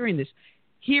anyone's hearing this.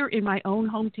 Here in my own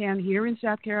hometown, here in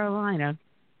South Carolina,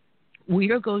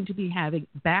 we are going to be having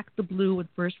Back the Blue and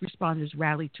First Responders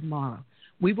rally tomorrow.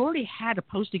 We've already had a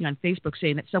posting on Facebook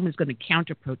saying that someone's going to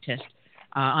counter-protest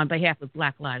on behalf of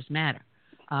Black Lives Matter.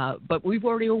 But we've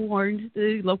already warned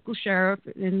the local sheriff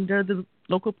and the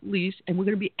local police, and we're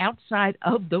going to be outside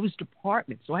of those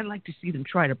departments. So I'd like to see them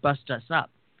try to bust us up,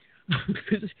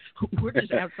 because we're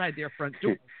just outside their front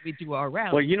door. We do our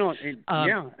rally. Well,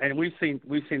 and we've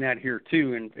seen that here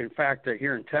too. And in fact,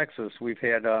 here in Texas, we've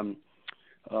had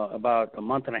about a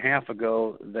month and a half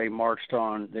ago, they marched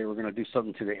on. They were going to do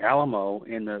something to the Alamo,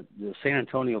 and the San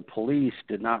Antonio police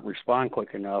did not respond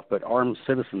quick enough, but armed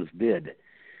citizens did.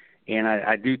 And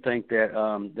I do think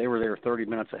that they were there 30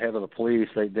 minutes ahead of the police.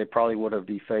 They probably would have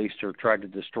defaced or tried to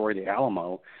destroy the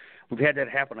Alamo. We've had that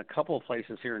happen a couple of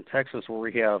places here in Texas where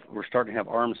we're starting to have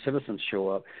armed citizens show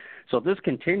up. So if this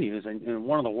continues, and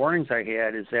one of the warnings I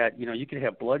had is that you could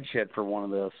have bloodshed for one of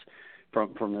this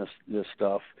from this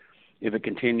stuff if it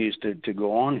continues to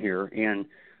go on here. And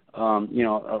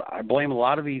I blame a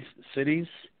lot of these cities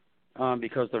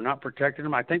because they're not protecting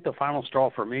them. I think the final straw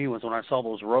for me was when I saw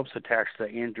those ropes attached to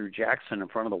Andrew Jackson in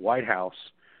front of the White House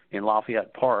in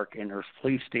Lafayette Park, and there's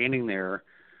police standing there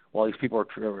while these people are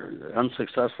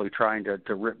unsuccessfully trying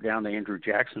to rip down the Andrew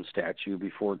Jackson statue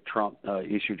before Trump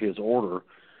issued his order.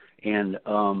 And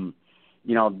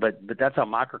but that's a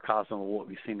microcosm of what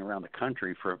we've seen around the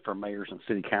country for mayors and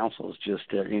city councils.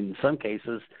 Just in some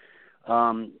cases,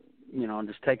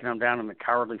 just taking them down in a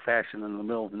cowardly fashion in the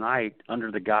middle of the night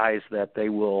under the guise that they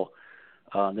will.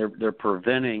 They're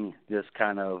preventing this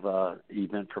kind of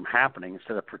event from happening.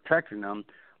 Instead of protecting them,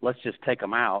 let's just take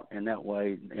them out, and that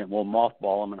way we'll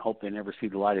mothball them and hope they never see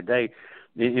the light of day.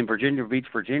 In Virginia Beach,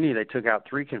 Virginia, they took out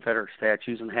 3 Confederate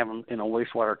statues and have them in a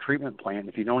wastewater treatment plant.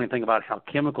 If you know anything about how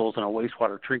chemicals in a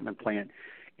wastewater treatment plant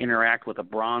interact with a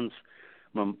bronze,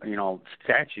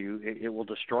 statue, it will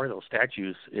destroy those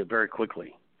statues very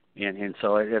quickly. And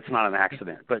so it's not an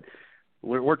accident. But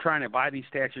we're trying to buy these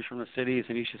statues from the cities,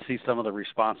 and you should see some of the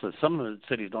responses. Some of the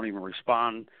cities don't even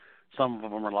respond. Some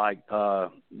of them are like,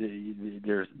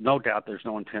 there's no doubt there's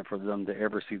no intent for them to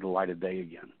ever see the light of day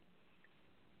again.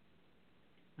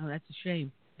 Oh, that's a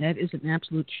shame. That is an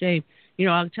absolute shame.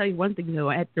 I'll tell you one thing, though.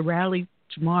 At the rally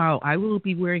tomorrow, I will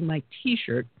be wearing my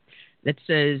T-shirt that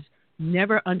says,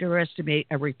 "Never underestimate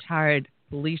a retired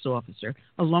police officer,"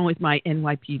 along with my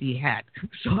NYPD hat.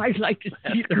 So I'd like to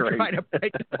see them try to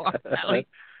break the rally.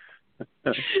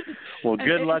 Well,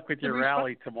 good luck with your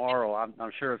rally tomorrow. I'm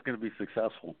sure it's going to be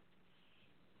successful.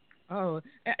 Oh,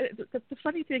 the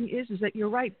funny thing is that you're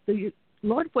right. The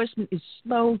law enforcement is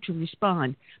slow to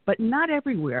respond, but not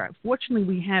everywhere. Fortunately,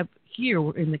 we have here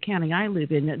in the county I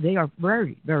live in, they are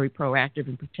very, very proactive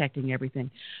in protecting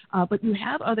everything. But you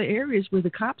have other areas where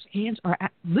the cops' hands are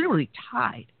literally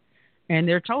tied, and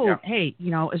they're told, hey,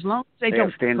 as long as they don't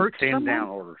hurt someone. Stand down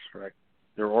orders, right?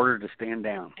 They're ordered to stand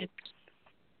down.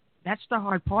 That's the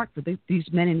hard part for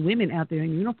these men and women out there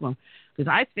in uniform, because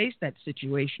I faced that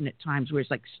situation at times where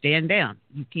it's like, stand down.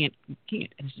 You can't. And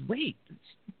I said, wait,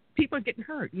 people are getting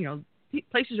hurt.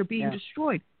 Places are being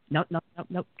destroyed. No. Got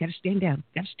to stand down.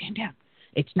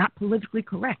 It's not politically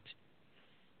correct.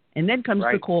 And then comes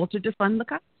the call to defund the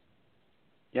cops.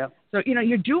 Yep. So,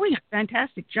 you're doing a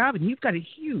fantastic job, and you've got a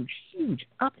huge, huge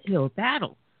uphill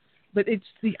battle. But it's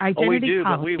the identity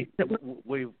politics that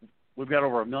we've got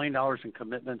over $1 million in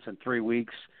commitments in 3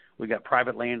 weeks. We've got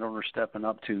private landowners stepping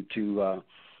up to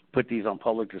put these on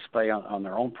public display on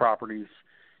their own properties.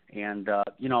 And,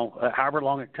 however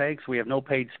long it takes, we have no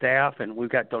paid staff, and we've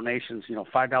got donations,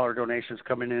 $5 donations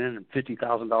coming in and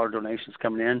 $50,000 donations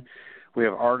coming in. We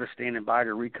have artists standing by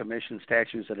to recommission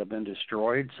statues that have been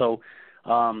destroyed. So,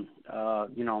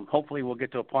 hopefully we'll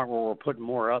get to a point where we're putting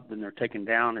more up than they're taking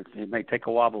down. It may take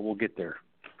a while, but we'll get there.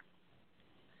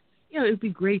 It would be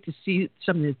great to see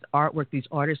some of this artwork these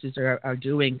artists are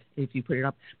doing if you put it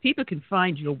up. People can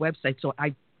find your website, so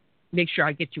I make sure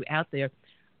I get you out there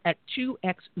at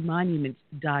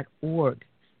 2xmonuments.org.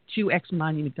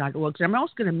 2xmonument.org. So I'm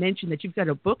also going to mention that you've got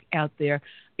a book out there,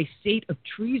 A State of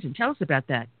Treason. Tell us about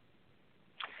that.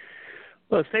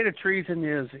 Well, State of Treason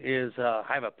is I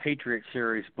have a Patriot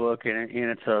series book,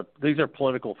 and these are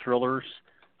political thrillers.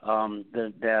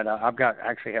 That I've got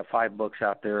actually have 5 books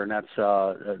out there, and that's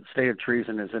State of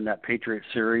Treason is in that Patriot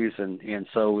series, and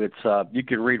so it's you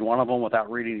can read one of them without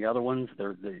reading the other ones.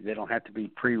 They don't have to be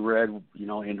pre-read,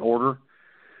 in order.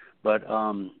 But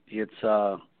it's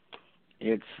a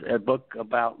book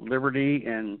about liberty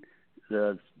and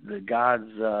the God's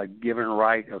given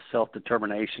right of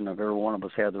self-determination. Of every one of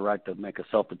us have the right to make a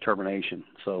self-determination.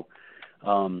 So.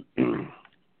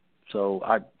 So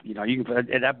you can.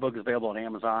 That book is available on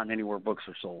Amazon, anywhere books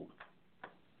are sold.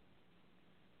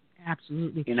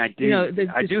 Absolutely. And I do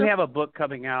have a book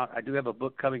coming out.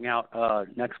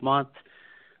 Next month.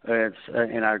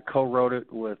 And I co-wrote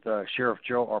it with Sheriff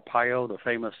Joe Arpaio, the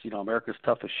famous, America's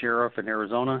toughest sheriff in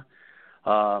Arizona,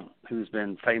 who's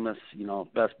been famous,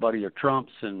 best buddy of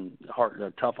Trump's and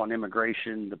tough on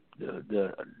immigration,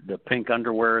 the pink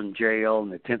underwear in jail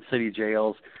and the tent city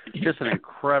jails. Just an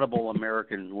incredible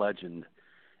American legend.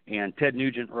 And Ted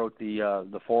Nugent wrote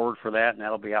the foreword for that, and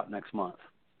that'll be out next month.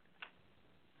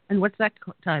 And what's that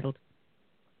titled?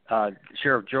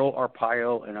 Sheriff Joe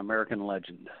Arpaio, an American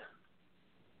Legend.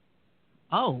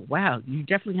 Oh, wow. You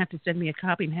definitely have to send me a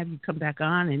copy and have you come back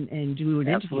on and do an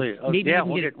interview.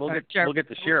 Absolutely. We'll get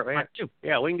the sheriff.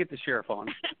 Yeah, we can get the sheriff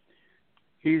on.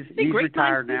 He's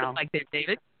retired now. Like that,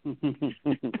 David.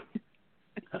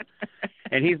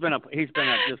 And he's been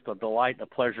just a delight, a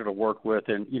pleasure to work with.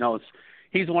 And,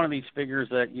 he's one of these figures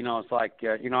that, it's like,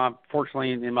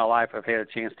 fortunately in my life I've had a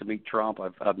chance to meet Trump.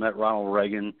 I've met Ronald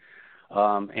Reagan.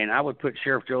 And I would put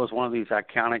Sheriff Joe as one of these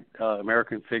iconic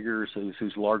American figures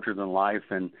who's larger than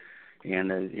life, and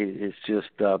it's just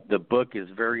the book is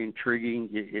very intriguing.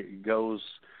 It goes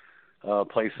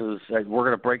places. We're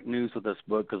going to break news with this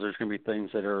book because there's going to be things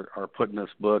that are put in this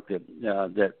book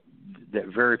that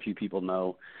very few people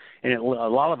know. And a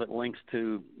lot of it links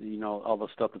to, all the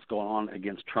stuff that's going on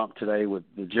against Trump today with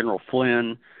the General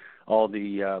Flynn, all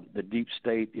the deep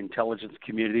state intelligence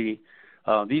community.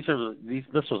 This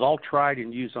was all tried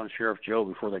and used on Sheriff Joe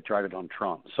before they tried it on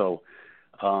Trump. So,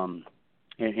 and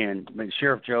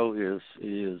Sheriff Joe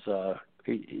is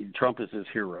Trump is his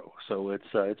hero. So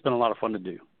it's been a lot of fun to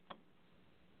do.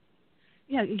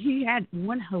 Yeah, he had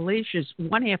one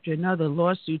after another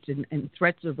lawsuits and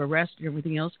threats of arrest and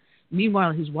everything else.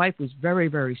 Meanwhile, his wife was very,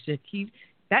 very sick.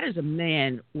 That is a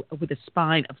man with a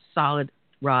spine of solid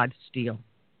rod steel.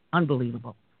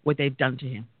 Unbelievable what they've done to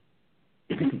him.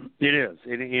 It is,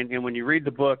 and when you read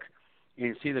the book and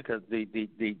you see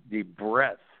the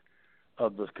breadth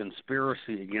of the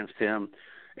conspiracy against him,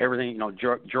 everything.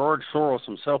 George Soros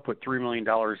himself put $3 million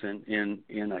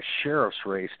in a sheriff's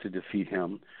race to defeat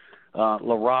him. La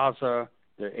Raza,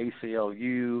 the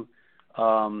ACLU.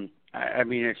 I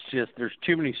mean, it's just there's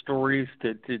too many stories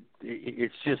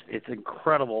it's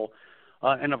incredible.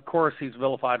 And of course, he's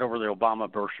vilified over the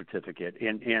Obama birth certificate,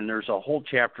 and there's a whole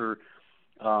chapter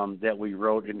that we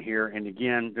wrote in here. And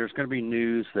again, there's going to be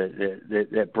news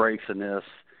that breaks in this.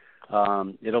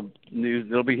 It'll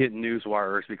be hitting news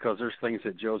wires because there's things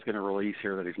that Joe's going to release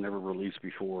here that he's never released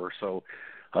before. So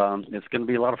it's going to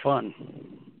be a lot of fun.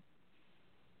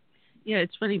 Yeah,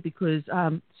 it's funny because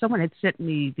someone had sent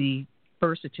me the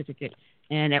birth certificate,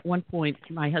 and at one point,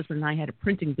 my husband and I had a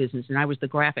printing business, and I was the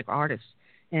graphic artist.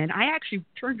 And I actually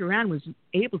turned around and was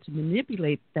able to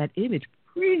manipulate that image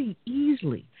pretty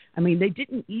easily. I mean, they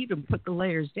didn't even put the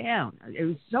layers down. It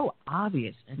was so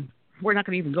obvious, and we're not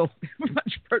going to even go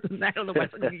much further than that. I don't know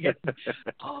what's going to get.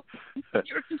 Oh,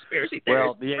 you're a conspiracy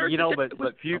theorist. Well,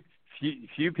 but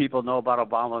few people know about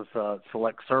Obama's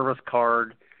Select Service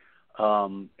card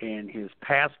and his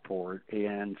passport,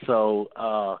 and so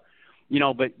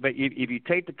but if you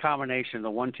take the combination, the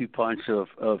 1-2 punch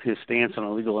of his stance on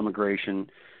illegal immigration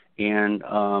and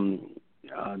the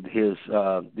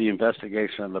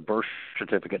investigation of the birth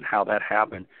certificate and how that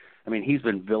happened, I mean, he's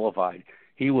been vilified.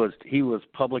 He was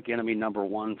public enemy number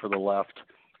one for the left,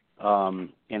 and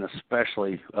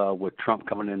especially with Trump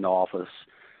coming into office.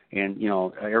 And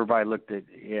everybody looked at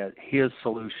his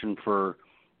solution for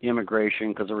immigration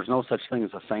because there was no such thing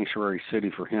as a sanctuary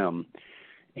city for him.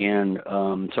 And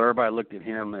so everybody looked at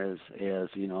him as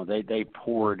they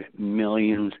poured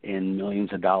millions and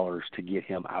millions of dollars to get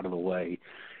him out of the way,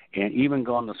 and even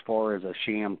gone as far as a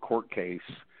sham court case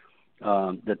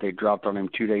that they dropped on him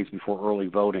 2 days before early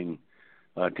voting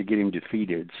to get him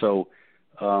defeated. So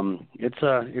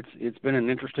it's been an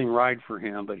interesting ride for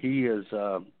him, but he is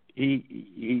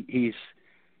he's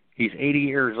 80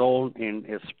 years old and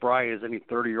as spry as any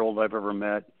 30-year-old I've ever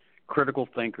met. Critical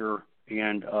thinker.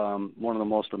 And one of the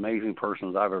most amazing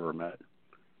persons I've ever met.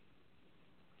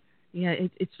 Yeah,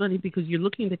 it's funny because you're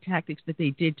looking at the tactics that they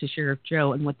did to Sheriff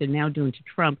Joe and what they're now doing to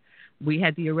Trump. We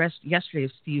had the arrest yesterday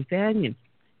of Steve Bannon,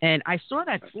 and I saw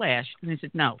that flash, and I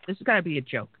said, no, this has got to be a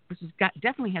joke.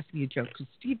 Definitely has to be a joke because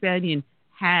Steve Bannon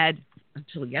had,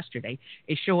 until yesterday,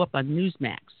 a show up on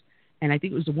Newsmax, and I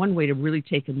think it was the one way to really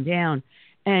take him down.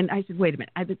 And I said, wait a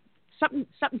minute, something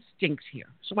stinks here.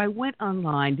 So I went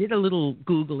online, did a little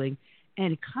Googling,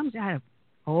 and it comes out of,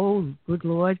 oh, good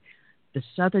Lord, the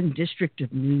Southern District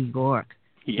of New York.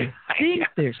 Yeah. I think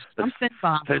there's something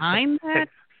behind that.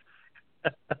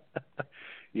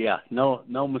 Yeah,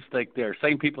 no mistake there.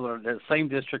 Same people are the same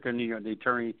district in New York, the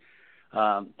attorneys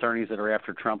that are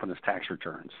after Trump and his tax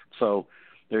returns. So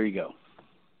there you go.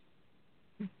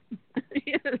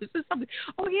 Yeah, this is something.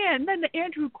 Oh, yeah, and then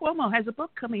Andrew Cuomo has a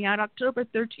book coming out October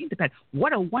 13th about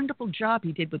what a wonderful job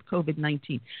he did with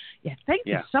COVID-19. Yeah,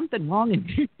 there's something wrong in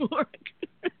New York.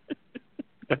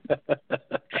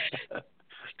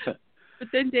 But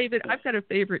then, David, I've got a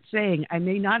favorite saying. I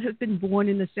may not have been born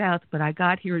in the South, but I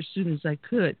got here as soon as I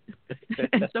could.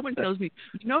 And someone tells me,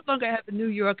 you no longer have a New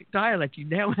York dialect. You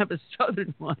now have a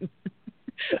Southern one.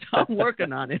 So I'm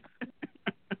working on it.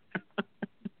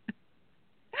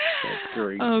 That's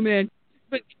great. Oh, man.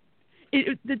 But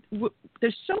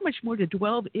there's so much more to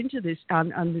delve into this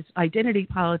on this identity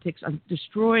politics, on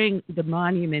destroying the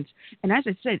monuments. And as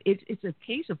I said, it's a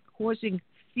case of causing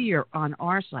fear on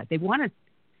our side. They want to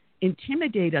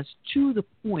intimidate us to the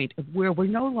point of where we're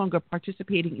no longer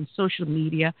participating in social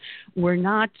media. We're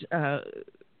not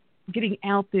getting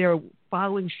out there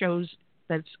following shows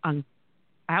that's on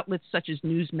outlets such as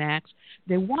Newsmax.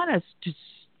 They want us to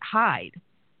hide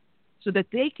so that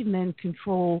they can then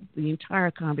control the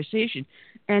entire conversation.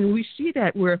 And we see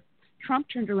that where Trump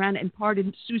turned around and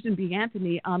pardoned Susan B.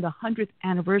 Anthony on the 100th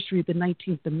anniversary of the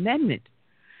 19th Amendment.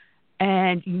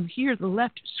 And you hear the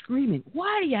left screaming, "What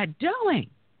are you doing?"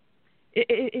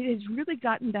 It has really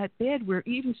gotten that bad where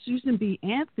even Susan B.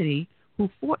 Anthony, who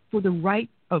fought for the right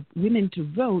of women to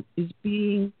vote, is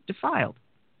being defiled.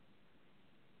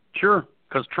 Sure,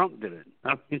 because Trump did it.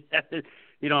 I mean,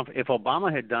 if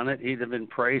Obama had done it, he'd have been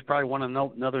praised, probably won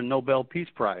another Nobel Peace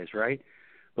Prize, right?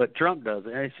 But Trump does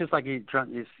it. And it's just like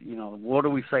Trump is, what do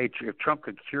we say? If Trump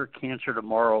could cure cancer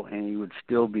tomorrow and he would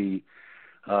still be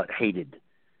hated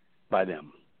by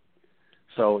them.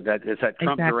 So it's that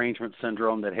Trump derangement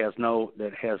syndrome that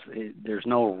there's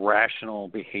no rational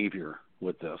behavior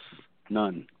with this.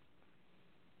 None.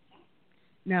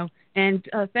 No. And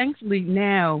thankfully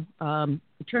now,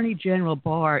 Attorney General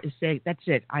Barr is saying, that's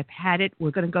it. I've had it.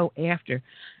 We're going to go after.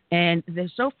 And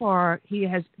so far, he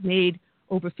has made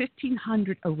over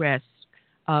 1,500 arrests,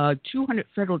 200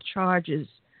 federal charges,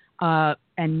 and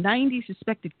 90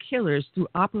 suspected killers through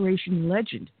Operation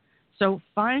Legend. So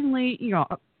finally,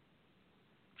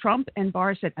 Trump and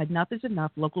Barr said enough is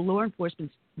enough. Local law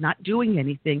enforcement's not doing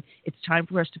anything. It's time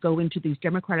for us to go into these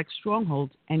Democratic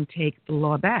strongholds and take the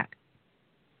law back.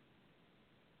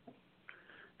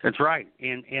 That's right.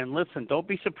 And listen, don't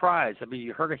be surprised. I mean,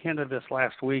 you heard a hint of this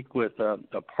last week with a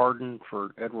pardon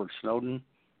for Edward Snowden,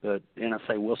 the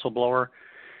NSA whistleblower.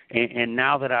 And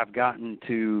now that I've gotten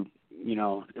to,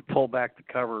 pull back the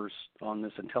covers on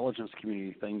this intelligence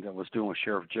community thing that I was doing with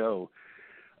Sheriff Joe,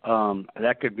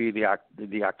 that could be the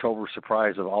October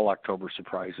surprise of all October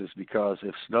surprises, because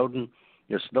if Snowden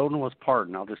was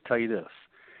pardoned, I'll just tell you this,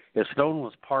 if Snowden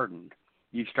was pardoned,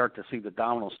 you start to see the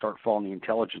dominoes start falling in the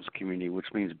intelligence community, which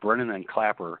means Brennan and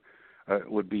Clapper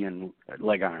would be in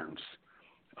leg irons.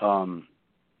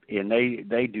 And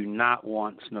they do not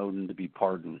want Snowden to be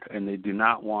pardoned, and they do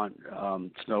not want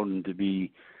Snowden to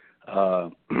be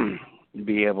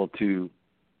able to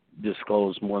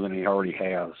disclose more than he already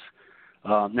has.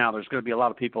 Now, there's going to be a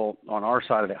lot of people on our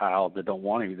side of the aisle that don't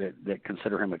want him, that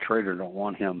consider him a traitor, don't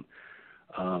want him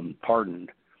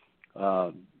pardoned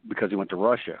because he went to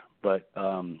Russia. But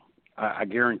I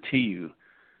guarantee you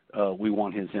we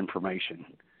want his information.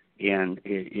 And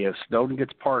if Snowden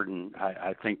gets pardoned,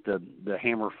 I think the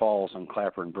hammer falls on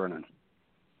Clapper and Brennan.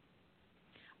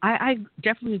 I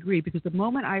definitely agree, because the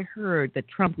moment I heard that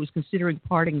Trump was considering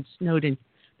pardoning Snowden,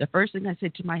 the first thing I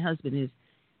said to my husband is,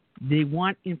 they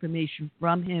want information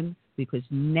from him, because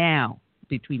now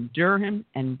between Durham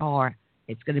and Barr,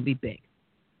 it's going to be big.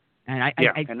 And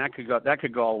and that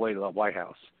could go all the way to the White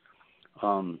House.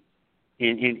 In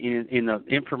the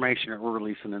information that we're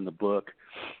releasing in the book,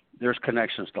 there's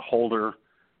connections to Holder.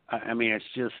 I mean, it's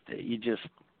just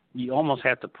you almost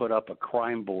have to put up a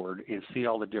crime board and see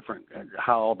all the different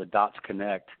how all the dots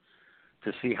connect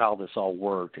to see how this all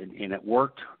worked. And it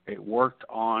worked. It worked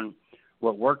on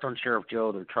what worked on Sheriff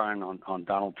Joe. They're trying on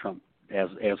Donald Trump as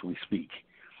we speak.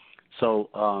 So,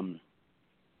 let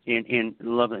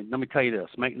me tell you this: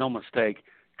 make no mistake,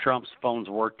 Trump's phones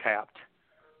were tapped.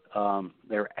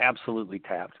 They're absolutely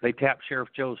tapped. They tapped Sheriff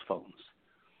Joe's phones.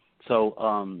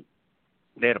 So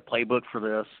they had a playbook for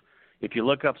this. If you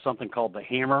look up something called The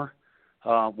Hammer,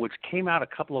 which came out a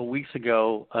couple of weeks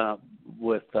ago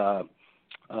with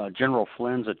General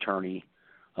Flynn's attorney,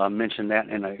 mentioned that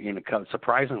in a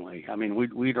surprisingly. I mean,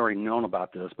 we'd already known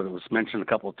about this, but it was mentioned a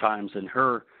couple of times in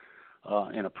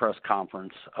a press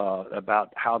conference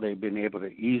about how they've been able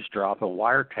to eavesdrop and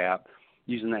wiretap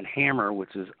using that hammer,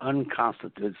 which is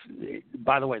unconstitutional.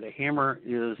 By the way, the hammer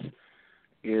is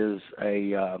a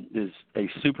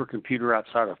supercomputer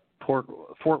outside of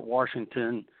Fort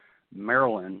Washington,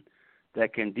 Maryland,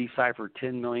 that can decipher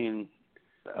 10 million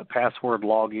password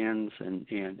logins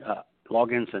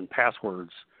and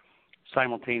passwords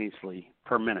simultaneously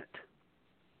per minute.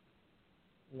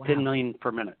 Wow. 10 million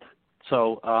per minute.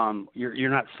 So you're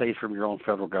not safe from your own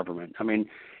federal government. I mean,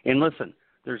 and listen,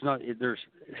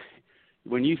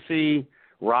 when you see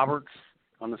Roberts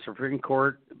on the Supreme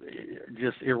Court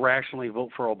just irrationally vote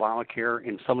for Obamacare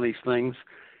and some of these things,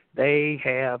 they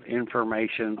have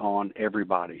information on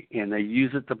everybody, and they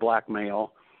use it to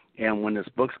blackmail. And when this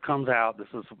book comes out, this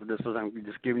is I'm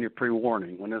just giving you a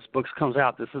pre-warning. When this book comes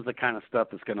out, this is the kind of stuff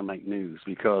that's going to make news,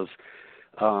 because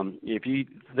if you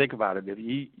think about it,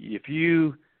 if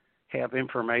you have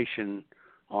information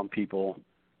on people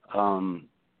and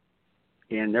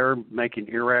they're making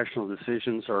irrational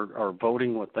decisions or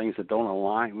voting with things that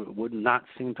would not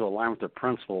seem to align with their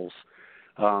principles,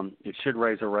 it should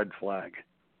raise a red flag.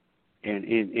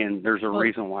 And there's a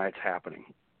reason why it's happening.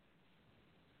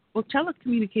 Well,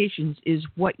 telecommunications is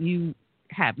what you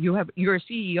have. You're a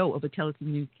CEO of a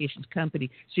telecommunications company,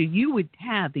 so you would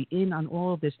have the in on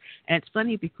all of this. And it's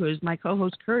funny because my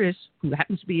co-host Curtis, who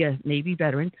happens to be a Navy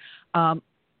veteran, and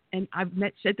I've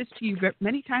said this to you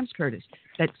many times, Curtis,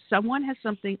 that someone has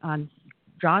something on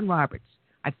John Roberts.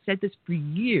 I've said this for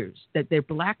years, that they're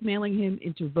blackmailing him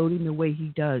into voting the way he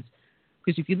does.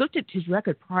 Because if you looked at his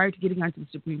record prior to getting onto the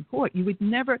Supreme Court, you would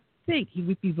never think he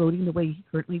would be voting the way he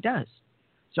currently does.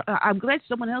 So I'm glad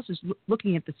someone else is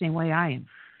looking at it the same way I am.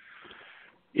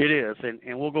 It is,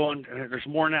 and we'll go on. There's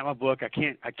more in that in my book. I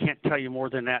can't tell you more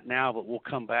than that now, but we'll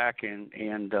come back and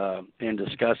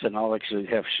discuss it. And I'll actually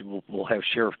we'll have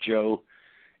Sheriff Joe,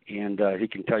 and he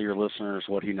can tell your listeners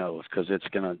what he knows, because it's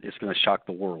gonna shock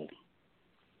the world.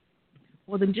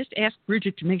 Well, then just ask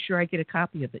Bridget to make sure I get a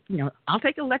copy of it. I'll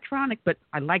take electronic, but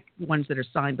I like ones that are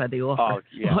signed by the author. Oh,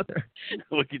 yeah.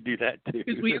 We could do that too.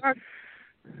 Because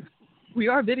we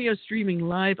are video streaming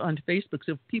live on Facebook,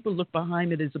 so if people look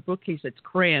behind it, there's a bookcase that's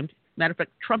crammed. Matter of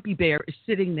fact, Trumpy Bear is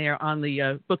sitting there on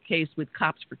the bookcase with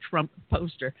Cops for Trump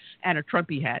poster and a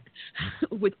Trumpy hat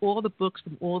with all the books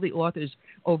from all the authors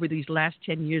over these last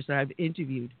 10 years that I've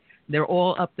interviewed. They're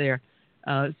all up there.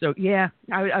 So, yeah,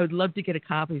 I would love to get a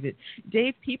copy of it.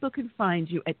 Dave, people can find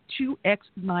you at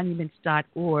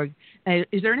 2xmonuments.org.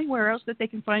 Is there anywhere else that they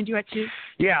can find you at, too?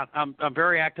 Yeah, I'm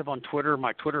very active on Twitter.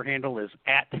 My Twitter handle is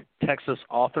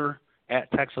 @TexasAuthor,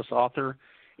 @TexasAuthor,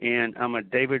 and I'm at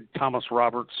David Thomas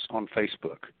Roberts on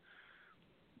Facebook.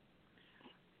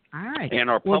 All right.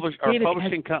 And our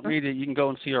publishing company has... that you can go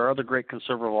and see our other great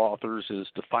conservative authors is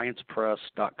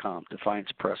DefiancePress.com,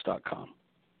 DefiancePress.com.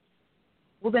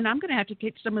 Well, then I'm going to have to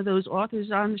get some of those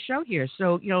authors on the show here.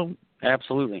 So,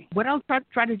 Absolutely. What I'll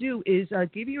try to do is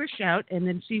give you a shout and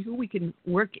then see who we can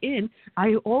work in.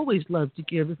 I always love to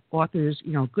give authors,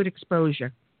 good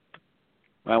exposure.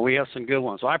 Well, we have some good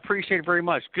ones. So I appreciate it very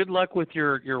much. Good luck with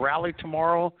your rally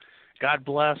tomorrow. God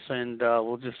bless, and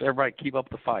we'll just everybody keep up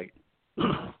the fight.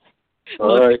 Well,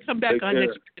 right. If you come back on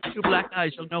next week with two black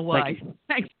eyes, you'll know why.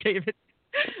 Thanks, David.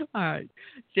 All right.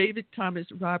 David Thomas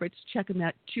Roberts. Check him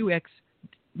out,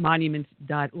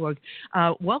 2xmonuments.org.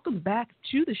 Welcome back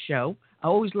to the show. I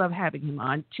always love having him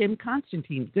on. Tim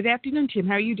Constantine. Good afternoon, Tim.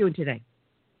 How are you doing today?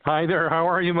 Hi there. How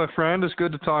are you, my friend? It's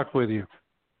good to talk with you.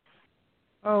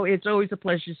 Oh, it's always a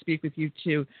pleasure to speak with you,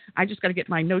 too. I just got to get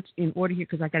my notes in order here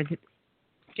because I got to get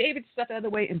David's stuff out of the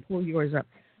way and pull yours up.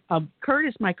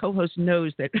 Curtis, my co-host,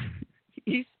 knows that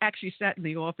he's actually sat in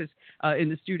the office in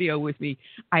the studio with me.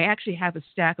 I actually have a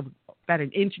stack of about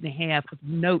 1.5 inches of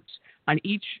notes on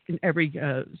each and every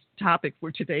topic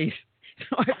for today.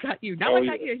 So I've got you. Now I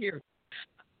got you here.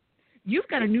 You've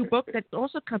got a new book that's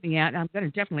also coming out, and I'm going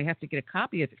to definitely have to get a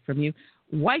copy of it from you.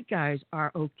 White Guys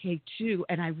Are Okay, Too.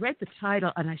 And I read the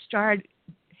title, and I started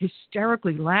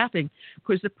hysterically laughing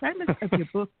because the premise of your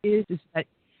book is that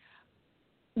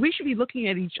we should be looking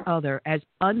at each other as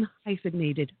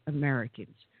unhyphenated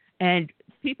Americans. And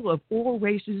people of all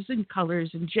races and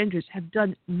colors and genders have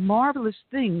done marvelous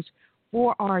things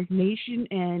for our nation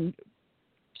and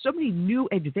so many new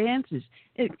advances.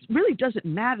 It really doesn't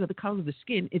matter the color of the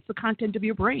skin. It's the content of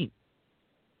your brain.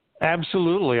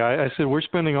 Absolutely. I said we're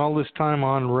spending all this time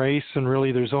on race, and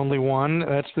really there's only one.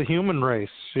 That's the human race.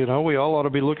 We all ought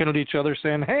to be looking at each other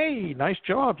saying, hey, nice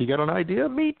job. You got an idea?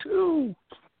 Me too.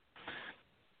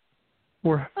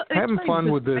 We're having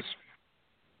fun with this.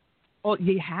 Oh,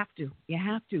 you have to. You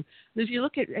have to. If you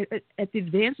look at the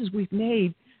advances we've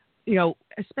made,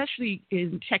 especially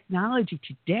in technology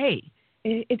today,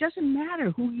 it doesn't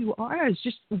matter who you are. It's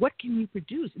just what can you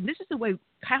produce. And this is the way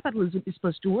capitalism is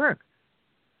supposed to work.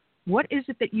 What is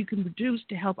it that you can produce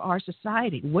to help our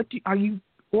society? What are you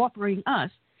offering us?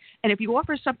 And if you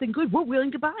offer something good, we're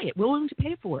willing to buy it. We're willing to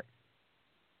pay for it.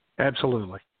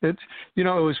 Absolutely. It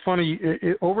was funny.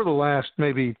 Over the last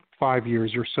maybe 5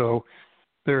 years or so,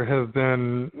 there have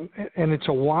been, and it's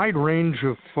a wide range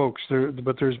of folks there,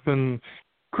 but there's been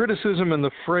criticism in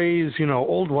the phrase,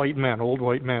 old white men,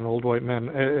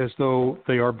 as though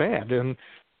they are bad. And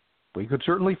we could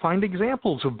certainly find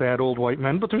examples of bad old white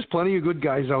men, but there's plenty of good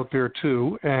guys out there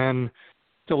too. And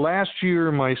the last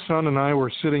year, my son and I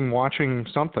were sitting watching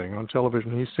something on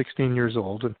television. He's 16 years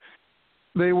old, and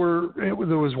there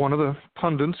was one of the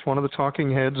pundits, one of the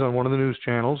talking heads on one of the news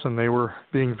channels, and they were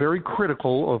being very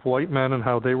critical of white men and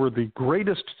how they were the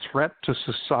greatest threat to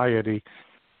society.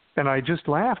 And I just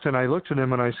laughed, and I looked at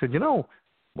him, and I said,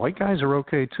 white guys are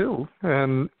okay, too.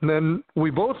 And then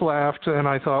we both laughed, and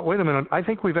I thought, wait a minute, I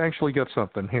think we've actually got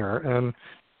something here. And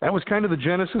that was kind of the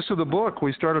genesis of the book.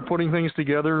 We started putting things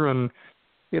together, and,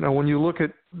 when you look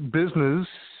at business,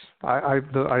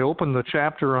 I opened the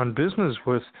chapter on business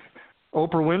with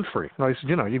Oprah Winfrey. I said,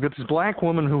 you've got this black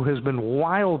woman who has been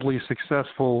wildly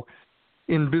successful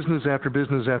in business after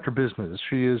business after business.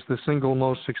 She is the single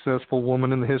most successful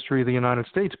woman in the history of the United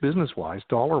States, business-wise,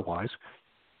 dollar-wise.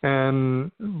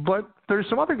 But there's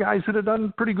some other guys that have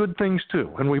done pretty good things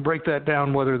too. And we break that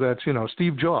down, whether that's,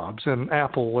 Steve Jobs and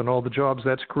Apple and all the jobs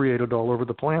that's created all over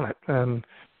the planet. And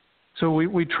so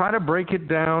we try to break it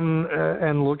down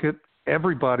and look at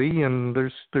everybody. And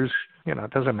there's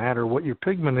it doesn't matter what your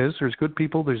pigment is. There's good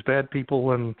people, there's bad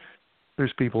people, and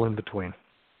there's people in between.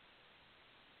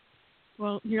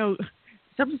 Well,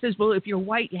 someone says, well, if you're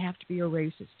white, you have to be a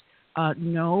racist.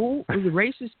 No, the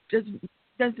racist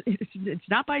it's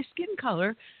not by skin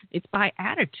color, it's by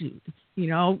attitude.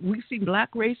 We've seen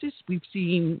black racists, we've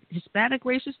seen Hispanic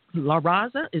racists. La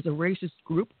Raza is a racist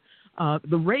group.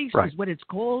 The race is what it's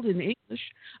called in English.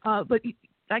 But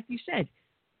like you said,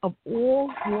 of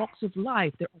all walks of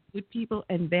life, there are good people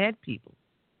and bad people.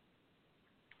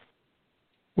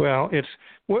 Well,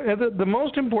 the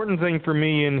most important thing for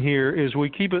me in here is we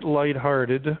keep it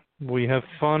lighthearted. We have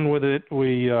fun with it.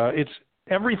 It's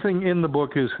everything in the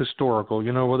book is historical.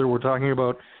 Whether we're talking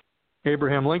about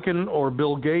Abraham Lincoln or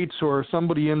Bill Gates or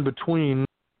somebody in between,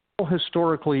 all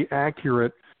historically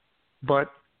accurate, but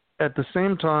at the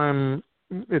same time,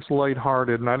 it's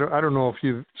lighthearted. And I don't know if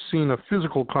you've seen a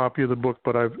physical copy of the book,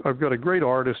 but I've got a great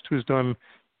artist who's done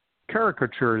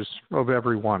caricatures of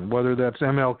everyone, whether that's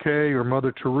MLK or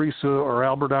Mother Teresa or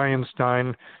Albert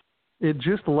Einstein. It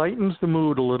just lightens the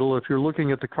mood a little if you're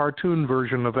looking at the cartoon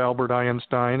version of Albert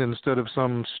Einstein instead of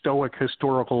some stoic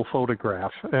historical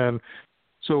photograph. And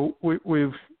so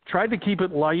we've tried to keep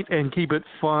it light and keep it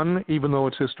fun, even though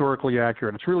it's historically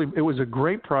accurate. It was a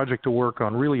great project to work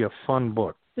on, really a fun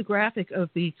book. The graphic of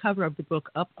the cover of the book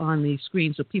up on the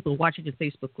screen so people watching it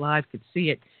Facebook Live could see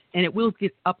it, and it will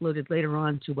get uploaded later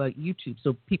on to YouTube,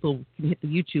 so people can hit the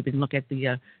YouTube and look at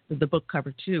the book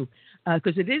cover too,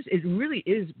 because it really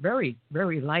is very,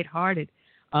 very lighthearted.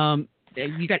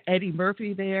 You got Eddie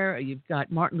Murphy there, you've got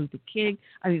Martin Luther King.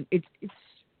 I mean,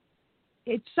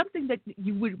 it's something that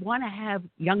you would want to have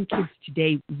young kids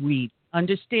today read,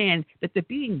 understand that they're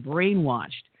being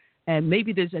brainwashed, and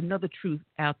maybe there's another truth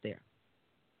out there.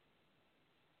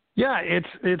 Yeah,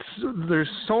 there's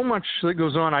so much that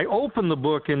goes on. I open the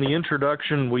book in the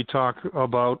introduction. We talk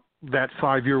about that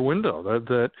 5-year window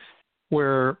that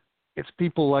where it's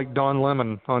people like Don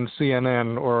Lemon on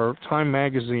CNN or Time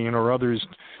Magazine or others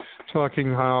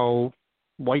talking how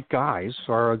white guys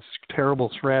are a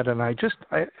terrible threat. And I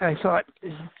thought,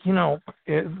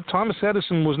 Thomas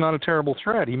Edison was not a terrible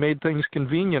threat. He made things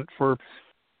convenient for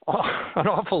an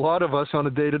awful lot of us on a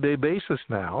day-to-day basis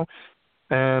now.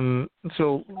 And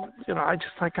so, I just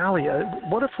thought, golly,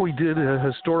 what if we did a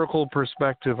historical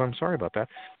perspective? I'm sorry about that.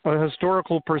 A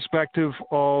historical perspective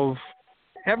of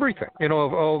everything,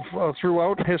 of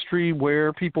throughout history,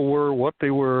 where people were, what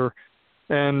they were,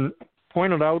 and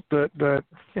pointed out that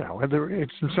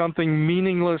it's something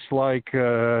meaningless like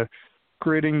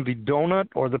creating the donut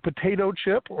or the potato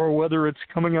chip, or whether it's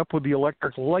coming up with the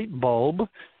electric light bulb.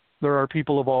 There are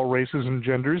people of all races and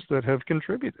genders that have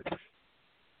contributed.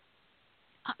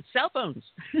 Cell phones.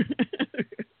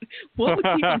 What would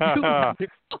people do with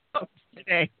cell phones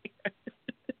today?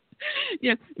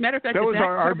 Matter of fact, that was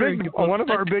one of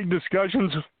our big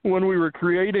discussions when we were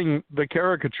creating the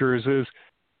caricatures. Is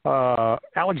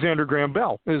Alexander Graham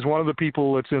Bell is one of the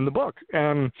people that's in the book,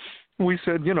 and we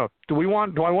said, do I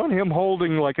want him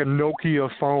holding like a Nokia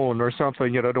phone or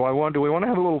something? Do we want to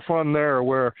have a little fun there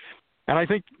where? And I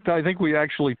think we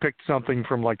actually picked something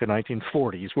from like the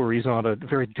 1940s where he's on a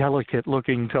very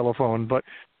delicate-looking telephone, but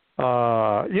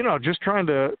just trying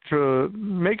to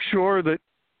make sure that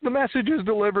the message is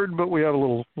delivered, but we have a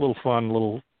little fun,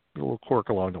 little quirk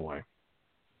along the way.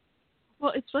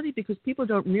 Well, it's funny because people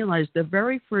don't realize the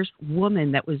very first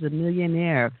woman that was a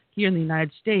millionaire here in the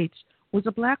United States was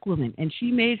a black woman, and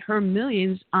she made her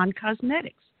millions on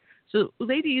cosmetics. So,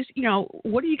 ladies,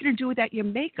 what are you going to do without your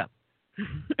makeup?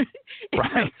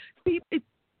 Right. It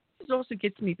also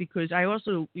gets me because I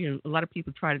also, a lot of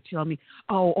people try to tell me,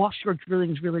 offshore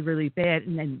drilling is really, really bad,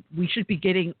 and then we should be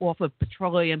getting off of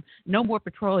petroleum, no more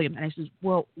petroleum. And I says,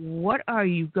 well, what are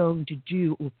you going to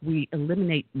do if we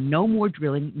eliminate no more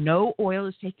drilling, no oil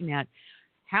is taken out?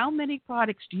 How many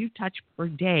products do you touch per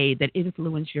day that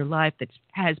influence your life that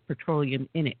has petroleum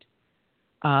in it?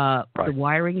 Right. The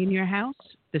wiring in your house,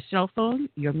 the cell phone,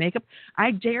 your makeup.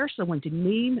 I dare someone to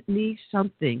name me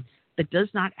something that does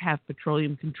not have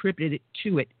petroleum contributed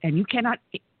to it, and you cannot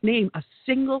name a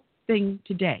single thing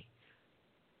today.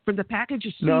 From the package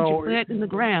of seeds you plant in the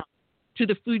ground to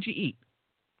the food you eat.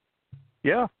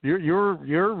 Yeah, you're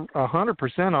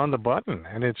 100% on the button,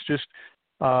 and it's just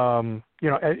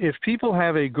if people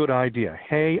have a good idea,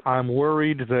 hey, I'm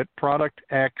worried that product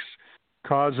X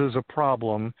causes a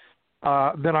problem,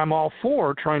 then I'm all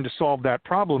for trying to solve that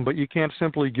problem. But you can't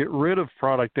simply get rid of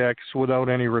product X without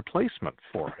any replacement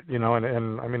for it.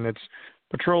 And I mean,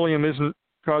 petroleum isn't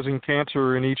causing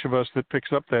cancer in each of us that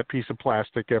picks up that piece of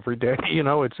plastic every day.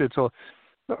 It's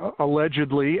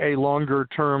allegedly a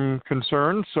longer-term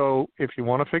concern. So if you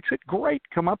want to fix it, great,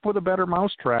 come up with a better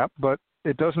mousetrap. But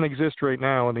it doesn't exist right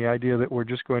now, and the idea that we're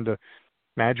just going to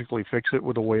magically fix it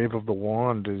with a wave of the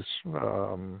wand is,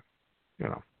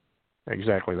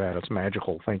 exactly that. It's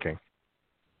magical thinking.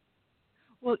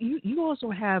 Well, you also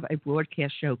have a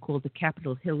broadcast show called the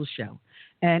Capitol Hill Show,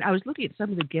 and I was looking at some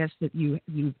of the guests that you've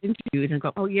interviewed and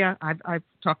go, oh yeah, I've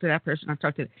talked to that person, I've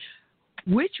talked to.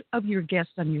 Which of your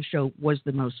guests on your show was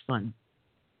the most fun?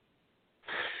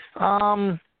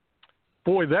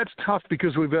 Boy, that's tough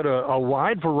because we've got a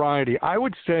wide variety. I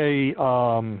would say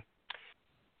the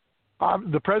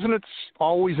president's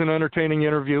always an entertaining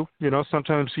interview.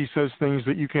 Sometimes he says things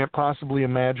that you can't possibly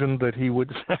imagine that he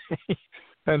would say.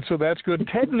 And so that's good.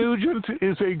 Ted Nugent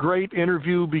is a great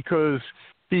interview because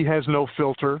he has no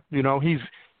filter.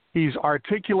 He's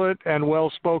articulate and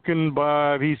well-spoken,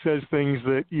 but he says things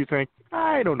that you think,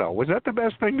 I don't know, was that the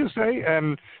best thing to say?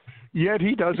 And yet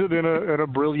he does it in a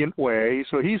brilliant way.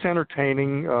 So he's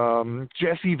entertaining.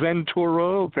 Jesse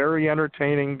Ventura, very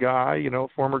entertaining guy,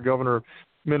 former governor of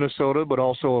Minnesota, but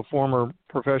also a former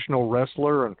professional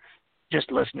wrestler. And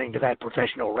just listening to that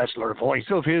professional wrestler voice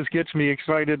of his gets me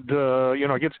excited,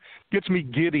 gets me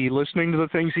giddy listening to the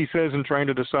things he says and trying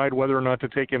to decide whether or not to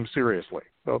take him seriously.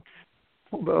 So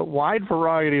a wide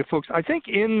variety of folks. I think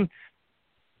in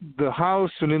the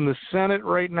House and in the Senate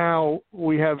right now,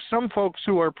 we have some folks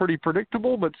who are pretty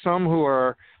predictable, but some who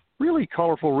are really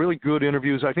colorful, really good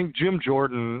interviews. I think Jim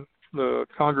Jordan, the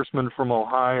congressman from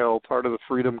Ohio, part of the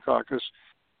Freedom Caucus,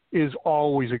 is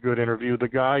always a good interview. The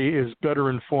guy is better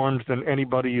informed than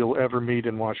anybody you'll ever meet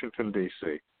in Washington,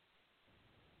 D.C.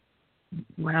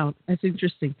 Wow, that's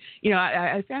interesting.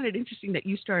 I found it interesting that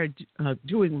you started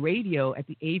doing radio at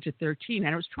the age of 13,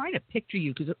 and I was trying to picture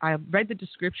you because I read the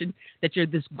description that you're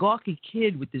this gawky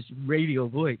kid with this radio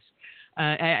voice,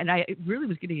 and I really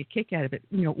was getting a kick out of it.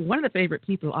 One of the favorite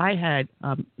people I had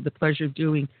the pleasure of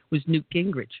doing was Newt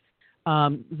Gingrich.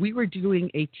 We were doing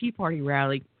a Tea Party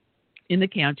rally in the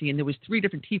county, and there was 3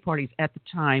 different Tea Parties at the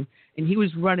time, and he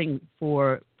was running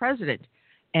for president.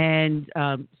 And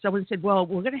someone said, well,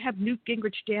 we're going to have Newt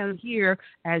Gingrich down here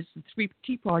as the 3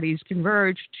 Tea Parties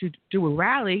converge to do a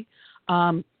rally.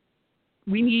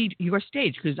 We need your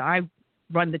stage because I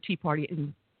run the Tea Party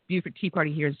in Beaufort Tea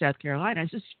Party here in South Carolina. I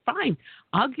said, fine,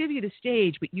 I'll give you the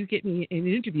stage, but you get me an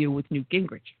interview with Newt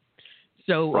Gingrich.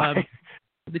 So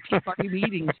the Tea Party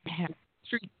meetings have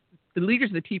the leaders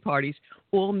of the Tea Parties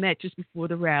all met just before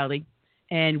the rally,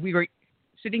 and we were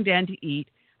sitting down to eat.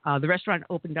 The restaurant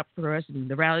opened up for us, and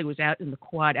the rally was out in the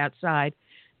quad outside.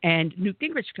 And Newt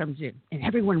Gingrich comes in, and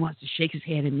everyone wants to shake his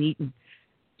hand and meet. And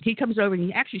he comes over, and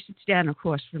he actually sits down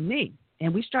across from me.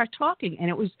 And we start talking, and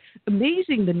it was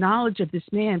amazing the knowledge of this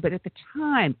man. But at the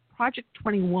time, Project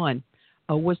 21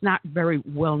 was not very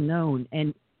well known.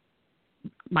 And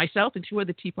myself and 2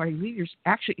 other Tea Party leaders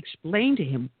actually explained to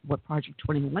him what Project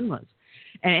 21 was.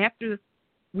 And after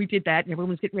we did that, and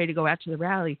everyone was getting ready to go out to the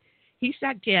rally, he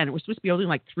sat down. It was supposed to be only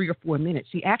like 3 or 4 minutes.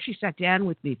 He actually sat down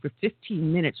with me for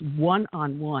 15 minutes,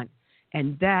 one-on-one.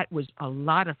 And that was a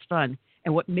lot of fun.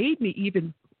 And what made me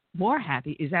even more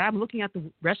happy is that I'm looking out the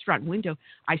restaurant window.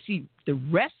 I see the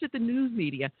rest of the news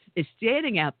media is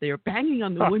standing out there, banging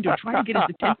on the window, trying to get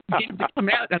his attention to get him to come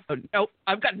out. And I thought, nope,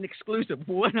 I've got an exclusive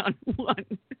one-on-one.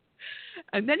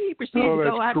 And then he proceeded to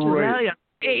go out to the rally on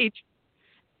stage.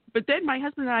 But then my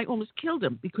husband and I almost killed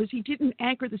him because he didn't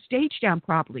anchor the stage down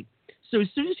properly. So as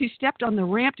soon as he stepped on the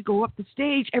ramp to go up the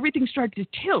stage, everything started to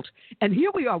tilt. And here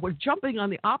we are. We're jumping on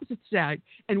the opposite side,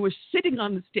 and we're sitting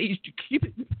on the stage to keep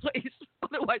it in place.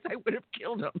 Otherwise, I would have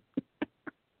killed him.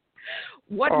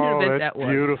 What an event that was.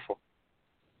 Beautiful.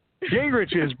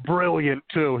 Gingrich is brilliant,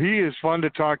 too. He is fun to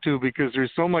talk to because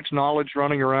there's so much knowledge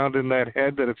running around in that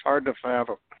head that it's hard to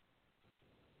fathom.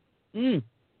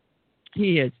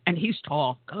 He is. And he's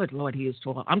tall. Good Lord, he is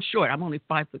tall. I'm short. I'm only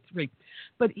 5'3".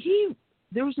 But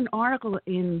there was an article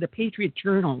in the Patriot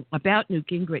Journal about Newt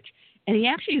Gingrich, and he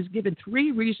actually has given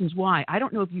 3 reasons why. I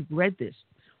don't know if you've read this.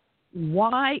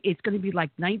 Why it's going to be like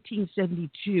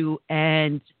 1972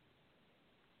 and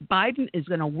Biden is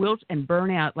going to wilt and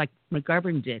burn out like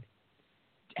McGovern did.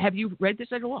 Have you read this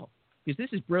at all? Because this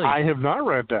is brilliant. I have not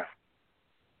read that.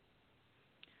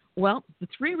 Well, the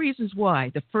three reasons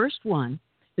why. The first one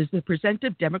is the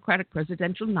presumptive Democratic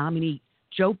presidential nominee,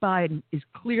 Joe Biden, is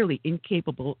clearly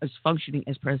incapable of functioning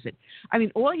as president. I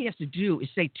mean, all he has to do is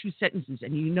say two sentences,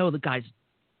 and you know the guy's.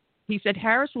 He said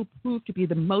Harris will prove to be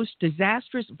the most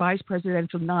disastrous vice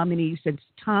presidential nominee since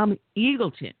Tom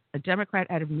Eagleton, a Democrat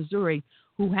out of Missouri,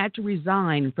 who had to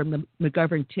resign from the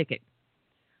McGovern ticket.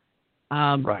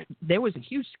 Right. There was a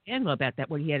huge scandal about that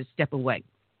when he had to step away.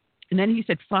 And then he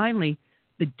said, finally,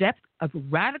 the depth of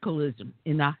radicalism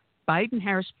in the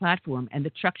Biden-Harris platform and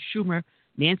the Chuck Schumer,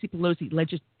 Nancy Pelosi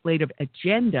legislative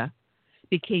agenda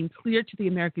became clear to the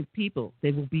American people.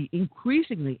 They will be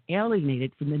increasingly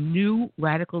alienated from the new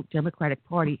radical Democratic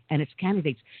Party and its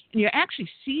candidates. And you're actually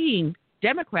seeing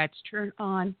Democrats turn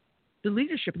on the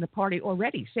leadership in the party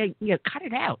already, saying, cut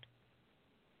it out.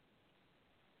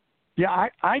 Yeah,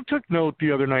 I took note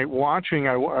the other night watching.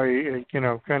 I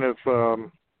kind of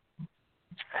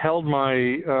held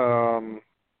my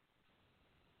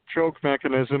choke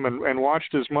mechanism and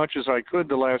watched as much as I could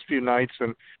the last few nights.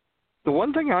 And the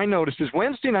one thing I noticed is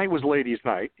Wednesday night was ladies'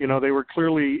 night. You know, they were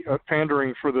clearly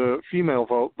pandering for the female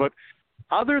vote. But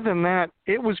other than that,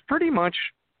 it was pretty much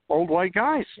old white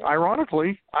guys.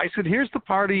 Ironically, I said, here's the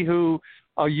party who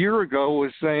a year ago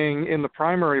was saying in the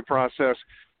primary process,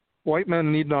 white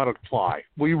men need not apply.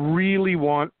 We really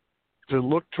want to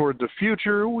look toward the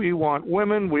future. We want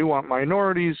women. We want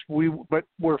minorities. But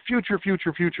we're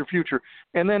future.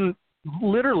 And then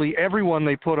literally everyone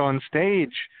they put on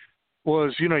stage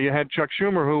was, you had Chuck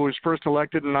Schumer, who was first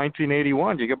elected in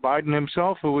 1981. You got Biden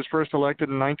himself, who was first elected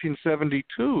in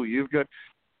 1972. You've got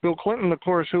Bill Clinton, of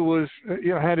course, who was,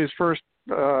 had his first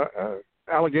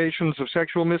allegations of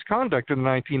sexual misconduct in the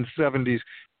 1970s.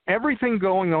 Everything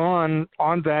going on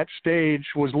that stage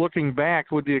was looking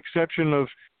back, with the exception of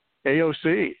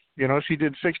AOC. She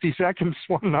did 60 seconds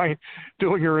one night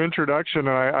doing her introduction,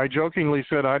 and I jokingly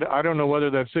said, I don't know whether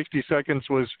that 60 seconds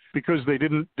was because they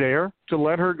didn't dare to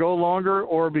let her go longer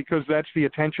or because that's the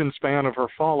attention span of her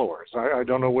followers. I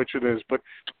don't know which it is, but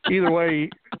either way,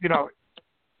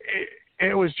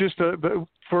 it was just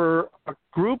for a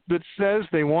group that says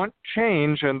they want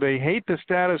change and they hate the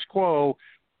status quo.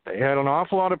 They had an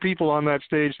awful lot of people on that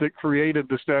stage that created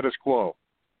the status quo.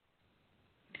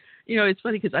 It's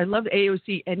funny because I love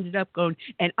AOC ended up going,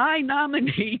 and I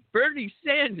nominate Bernie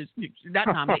Sanders. Not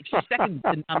nominate, she seconded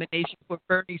the nomination for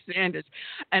Bernie Sanders.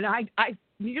 And I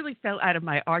nearly fell out of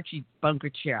my Archie Bunker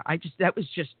chair. That was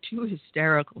just too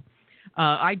hysterical.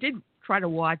 I did try to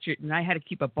watch it, and I had to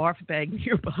keep a barf bag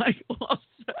nearby also.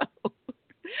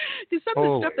 Because some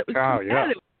of the stuff that was coming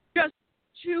out, it was just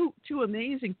too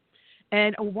amazing.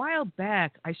 And a while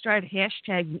back, I started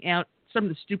hashtagging out some of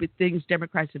the stupid things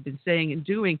Democrats have been saying and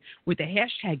doing with the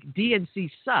hashtag DNC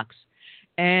sucks.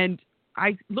 And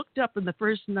I looked up on the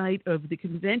first night of the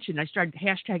convention. I started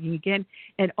hashtagging again.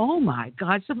 And, oh, my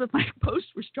God, some of my posts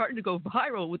were starting to go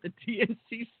viral with the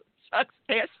DNC sucks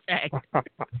hashtag.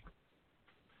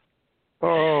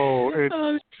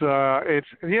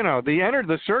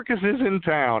 The circus is in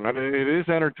town. I mean, it is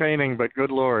entertaining, but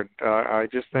good Lord, I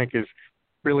just think is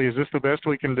this the best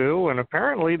we can do? And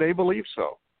apparently they believe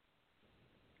so.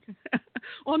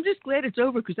 Well, I'm just glad it's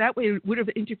over because that way it would have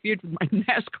interfered with my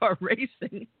NASCAR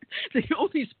racing. The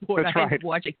only sport I was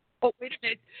watching. Oh, wait a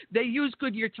minute. They use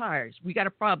Goodyear tires. We got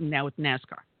a problem now with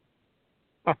NASCAR.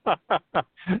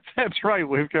 That's right.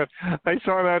 I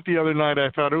saw that the other night. I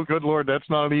thought, oh, good Lord, that's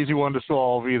not an easy one to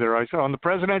solve either. I saw on the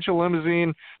presidential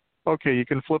limousine, okay, you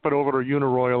can flip it over to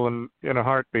Uniroyal in a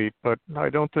heartbeat, but I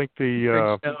don't think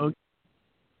the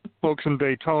folks in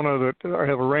Daytona that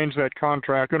have arranged that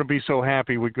contract are going to be so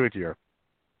happy with Goodyear.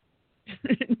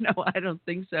 No, I don't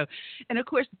think so. And, of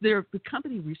course, the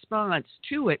company response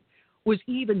to it was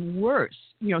even worse.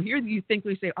 Here you think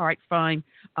we say, all right, fine.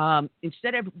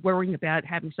 Instead of worrying about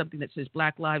having something that says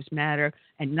Black Lives Matter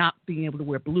and not being able to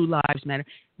wear Blue Lives Matter,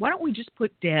 why don't we just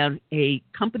put down a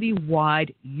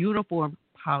company-wide uniform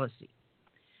policy?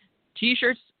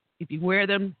 T-shirts, if you wear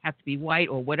them, have to be white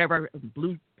or whatever,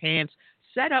 blue pants.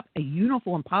 Set up a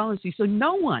uniform policy so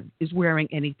no one is wearing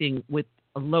anything with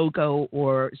a logo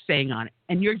or saying on it.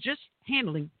 And you're just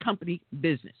handling company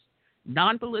business,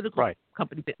 non-political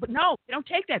company business. But no, they don't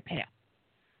take that path.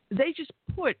 They just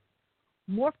put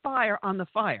more fire on the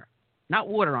fire, not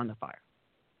water on the fire.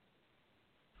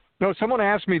 No, someone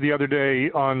asked me the other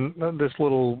day on this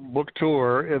little book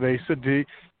tour, they said, do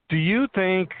you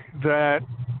think that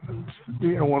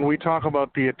when we talk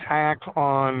about the attack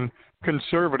on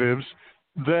conservatives,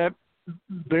 that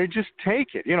they just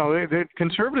take it? The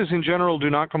conservatives in general do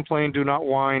not complain, do not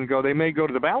whine, they may go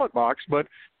to the ballot box, but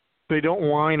they don't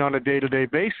whine on a day-to-day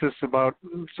basis about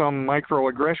some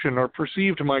microaggression or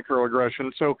perceived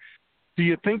microaggression. So do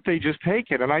you think they just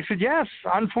take it? And I said, yes.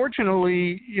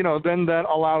 Unfortunately, then that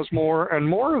allows more and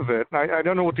more of it. I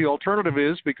don't know what the alternative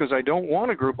is because I don't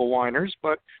want a group of whiners,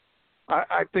 but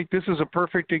I think this is a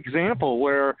perfect example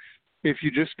where if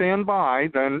you just stand by,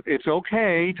 then it's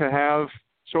okay to have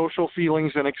social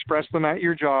feelings and express them at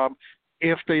your job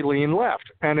if they lean left.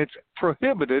 And it's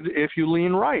prohibited if you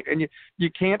lean right. And you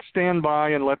can't stand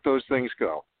by and let those things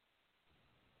go.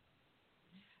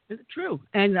 True.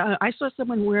 And I saw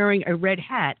someone wearing a red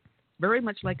hat, very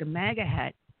much like a MAGA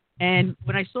hat. And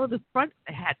when I saw the front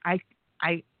hat, I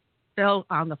fell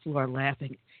on the floor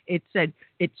laughing. It said,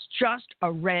 "It's just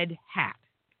a red hat."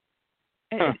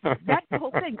 And that's the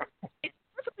whole thing. It's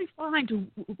perfectly fine to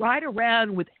ride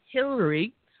around with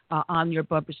Hillary on your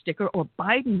bumper sticker or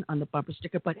Biden on the bumper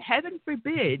sticker, but heaven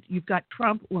forbid you've got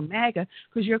Trump or MAGA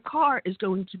because your car is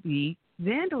going to be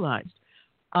vandalized.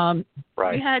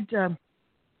 Right. We had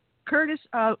Curtis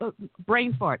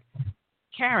brain fart.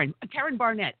 Karen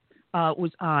Barnett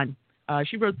was on.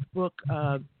 She wrote the book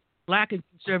Black and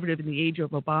Conservative in the Age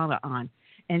of Obama on.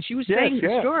 And she was saying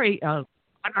the story on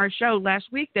our show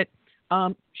last week that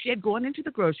she had gone into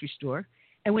the grocery store,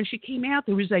 and when she came out,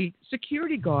 there was a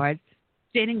security guard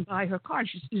standing by her car. And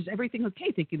she said, "Is everything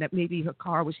okay?" Thinking that maybe her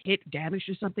car was hit, damaged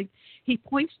or something. He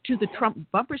points to the Trump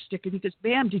bumper sticker and he goes,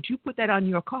 "Ma'am, did you put that on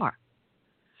your car?"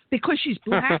 Because she's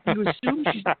black, you assume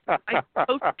she's like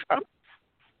Trump.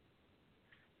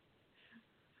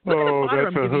 Oh,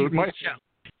 that's a hoot.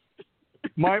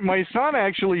 My son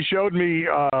actually showed me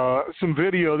some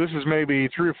video, this is maybe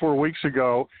 3 or 4 weeks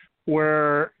ago,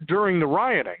 where during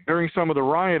some of the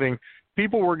rioting,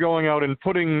 people were going out and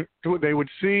they would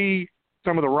see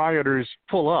some of the rioters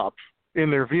pull up in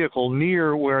their vehicle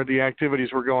near where the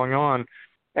activities were going on,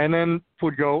 and then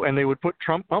they would put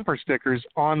Trump bumper stickers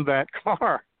on that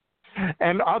car.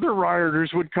 And other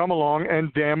rioters would come along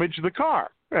and damage the car.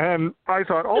 And I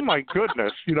thought, oh my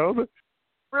goodness,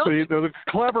 Really? The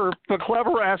clever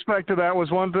aspect of that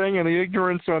was one thing, and the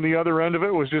ignorance on the other end of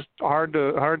it was just hard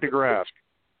to grasp.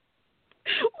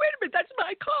 Wait a minute, that's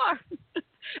my car.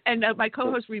 And my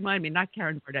co-host reminded me, not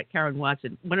Karen Barnett, Karen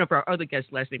Watson. One of our other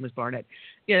guests' last name was Barnett.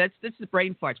 Yeah, that's the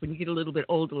brain farts. When you get a little bit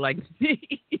older like me,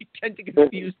 you tend to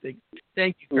confuse things.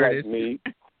 Thank you, Curtis. Like me.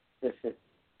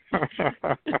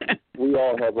 We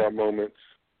all have our moments.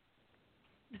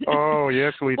 Oh,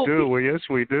 yes, we do. Yes,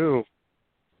 we do.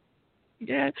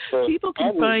 Yeah, people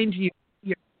can find you.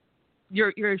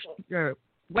 Your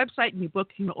website and your book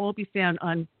can all be found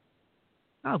on.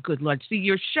 Oh, good Lord! See,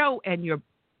 your show and your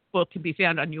book can be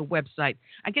found on your website.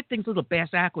 I get things a little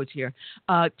bass-backwards here.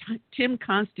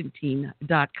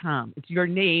 TimConstantine.com. It's your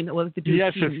name. Well,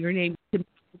 your name.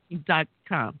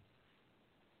 TimConstantine.com.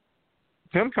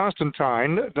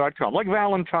 TimConstantine.com, like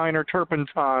Valentine or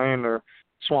Turpentine or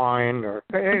swine or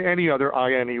any other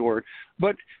INE word.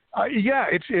 But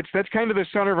it's that's kind of the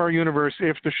center of our universe.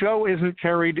 If the show isn't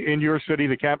carried in your city,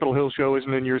 the Capitol Hill show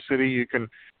isn't in your city, you can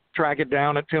track it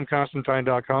down at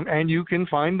TimConstantine.com, and you can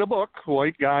find the book,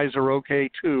 White Guys Are Okay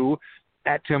Too,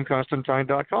 at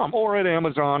TimConstantine.com or at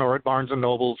Amazon or at Barnes &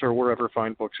 Nobles or wherever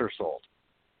fine books are sold.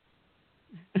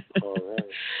 All right.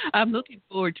 I'm looking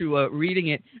forward to reading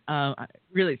it.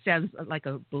 Really, it sounds like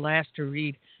a blast to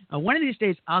read. One of these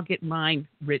days, I'll get mine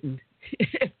written,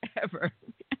 if ever.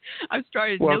 I've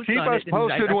started notes on it. Well, keep us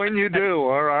posted when you do,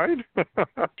 all right? Yeah,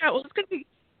 well, it's going to be,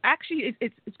 actually,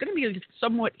 it's going to be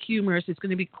somewhat humorous. It's going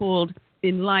to be called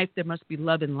In Life, There Must Be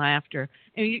Love and Laughter.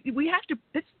 And we have to,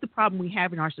 this is the problem we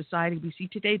have in our society. We see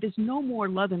today, there's no more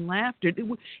love and laughter. It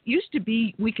used to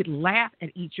be we could laugh at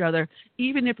each other,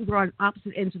 even if we were on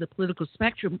opposite ends of the political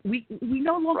spectrum. We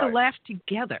no longer laugh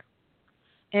together.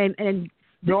 And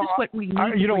this is what we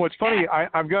need. You know what's funny?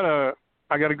 I got a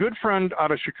good friend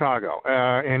out of Chicago,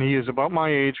 and he is about my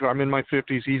age. I'm in my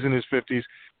 50s. He's in his 50s.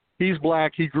 He's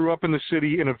black. He grew up in the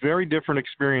city in a very different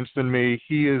experience than me.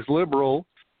 He is liberal,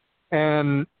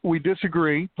 and we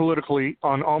disagree politically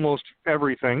on almost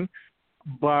everything,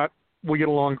 but we get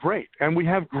along great. And we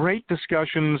have great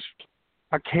discussions,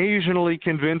 occasionally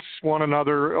convince one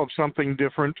another of something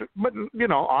different, but,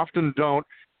 often don't.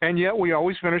 And yet we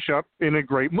always finish up in a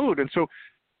great mood. And so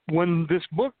when this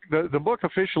book, the book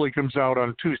officially comes out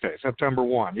on Tuesday, September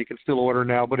 1, you can still order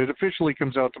now, but it officially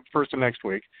comes out the first of next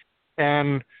week.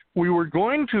 And we were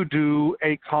going to do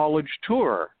a college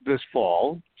tour this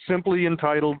fall, simply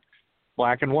entitled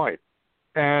Black and White,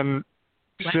 and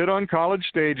sit on college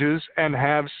stages and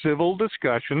have civil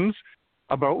discussions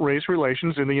about race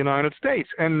relations in the United States.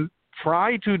 And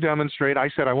try to demonstrate. I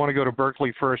said I want to go to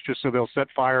Berkeley first just so they'll set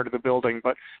fire to the building,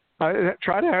 but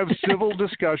try to have civil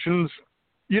discussions,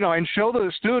 and show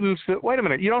the students that, wait a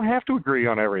minute, you don't have to agree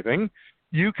on everything.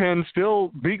 You can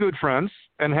still be good friends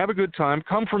and have a good time,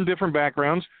 come from different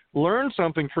backgrounds, learn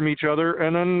something from each other,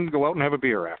 and then go out and have a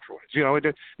beer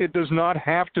afterwards. It does not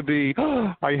have to be,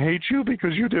 I hate you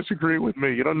because you disagree with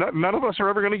me. None of us are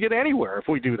ever going to get anywhere if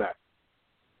we do that.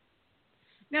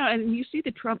 No, and you see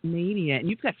the Trump mania, and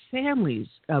you've got families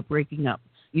breaking up.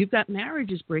 You've got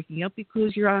marriages breaking up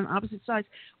because you're on opposite sides.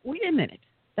 Wait a minute.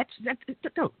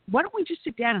 Why don't we just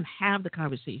sit down and have the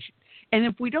conversation? And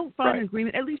if we don't find an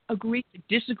agreement, at least agree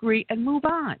to disagree and move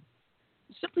on.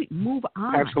 Simply move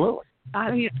on. Absolutely.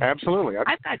 Absolutely.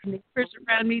 I've got neighbors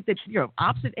around me that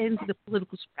opposite ends of the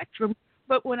political spectrum,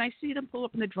 but when I see them pull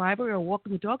up in the driveway or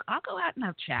walking the dog, I'll go out and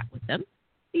I'll chat with them.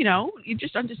 You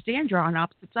just understand you're on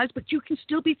opposite sides, but you can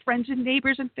still be friends and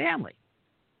neighbors and family.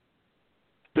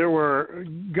 There were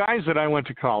guys that I went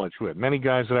to college with, many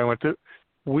guys that I went to.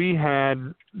 We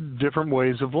had different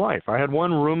ways of life. I had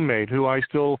one roommate who I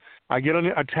get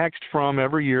a text from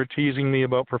every year teasing me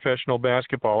about professional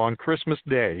basketball. On Christmas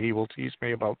Day, he will tease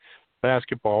me about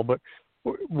basketball, but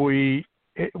we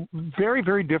very,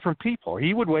 very different people.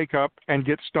 He would wake up and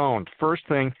get stoned first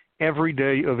thing every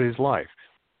day of his life.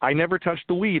 I never touched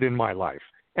the weed in my life.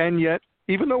 And yet,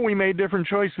 even though we made different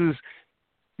choices,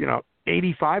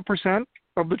 85%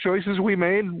 of the choices we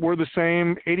made were the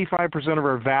same. 85% of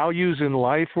our values in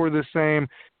life were the same.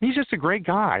 He's just a great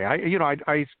guy.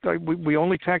 We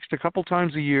only text a couple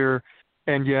times a year,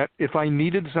 and yet if I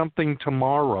needed something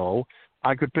tomorrow,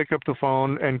 I could pick up the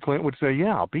phone and Clint would say,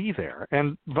 yeah, I'll be there,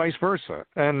 and vice versa.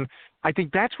 And I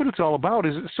think that's what it's all about.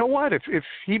 Is so what if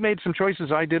he made some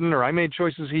choices I didn't, or I made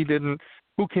choices he didn't?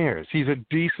 Who cares? He's a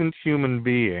decent human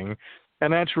being.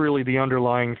 And that's really the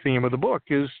underlying theme of the book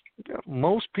is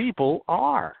most people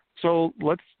are. So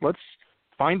let's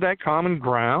find that common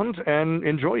ground and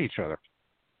enjoy each other.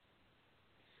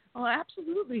 Oh,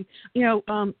 absolutely.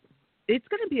 It's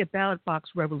going to be a ballot box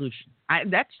revolution.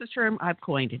 That's the term I've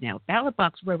coined it now. Ballot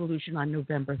box revolution on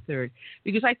November 3rd,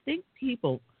 because I think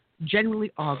people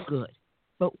generally are good.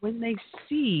 But when they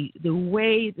see the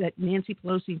way that Nancy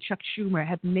Pelosi and Chuck Schumer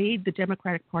have made the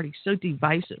Democratic Party so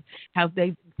divisive, how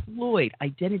they've employed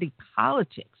identity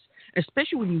politics,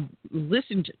 especially when you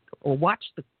listen to or watch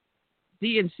the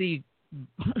DNC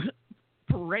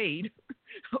parade,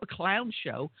 a clown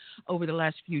show over the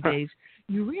last few days,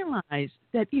 you realize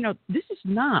that, this is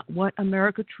not what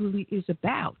America truly is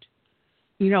about.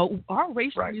 Our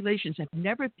racial relations have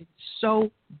never been so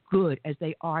good as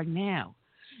they are now.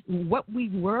 What we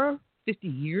were 50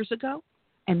 years ago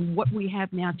and what we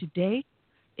have now today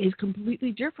is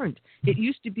completely different. It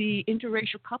used to be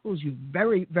interracial couples. You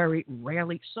very, very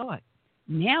rarely saw it.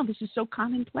 Now this is so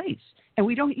commonplace, and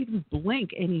we don't even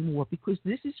blink anymore because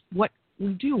this is what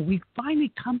we do. We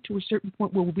finally come to a certain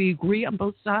point where we agree on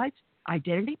both sides.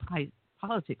 Identity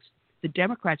politics. The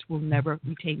Democrats will never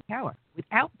retain power.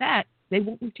 Without that, they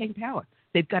won't retain power.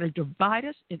 They've got to divide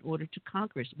us in order to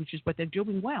conquer us, which is what they're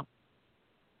doing well.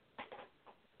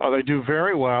 Oh, they do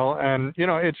very well, and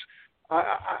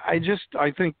I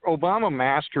think Obama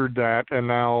mastered that, and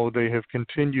now they have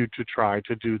continued to try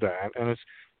to do that, and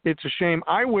it's a shame.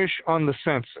 I wish on the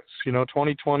census,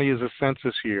 2020 is a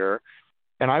census year,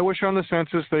 and I wish on the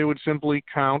census they would simply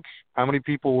count how many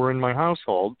people were in my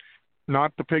household,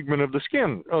 not the pigment of the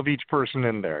skin of each person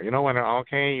in there. You're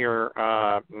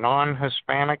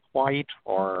non-Hispanic white,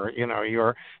 or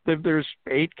there's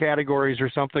 8 categories or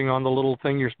something on the little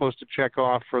thing you're supposed to check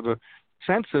off for the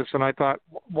census. And I thought,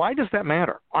 why does that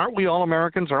matter? Aren't we all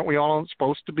Americans? Aren't we all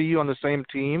supposed to be on the same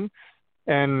team?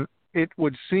 And it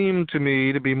would seem to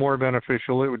me to be more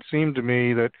beneficial. It would seem to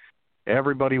me that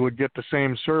everybody would get the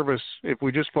same service if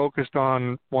we just focused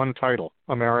on one title,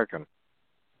 American.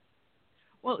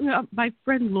 Well, my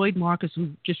friend Lloyd Marcus,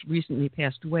 who just recently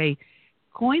passed away,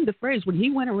 coined the phrase when he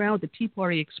went around with the Tea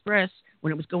Party Express,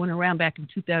 when it was going around back in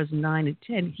 2009 and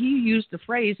 10, he used the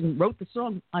phrase and wrote the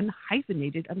song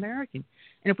Unhyphenated American.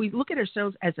 And if we look at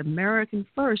ourselves as American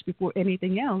first before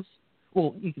anything else,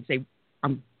 well, you could say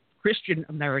I'm Christian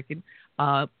American,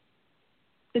 then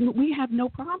we have no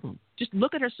problem. Just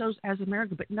look at ourselves as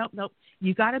American. But no,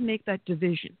 you got to make that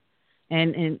division.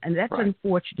 And that's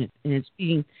unfortunate. And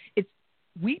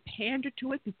we pander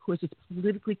to it because it's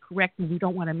politically correct and we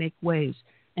don't want to make waves.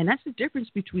 And that's the difference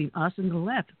between us and the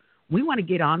left. We want to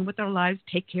get on with our lives,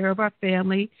 take care of our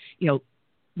family,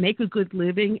 make a good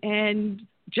living, and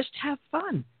just have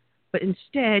fun. But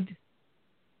instead,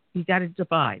 you got to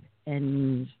divide.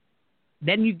 And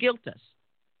then you guilt us.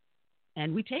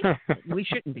 And we take it. We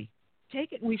shouldn't be.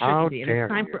 Take it and we shouldn't be. And it's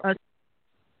time for us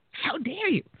How dare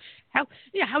you?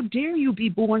 How dare you be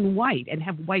born white and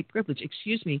have white privilege?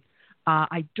 Excuse me.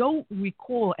 I don't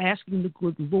recall asking the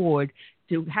good Lord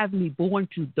to have me born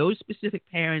to those specific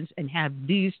parents and have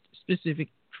these specific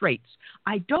traits.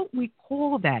 I don't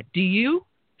recall that. Do you?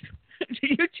 Do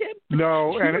you, Tim?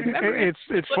 No, and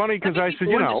it's funny because I said,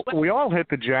 we all hit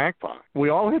the jackpot. We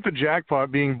all hit the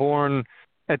jackpot being born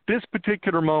at this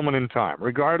particular moment in time,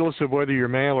 regardless of whether you're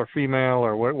male or female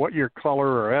or what your color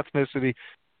or ethnicity.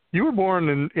 You were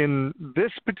born in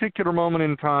this particular moment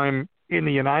in time in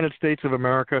the United States of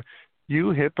America.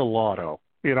 You hit the lotto.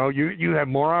 You have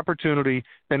more opportunity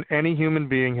than any human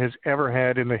being has ever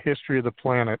had in the history of the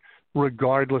planet,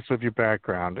 regardless of your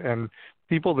background. And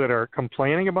people that are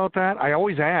complaining about that, I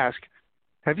always ask,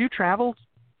 have you traveled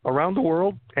around the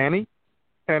world, Annie?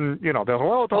 And, they'll say,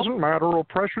 well, it doesn't matter.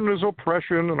 Oppression is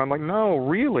oppression. And I'm like, no,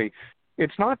 really,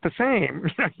 it's not the same.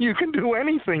 You can do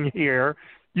anything here.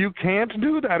 You can't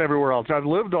do that everywhere else. I've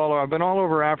been all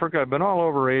over Africa. I've been all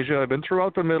over Asia. I've been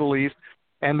throughout the Middle East.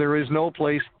 And there is no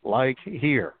place like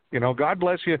here. God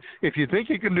bless you. If you think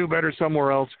you can do better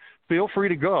somewhere else, feel free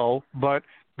to go. But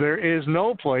there is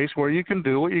no place where you can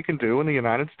do what you can do in the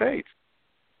United States.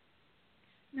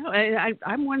 No,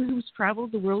 I'm one who's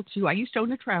traveled the world, too. I used to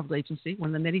own a travel agency,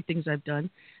 one of the many things I've done.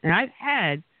 And I've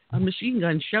had a machine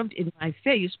gun shoved in my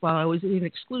face while I was in an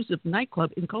exclusive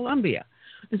nightclub in Colombia.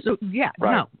 And so,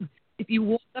 no. If you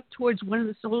walk up towards one of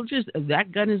the soldiers,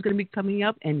 that gun is going to be coming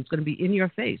up and it's going to be in your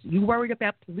face. You worried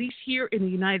about police here in the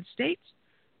United States?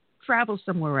 Travel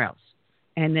somewhere else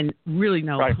and then really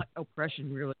know what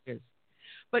oppression really is.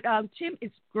 But, Tim,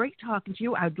 it's great talking to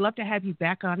you. I'd love to have you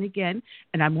back on again,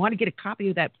 and I want to get a copy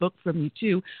of that book from you,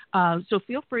 too. So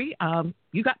feel free.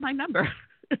 You got my number.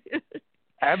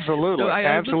 Absolutely.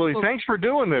 Absolutely. Thanks for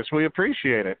doing this. We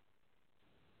appreciate it.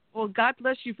 Well, God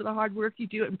bless you for the hard work you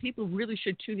do, and people really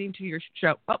should tune into your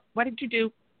show. Oh, what did you do?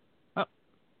 Oh,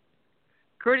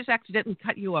 Curtis accidentally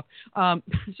cut you off.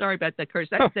 Sorry about that, Curtis.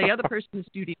 That's the other person in the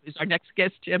studio is our next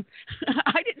guest, Jim.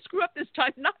 I didn't screw up this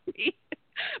time, not me.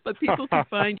 But people can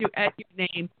find you at your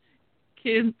name,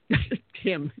 Kim.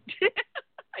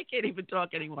 I can't even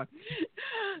talk anymore.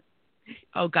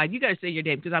 Oh, God, you got to say your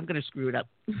name because I'm going to screw it up.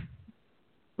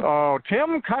 Oh,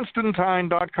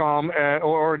 TimConstantine.com,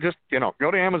 or just, go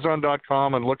to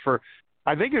Amazon.com and look for,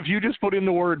 I think if you just put in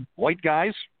the word white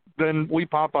guys, then we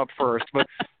pop up first. But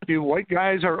you white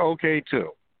guys are okay, too.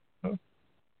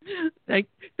 Thank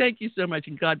you so much,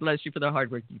 and God bless you for the hard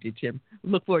work you did, Tim.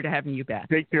 Look forward to having you back.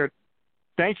 Take care.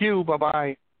 Thank you.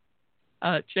 Bye-bye.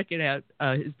 Check it out,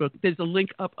 his book. There's a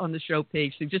link up on the show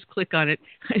page, so just click on it.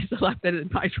 It's a lot better than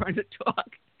my trying to talk.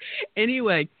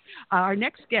 Anyway, our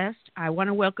next guest I want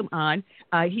to welcome on.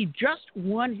 He just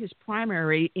won his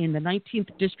primary in the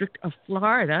 19th District of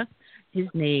Florida. His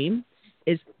name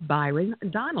is Byron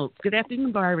Donald. Good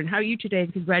afternoon, Byron. How are you today?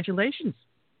 And congratulations.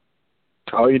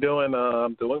 How are you doing?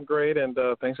 I'm doing great, and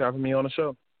thanks for having me on the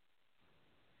show.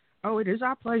 Oh, it is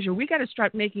our pleasure. We got to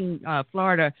start making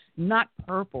Florida not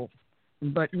purple,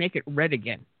 but make it red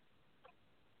again.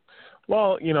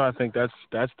 Well, I think that's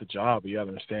the job. You got to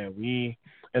understand. We,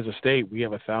 as a state, we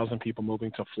have 1,000 people moving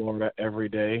to Florida every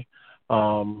day.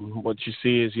 What you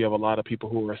see is you have a lot of people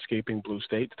who are escaping blue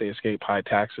states. They escape high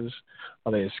taxes,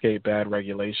 or they escape bad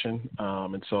regulation.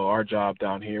 And so our job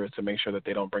down here is to make sure that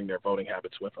they don't bring their voting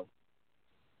habits with them.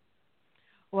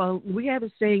 Well, we have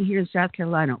a saying here in South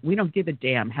Carolina, we don't give a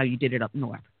damn how you did it up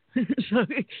north. So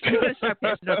you're going to start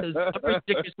passing out those bumper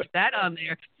stickers with that on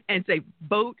there and say,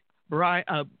 vote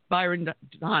Byron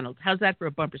Donald. How's that for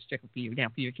a bumper sticker for you now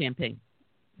for your campaign?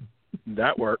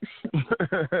 That works.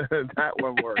 That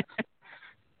one works.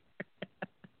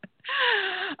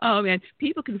 Oh, man.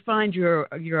 People can find your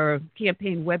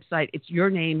campaign website. It's your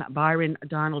name,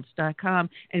 ByronDonalds.com,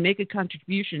 and make a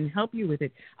contribution and help you with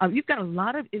it. You've got a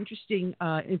lot of interesting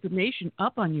information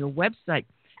up on your website.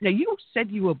 Now, you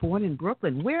said you were born in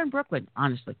Brooklyn. Where in Brooklyn,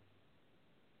 honestly?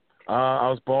 I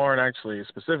was born, actually,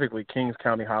 specifically Kings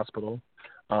County Hospital,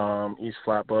 East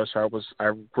Flatbush. I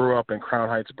grew up in Crown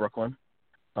Heights, Brooklyn,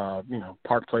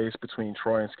 Park Place between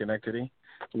Troy and Schenectady.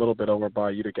 A little bit over by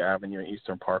Utica Avenue and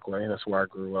Eastern Parkway. That's where I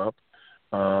grew up.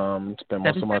 Spent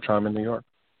most of my time in New York.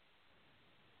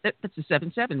 That's the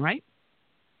 7-7, right?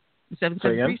 The 7-7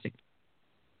 precinct.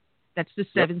 That's the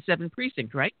 7-7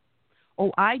 precinct, right?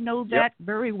 Oh, I know that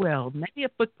very well. Many a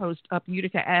foot post up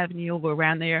Utica Avenue over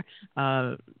around there.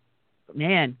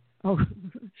 Man,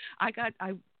 I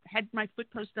had my foot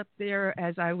post up there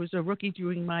as I was a rookie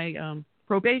during my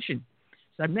probation.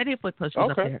 So many a foot post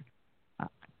was up there.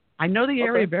 I know the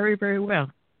area very, very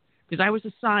well because I was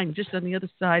assigned just on the other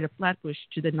side of Flatbush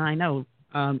to the 9-0.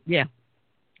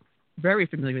 very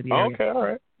familiar with the area. Okay, all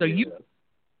right. So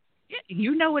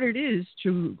you know what it is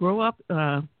to grow up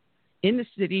in the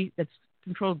city that's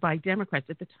controlled by Democrats.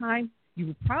 At the time, you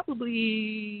were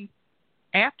probably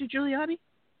after Giuliani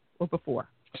or before?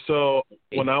 So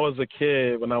when I was a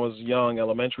kid, when I was young,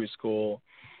 elementary school,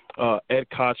 Ed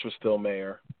Koch was still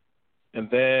mayor. And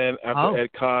then after Ed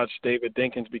Koch, David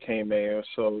Dinkins became mayor.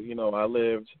 So, you know, I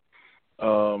lived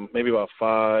maybe about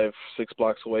 5-6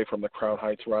 blocks away from the Crown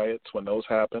Heights riots when those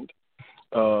happened,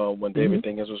 when David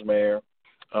Dinkins was mayor.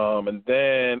 And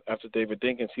then after David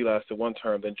Dinkins, he lasted one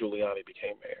term, then Giuliani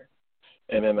became mayor.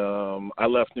 And then I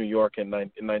left New York in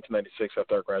 1996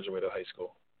 after I graduated high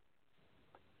school.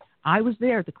 I was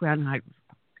there at the Crown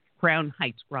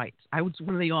Heights riots. I was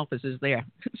one of the officers there.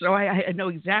 So I know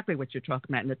exactly what you're talking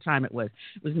about and the time it was.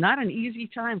 It was not an easy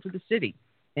time for the city.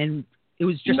 And it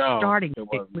was just starting. It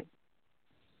wasn't.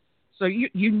 So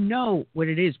you know what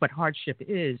it is, what hardship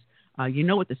is. You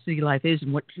know what the city life is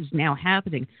and what is now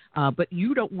happening. But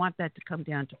you don't want that to come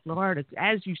down to Florida.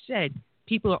 As you said,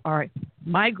 people are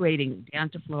migrating down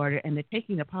to Florida and they're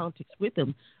taking the politics with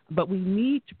them. But we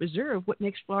need to preserve what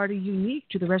makes Florida unique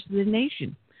to the rest of the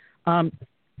nation. One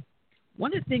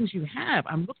of the things you have,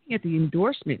 I'm looking at the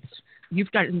endorsements.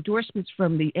 You've got endorsements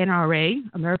from the NRA,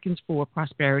 Americans for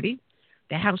Prosperity,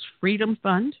 the House Freedom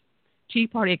Fund, Tea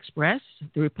Party Express,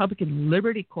 the Republican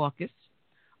Liberty Caucus,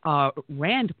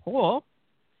 Rand Paul,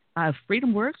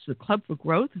 Freedom Works, the Club for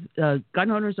Growth,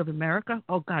 Gun Owners of America.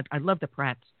 Oh, God, I love the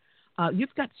Pratts.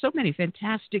 You've got so many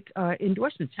fantastic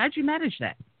endorsements. How'd you manage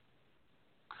that?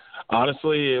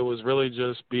 Honestly, it was really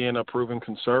just being a proven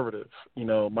conservative. You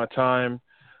know,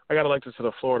 I got elected to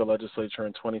the Florida legislature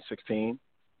in 2016.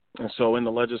 And so in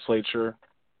the legislature,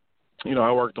 you know,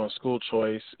 I worked on school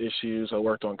choice issues. I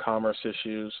worked on commerce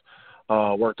issues,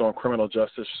 worked on criminal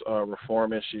justice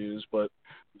reform issues, but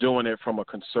doing it from a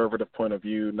conservative point of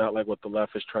view, not like what the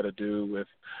leftists try to do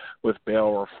with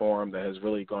bail reform that has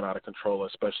really gone out of control,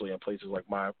 especially in places like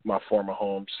my former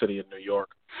home city of New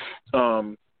York.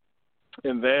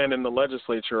 And then in the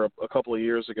legislature a couple of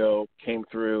years ago, came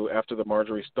through after the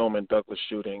Marjorie Stoneman Douglas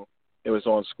shooting, it was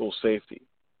on school safety.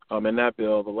 In that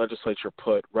bill, the legislature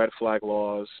put red flag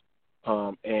laws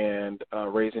and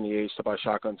raising the age to buy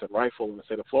shotguns and rifles in the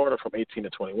state of Florida from 18 to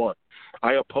 21.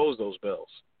 I oppose those bills,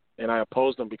 and I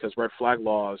oppose them because red flag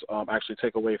laws actually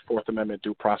take away Fourth Amendment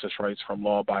due process rights from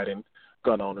law-abiding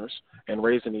gun owners, and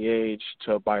raising the age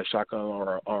to buy a shotgun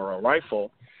or a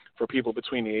rifle for people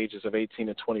between the ages of 18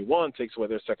 and 21 takes away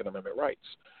their Second Amendment rights.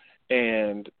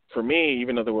 And for me,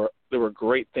 even though there were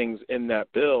great things in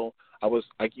that bill, I was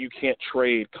like, you can't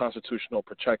trade constitutional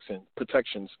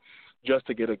protections just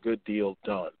to get a good deal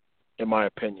done, in my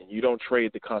opinion. You don't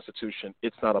trade the Constitution.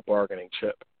 It's not a bargaining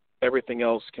chip. Everything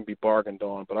else can be bargained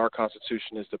on, but our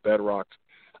Constitution is the bedrock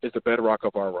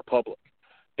of our republic.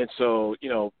 And so, you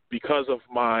know, because of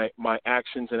my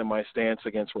actions and in my stance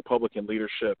against Republican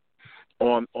leadership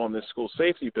on this school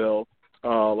safety bill, a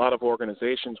lot of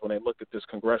organizations, when they looked at this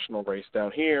congressional race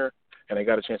down here and they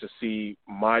got a chance to see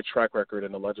my track record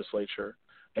in the legislature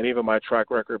and even my track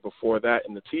record before that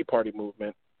in the Tea Party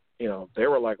movement, you know, they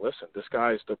were like, listen, this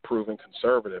guy is the proven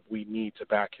conservative. We need to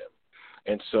back him.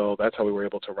 And so that's how we were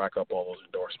able to rack up all those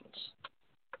endorsements.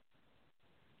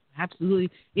 Absolutely.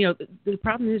 You know, the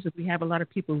problem is that we have a lot of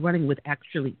people running with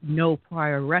actually no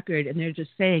prior record, and they're just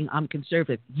saying, I'm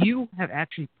conservative. You have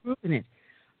actually proven it.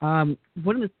 Some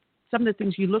of the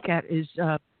things you look at is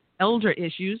elder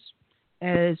issues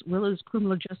as well as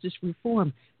criminal justice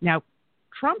reform. Now,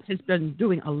 Trump has been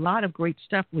doing a lot of great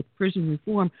stuff with prison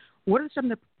reform. What are some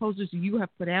of the proposals you have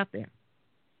put out there?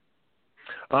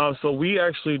 So we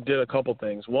actually did a couple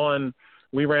things. One,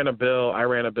 I ran a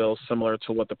bill similar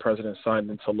to what the president signed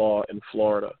into law in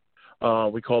Florida.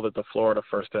 We called it the Florida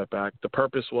First Step Act. The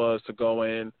purpose was to go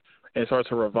in and start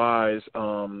to revise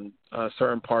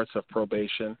certain parts of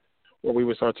probation, where we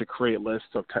would start to create lists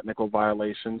of technical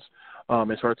violations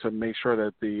and start to make sure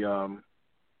that the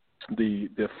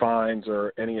fines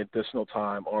or any additional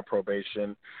time on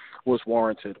probation was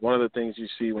warranted. One of the things you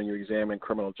see when you examine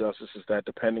criminal justice is that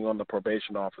depending on the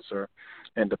probation officer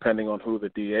and depending on who the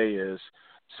DA is,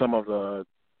 some of the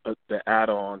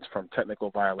add-ons from technical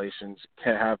violations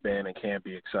can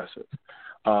be excessive.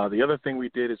 The other thing we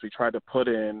did is we tried to put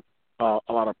in a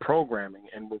lot of programming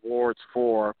and rewards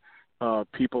for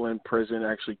people in prison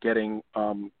actually getting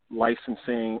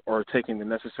licensing or taking the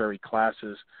necessary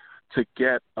classes to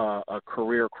get a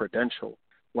career credential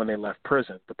when they left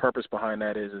prison. The purpose behind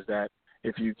that is that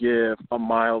if you give a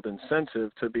mild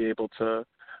incentive to be able to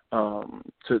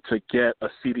get a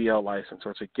CDL license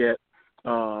or to get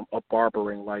a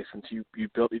barbering license, you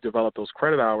develop those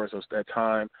credit hours, that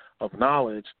time of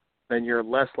knowledge then you're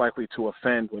less likely to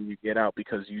offend when you get out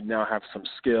because you now have some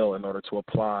skill in order to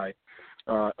apply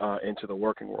into the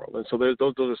working world. And so those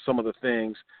are some of the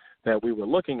things that we were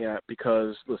looking at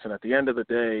because, listen, at the end of the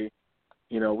day,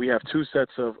 you know, we have two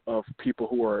sets of people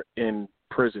who are in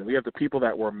prison. We have the people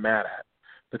that we're mad at.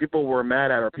 The people we're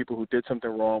mad at are people who did something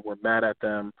wrong. We're mad at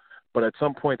them. But at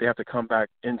some point, they have to come back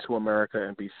into America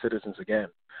and be citizens again.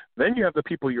 Then you have the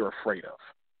people you're afraid of.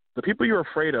 The people you're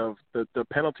afraid of, the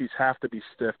penalties have to be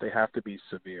stiff. They have to be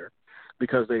severe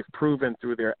because they've proven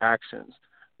through their actions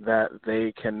that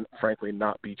they can, frankly,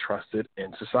 not be trusted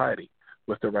in society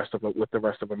with the rest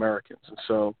of Americans. And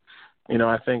so, you know,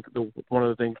 I think one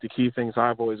of the key things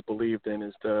I've always believed in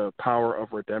is the power of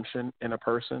redemption in a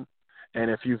person.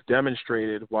 And if you've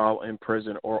demonstrated while in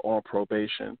prison or on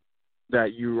probation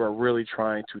that you are really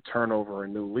trying to turn over a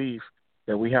new leaf,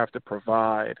 then we have to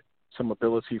provide some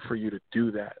ability for you to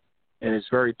do that. And it's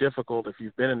very difficult if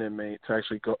you've been an inmate to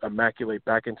actually go immaculate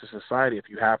back into society if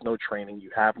you have no training, you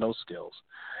have no skills.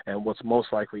 And what's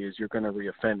most likely is you're going to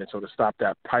reoffend. And so to stop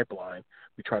that pipeline,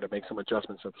 we try to make some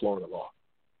adjustments in Florida law.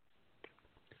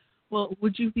 Well,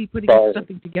 would you be putting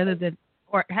something together that,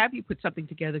 or have you put something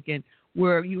together again,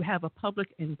 where you have a public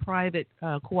and private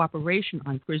cooperation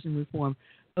on prison reform?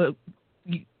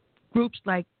 Groups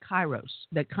like Kairos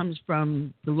that comes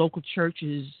from the local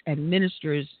churches and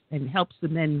ministers and helps the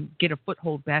men get a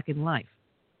foothold back in life.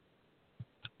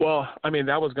 Well, I mean,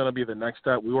 that was going to be the next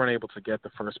step. We weren't able to get the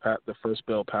first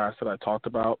bill passed that I talked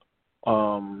about.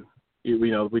 You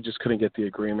know, we just couldn't get the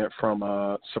agreement from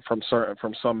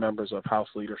some members of House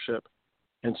leadership.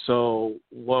 And so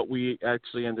what we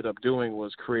actually ended up doing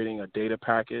was creating a data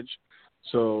package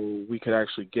so we could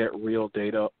actually get real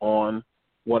data on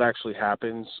what actually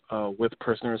happens with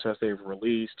prisoners as they've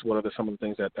released, what are some of the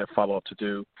things that follow up to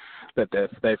do, that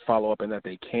they follow up and that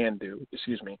they can do,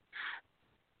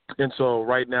 And so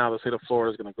right now the state of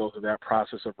Florida is going to go through that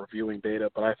process of reviewing data,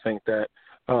 but I think that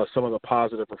some of the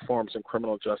positive reforms in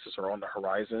criminal justice are on the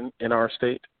horizon in our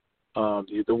state.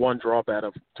 The one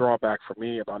drawback for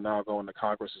me about now going to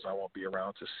Congress is I won't be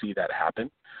around to see that happen.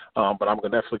 But I'm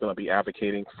definitely going to be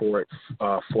advocating for it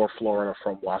for Florida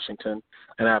from Washington.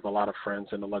 And I have a lot of friends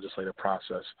in the legislative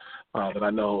process that I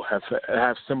know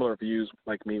have similar views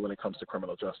like me when it comes to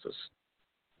criminal justice.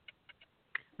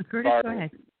 Curtis, go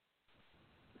ahead.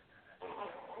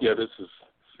 Yeah, this is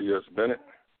C.S. Bennett.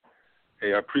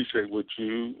 Hey, I appreciate what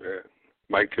you and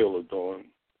Mike Hill are doing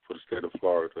for the state of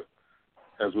Florida.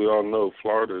 As we all know,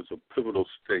 Florida is a pivotal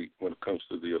state when it comes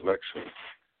to the election.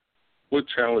 What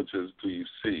challenges do you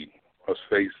see us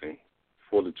facing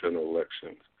for the general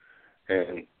elections,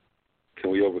 and can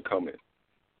we overcome it?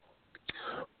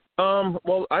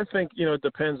 Well, I think, you know, it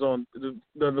depends on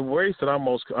the ways that I'm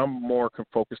more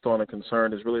focused on and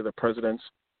concerned is really the president's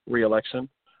reelection.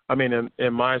 I mean,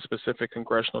 in my specific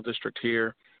congressional district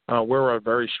here, we're a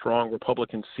very strong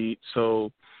Republican seat,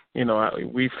 so you know,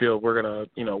 we feel we're going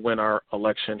to, you know, win our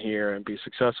election here and be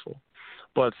successful.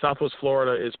 But Southwest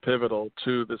Florida is pivotal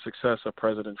to the success of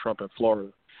President Trump in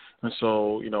Florida. And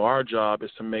so, you know, our job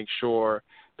is to make sure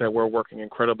that we're working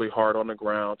incredibly hard on the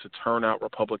ground to turn out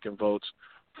Republican votes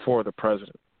for the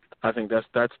president. I think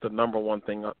that's the number one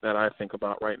thing that I think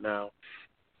about right now,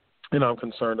 and I'm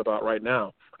concerned about right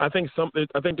now. I think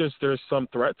there's some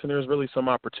threats and there's really some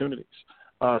opportunities.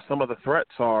 Some of the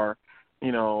threats are,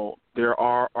 you know,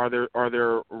 are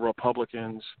there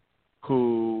Republicans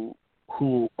who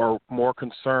are more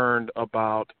concerned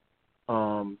about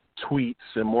tweets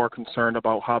and more concerned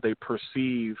about how they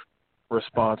perceive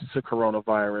response to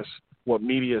coronavirus, what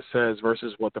media says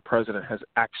versus what the president has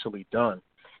actually done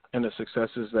and the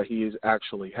successes that he has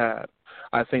actually had.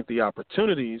 I think the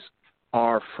opportunities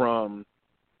are from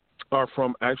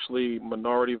actually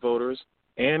minority voters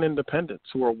and independents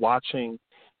who are watching,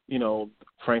 you know,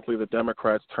 frankly, the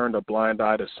Democrats turned a blind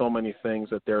eye to so many things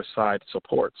that their side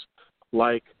supports,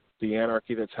 like the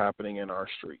anarchy that's happening in our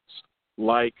streets,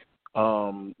 like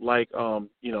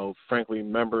you know, frankly,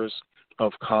 members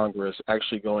of Congress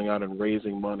actually going out and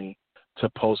raising money to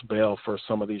post bail for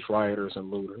some of these rioters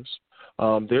and looters.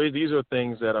 These are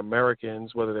things that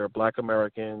Americans, whether they're Black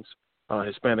Americans,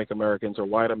 Hispanic Americans, or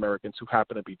white Americans who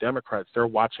happen to be Democrats, they're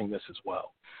watching this as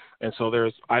well. And so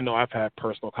I know I've had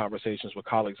personal conversations with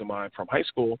colleagues of mine from high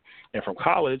school and from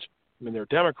college. I mean, they're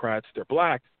Democrats, they're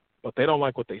Black, but they don't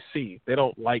like what they see. They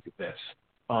don't like this.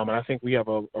 And I think we have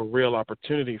a real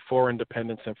opportunity for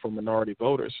independents and for minority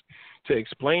voters to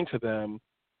explain to them,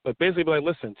 but basically be like,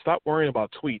 listen, stop worrying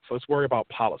about tweets. Let's worry about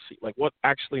policy, like what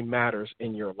actually matters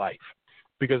in your life.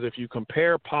 Because if you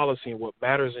compare policy and what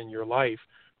matters in your life,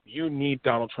 you need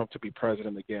Donald Trump to be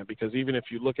president again. Because even if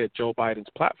you look at Joe Biden's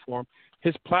platform,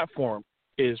 his platform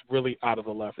is really out of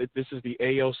the left. This is the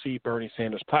AOC Bernie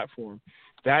Sanders platform.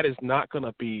 That is not going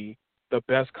to be the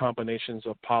best combinations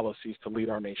of policies to lead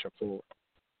our nation forward.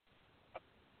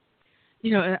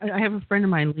 You know, I have a friend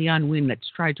of mine, Leon Wynn, that's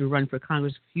tried to run for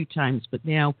Congress a few times, but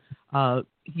now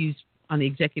he's on the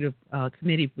executive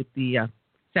committee with the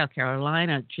South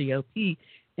Carolina GOP,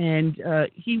 and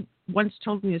he once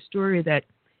told me a story that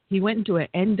he went into an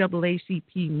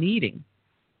NAACP meeting,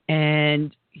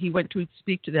 and he went to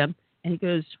speak to them, and he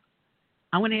goes,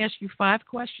 I want to ask you 5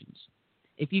 questions.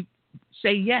 If you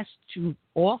say yes to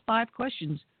all 5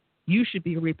 questions, you should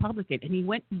be a Republican. And he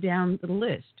went down the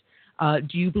list.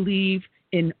 Do you believe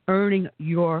in earning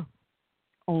your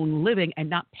own living and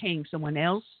not paying someone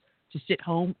else to sit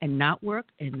home and not work?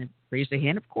 And raise their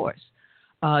hand, of course.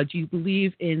 Do you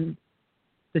believe in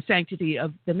the sanctity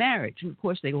of the marriage? And, of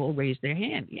course, they all raise their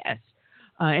hand, yes.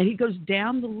 And he goes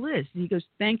down the list. And he goes,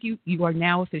 thank you. You are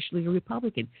now officially a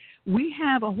Republican. We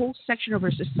have a whole section of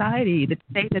our society that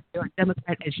say that they're a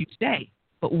Democrat, as you say.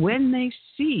 But when they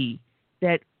see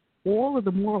that all of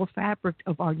the moral fabric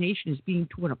of our nation is being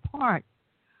torn apart,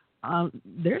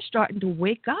 they're starting to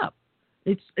wake up.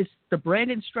 It's the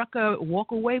Brandon Straka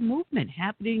walk-away movement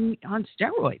happening on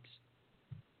steroids.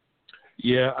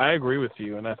 Yeah, I agree with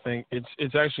you, and I think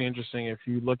it's actually interesting if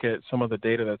you look at some of the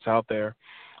data that's out there.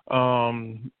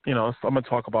 I'm going to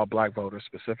talk about black voters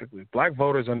specifically. Black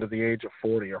voters under the age of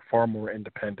 40 are far more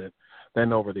independent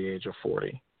than over the age of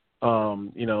 40.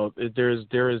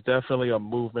 There is definitely a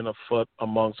movement afoot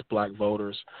amongst black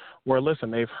voters where, listen,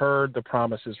 they've heard the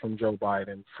promises from Joe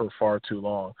Biden for far too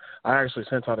long. I actually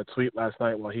sent out a tweet last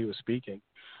night while he was speaking,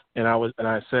 and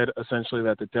I said essentially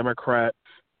that the Democrat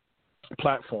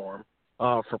platform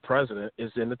for president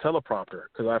is in the teleprompter,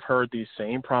 because I've heard these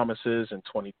same promises in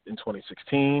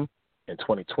 2016, in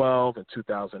 2012, in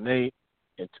 2008.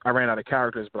 I ran out of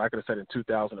characters, but I could have said in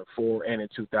 2004 and in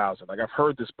 2000. Like, I've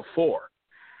heard this before.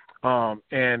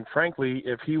 And frankly,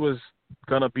 if he was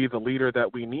going to be the leader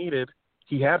that we needed,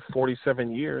 he had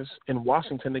 47 years in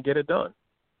Washington to get it done.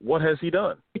 What has he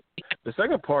done? The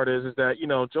second part is that,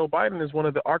 Joe Biden is one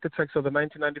of the architects of the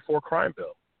 1994 crime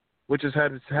bill, which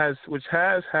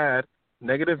has had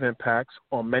negative impacts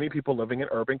on many people living in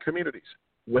urban communities,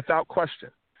 without question.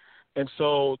 And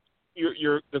so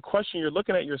the question, you're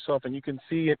looking at yourself, and you can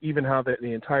see even how the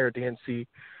entire DNC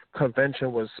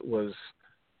convention was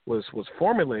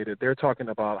formulated. They're talking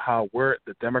about how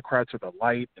the Democrats are the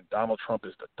light and Donald Trump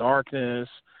is the darkness,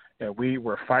 and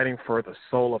we're fighting for the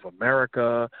soul of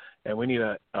America, and we need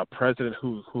a president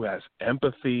who has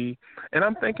empathy. And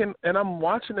I'm thinking, and I'm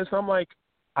watching this, and I'm like,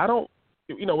 I don't,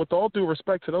 with all due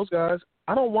respect to those guys,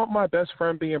 I don't want my best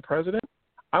friend being president.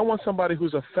 I want somebody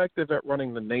who's effective at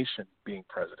running the nation being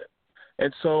president.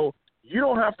 And so you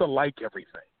don't have to like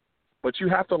everything, but you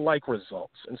have to like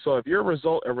results. And so if you're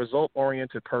a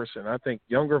result-oriented person, I think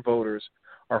younger voters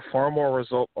are far more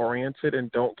result-oriented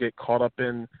and don't get caught up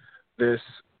in this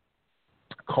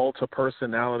cult of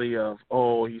personality of,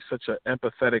 oh, he's such an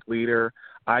empathetic leader,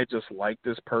 I just like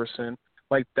this person.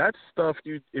 Like, that stuff,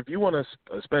 if you want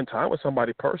to spend time with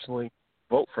somebody personally,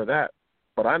 vote for that.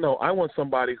 But I know I want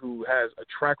somebody who has a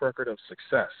track record of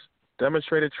success,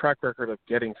 demonstrated track record of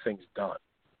getting things done.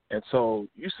 And so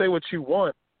you say what you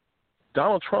want.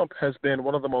 Donald Trump has been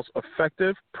one of the most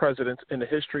effective presidents in the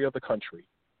history of the country,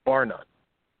 bar none.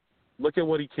 Look at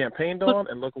what he campaigned on,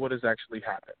 and look at what has actually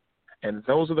happened. And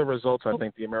those are the results, I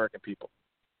think, the American people.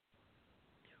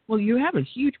 Well, you have a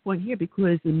huge point here,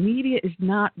 because the media is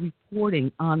not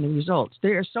reporting on the results. They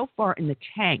are so far in the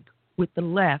tank with the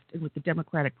left and with the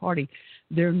Democratic Party.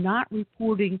 They're not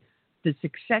reporting the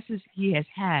successes he has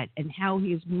had and how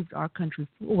he has moved our country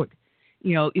forward.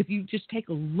 If you just take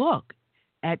a look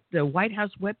at the White House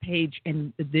webpage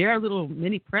and their little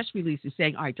mini press releases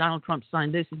saying, all right, Donald Trump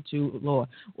signed this into law,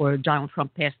 or Donald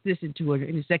Trump passed this into an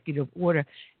executive order,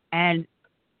 and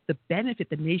the benefit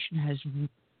the nation has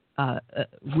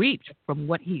reaped from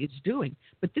what he is doing.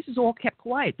 But this is all kept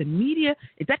quiet. The media,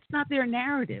 that's not their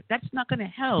narrative. That's not going to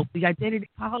help the identity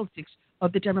politics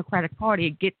of the Democratic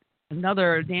Party get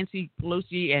another Nancy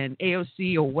Pelosi and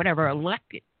AOC or whatever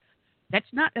elected. That's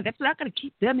not going to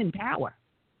keep them in power.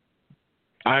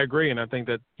 I agree, and I think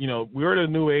that, we're at a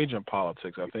new age in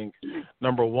politics. I think,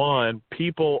 number one,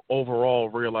 people overall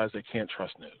realize they can't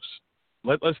trust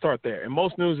news. Let's start there. And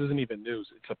most news isn't even news,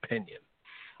 it's opinion.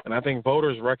 And I think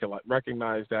voters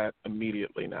recognize that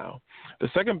immediately now. The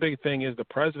second big thing is the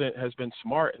president has been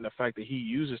smart in the fact that he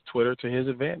uses Twitter to his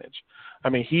advantage. I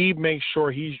mean, he makes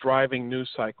sure he's driving news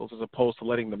cycles as opposed to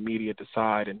letting the media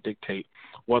decide and dictate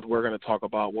what we're going to talk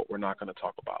about, what we're not going to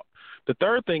talk about. The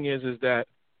third thing is that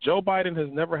Joe Biden has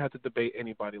never had to debate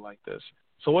anybody like this.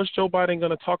 So what's Joe Biden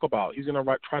going to talk about? He's going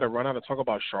to try to run out and talk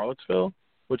about Charlottesville,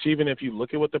 which even if you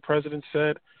look at what the president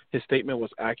said, his statement was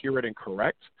accurate and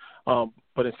correct.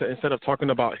 But instead of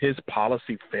talking about his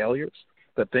policy failures,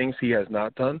 the things he has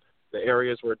not done, the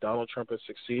areas where Donald Trump has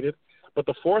succeeded. But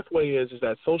the fourth way is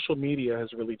that social media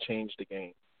has really changed the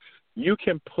game. You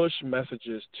can push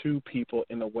messages to people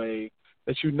in a way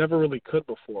that you never really could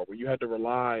before, where you had to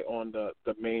rely on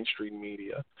the mainstream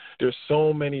media. There's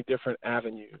so many different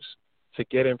avenues to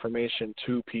get information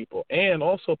to people. And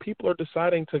also people are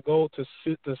deciding to go to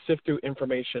sift through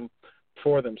information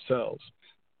for themselves.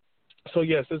 So,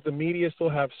 yes, does the media still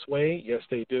have sway? Yes,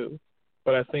 they do.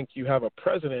 But I think you have a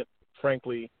president,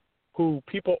 frankly, who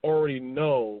people already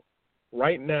know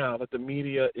right now that the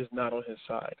media is not on his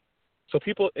side. So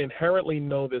people inherently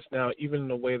know this now, even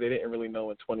in a way they didn't really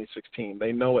know in 2016.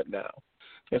 They know it now.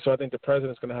 And so I think the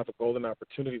president's going to have a golden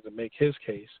opportunity to make his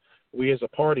case. We as a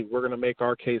party, we're going to make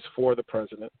our case for the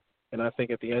president. And I think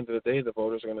at the end of the day, the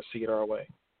voters are going to see it our way.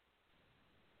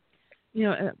 You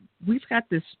know, we've got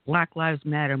this Black Lives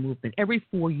Matter movement. Every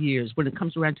 4 years, when it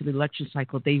comes around to the election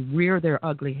cycle, they rear their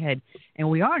ugly head. And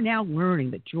we are now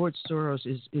learning that George Soros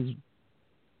is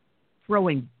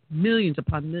throwing millions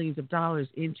upon millions of dollars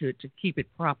into it to keep it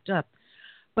propped up.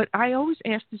 But I always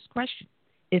ask this question.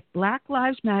 If Black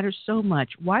Lives Matter so much,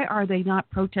 why are they not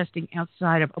protesting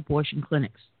outside of abortion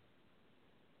clinics?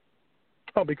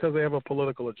 Oh, because they have a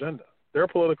political agenda. Their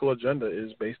political agenda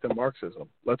is based in Marxism.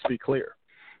 Let's be clear.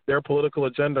 Their political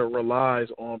agenda relies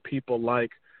on people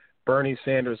like Bernie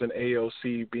Sanders and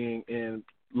AOC being in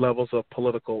levels of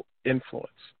political influence.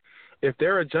 If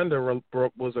their agenda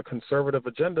was a conservative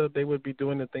agenda, they would be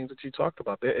doing the things that you talked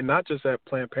about. And not just at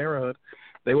Planned Parenthood.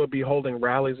 They would be holding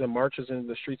rallies and marches in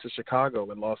the streets of Chicago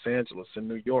and Los Angeles and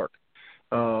New York,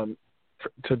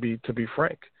 to be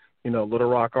frank. You know, Little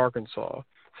Rock, Arkansas,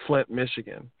 Flint,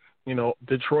 Michigan, you know,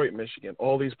 Detroit, Michigan,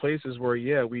 all these places where,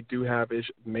 yeah, we do have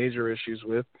major issues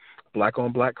with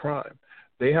black-on-black crime.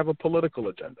 They have a political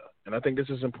agenda. And I think this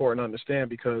is important to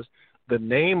understand because the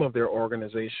name of their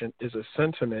organization is a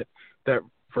sentiment that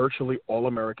virtually all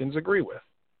Americans agree with.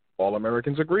 All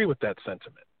Americans agree with that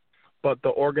sentiment. But the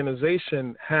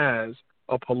organization has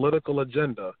a political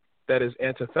agenda that is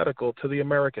antithetical to the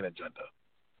American agenda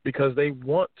because they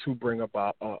want to bring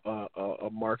about a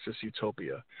Marxist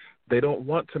utopia. They don't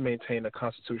want to maintain a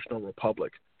constitutional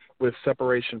republic with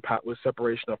separation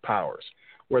of powers,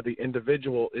 where the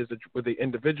individual and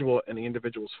the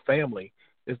individual's family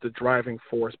is the driving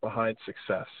force behind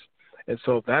success. And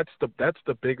so that's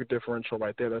the bigger differential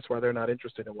right there. That's why they're not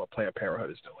interested in what Planned Parenthood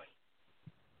is doing.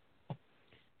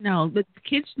 No, the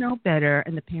kids know better,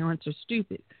 and the parents are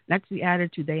stupid. That's the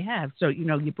attitude they have. So, you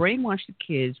know, you brainwash the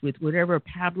kids with whatever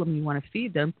pablum you want to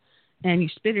feed them, and you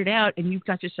spit it out, and you've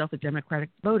got yourself a Democratic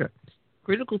voter.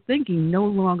 Critical thinking no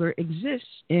longer exists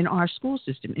in our school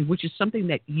system, which is something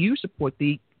that you support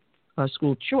the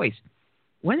school choice.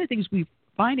 One of the things we're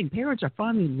finding, parents are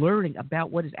finally learning about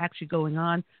what is actually going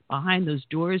on behind those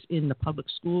doors in the public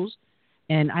schools.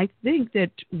 And I think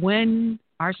that when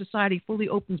our society fully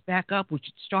opens back up, which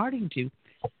it's starting to,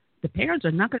 the parents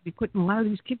are not going to be putting a lot of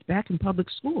these kids back in public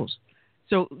schools.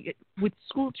 So with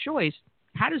school choice,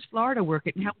 how does Florida work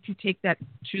it, and how would you take that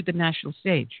to the national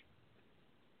stage?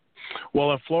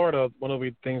 Well, in Florida, one of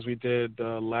the things we did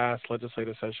last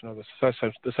legislative session or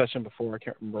the session before, I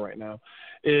can't remember right now,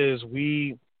 is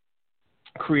we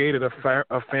created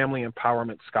a family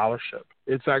empowerment scholarship.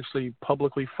 It's actually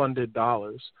publicly funded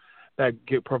dollars that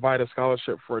provide a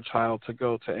scholarship for a child to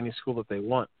go to any school that they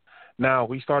want. Now,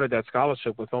 we started that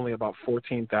scholarship with only about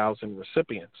 14,000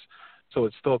 recipients, so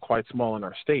it's still quite small in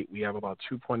our state. We have about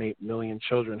 2.8 million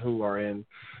children who are in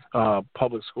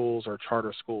public schools or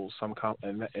charter schools,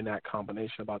 in that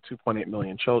combination, about 2.8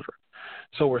 million children.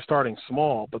 So we're starting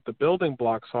small, but the building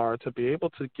blocks are to be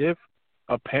able to give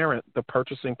a parent the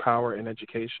purchasing power in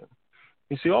education.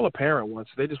 You see, all a parent wants,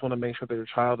 they just want to make sure that their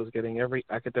child is getting every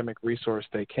academic resource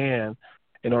they can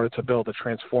in order to build a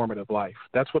transformative life.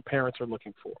 That's what parents are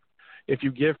looking for. If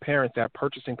you give parents that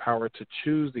purchasing power to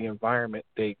choose the environment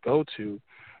they go to,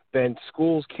 then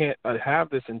schools can't have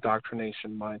this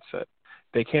indoctrination mindset.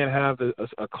 They can't have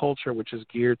a culture which is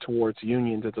geared towards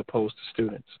unions as opposed to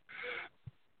students.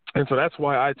 And so that's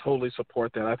why I totally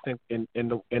support that. I think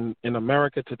in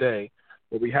America today,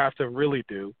 what we have to really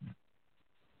do.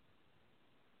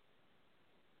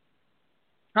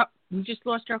 Oh, we just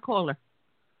lost our caller.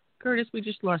 Curtis, we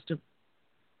just lost him.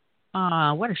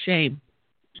 What a shame.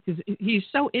 Because he's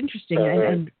so interesting,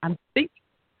 and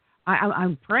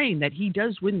I'm praying that he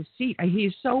does win the seat. He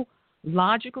is so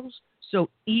logical, so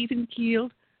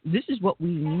even-keeled, This is what we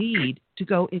need to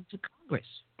go into Congress.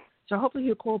 So hopefully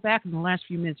he'll call back in the last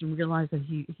few minutes and realize that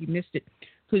he missed it.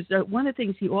 Because one of the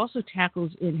things he also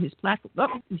tackles in his platform.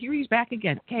 Oh, here he's back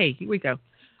again. Okay, here we go.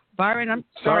 Byron, I'm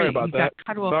sorry about that.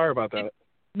 Sorry about that.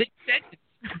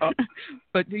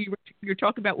 But you're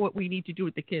talking about what we need to do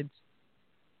with the kids.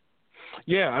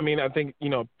 Yeah, I mean, I think,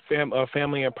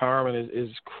 family empowerment is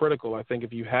critical. I think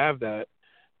if you have that,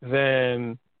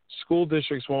 then school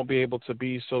districts won't be able to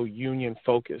be so union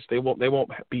focused. They won't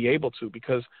be able to,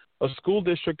 because a school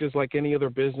district is like any other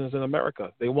business in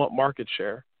America. They want market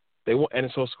share. And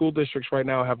so school districts right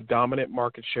now have dominant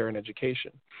market share in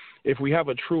education. If we have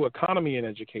a true economy in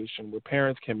education where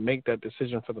parents can make that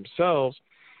decision for themselves,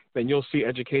 then you'll see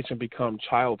education become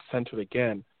child-centered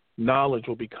again. Knowledge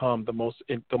will become the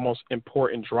most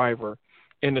important driver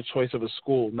in the choice of a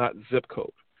school, not zip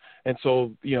code. And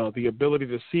so, the ability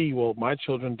to see, well, my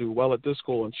children do well at this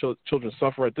school and children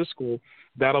suffer at this school,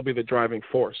 that'll be the driving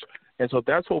force. And so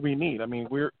that's what we need. I mean,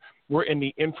 we're in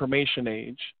the information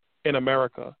age in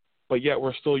America, but yet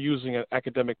we're still using an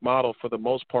academic model for the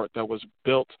most part that was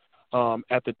built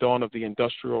at the dawn of the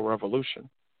Industrial Revolution.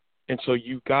 And so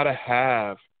you got to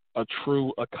have a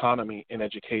true economy in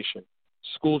education.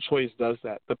 School choice does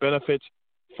that. The benefits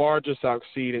far just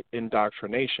exceed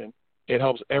indoctrination. It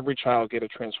helps every child get a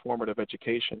transformative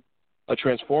education. A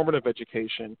transformative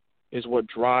education is what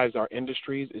drives our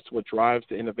industries. It's what drives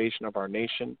the innovation of our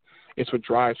nation. It's what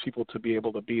drives people to be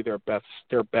able to be their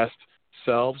best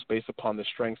selves based upon the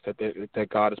strengths that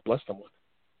God has blessed them with.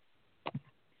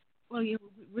 Well,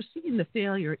 we're seeing the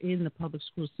failure in the public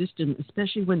school system,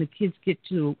 especially when the kids get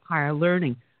to higher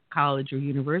learning, college or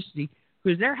university,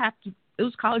 because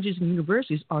those colleges and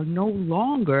universities are no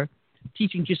longer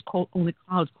teaching just only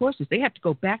college courses. They have to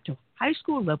go back to high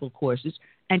school level courses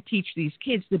and teach these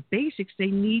kids the basics they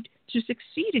need to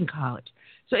succeed in college.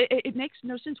 So it makes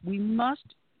no sense. We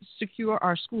must secure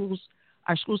our school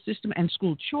system and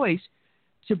school choice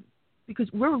because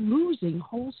we're losing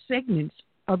whole segments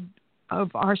of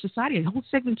our society, and whole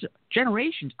segments of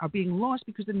generations are being lost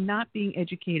because they're not being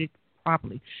educated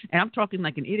properly. And I'm talking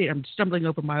like an idiot. I'm stumbling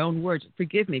over my own words.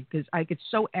 Forgive me, because I get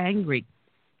so angry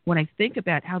when I think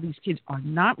about how these kids are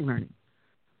not learning.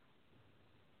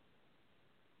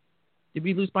 Did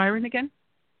we lose Byron again?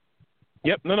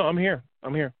 Yep. No, I'm here.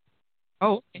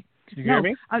 Oh, okay. You hear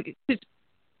me?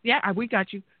 Yeah, we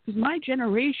got you. Because my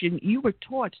generation, you were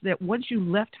taught that once you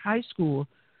left high school,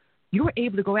 you were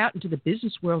able to go out into the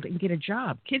business world and get a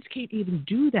job. Kids can't even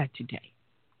do that today.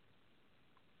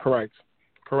 Correct.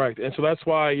 And so that's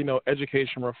why,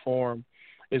 education reform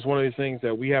is one of these things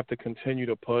that we have to continue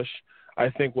to push. I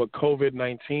think what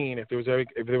COVID-19, if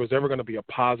there was ever going to be a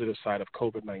positive side of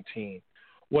COVID-19,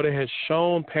 what it has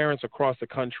shown parents across the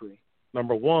country,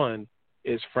 number one,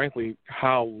 is frankly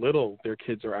how little their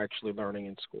kids are actually learning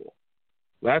in school.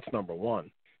 That's number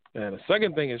one. And the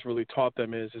second thing it's really taught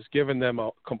them is giving them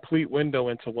a complete window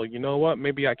into, well, you know what,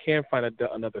 maybe I can find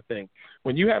another thing.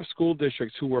 When you have school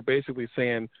districts who are basically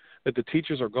saying that the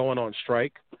teachers are going on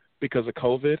strike because of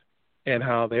COVID and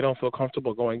how they don't feel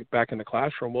comfortable going back in the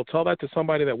classroom, well, tell that to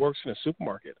somebody that works in a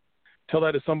supermarket. Tell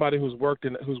that to somebody who's worked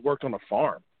on a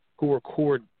farm, who were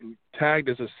tagged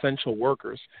as essential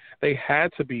workers. They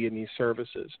had to be in these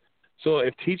services. So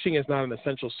if teaching is not an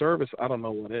essential service, I don't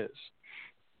know what is.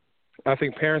 I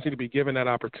think parents need to be given that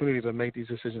opportunity to make these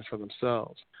decisions for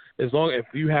themselves. If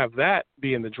you have that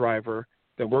being the driver,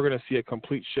 then we're going to see a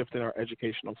complete shift in our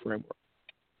educational framework.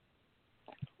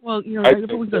 Well,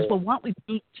 everyone goes, well, why don't we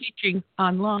do teaching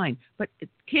online? But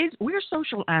kids, we're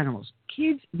social animals.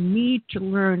 Kids need to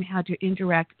learn how to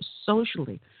interact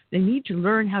socially. They need to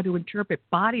learn how to interpret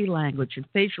body language and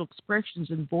facial expressions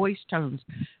and voice tones.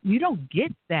 You don't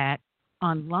get that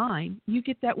online. You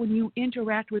get that when you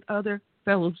interact with other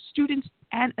fellow students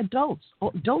and adults.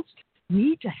 Adults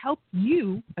need to help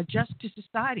you adjust to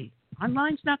society.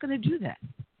 Online's not going to do that.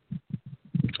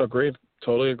 Agreed.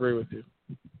 Totally agree with you.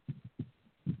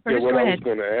 Curtis, what go I ahead.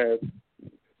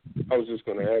 was just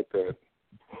going to add that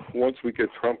once we get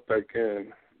Trump back in,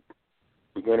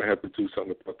 we're going to have to do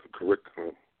something about the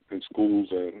curriculum in schools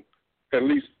and at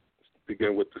least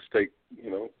begin with the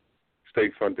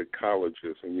state-funded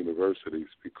colleges and universities,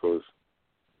 because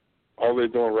all they're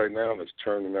doing right now is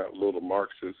churning out little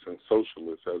Marxists and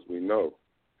socialists, as we know.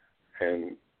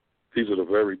 And these are the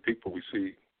very people we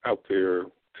see out there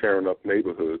tearing up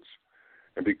neighborhoods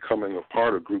and becoming a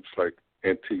part of groups like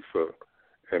Antifa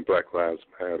and Black Lives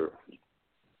Matter.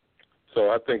 So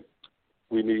I think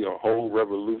we need a whole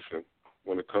revolution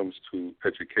when it comes to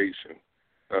education.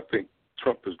 I think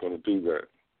Trump is going to do that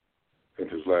in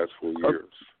his last 4 years.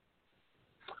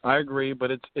 I agree,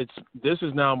 but this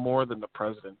is now more than the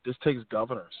president. This takes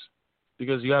governors,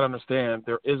 because you got to understand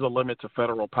there is a limit to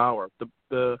federal power.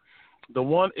 The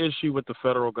one issue with the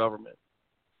federal government,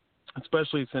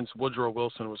 especially since Woodrow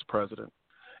Wilson was president,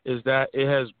 is that it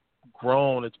has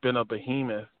grown. It's been a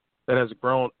behemoth that has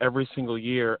grown every single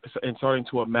year and starting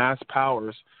to amass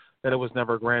powers that it was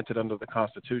never granted under the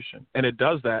Constitution. And it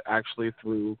does that actually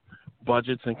through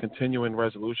budgets and continuing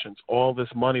resolutions. All this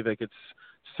money that gets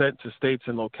sent to states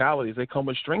and localities, they come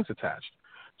with strings attached.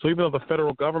 So even though the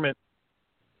federal government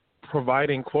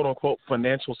providing quote-unquote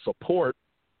financial support,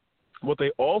 what they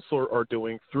also are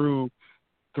doing through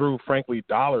frankly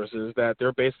dollars is that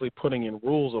they're basically putting in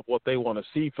rules of what they want to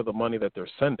see for the money that they're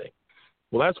sending.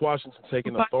 Well, that's Washington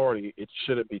taking authority it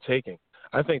shouldn't be taking.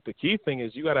 I think the key thing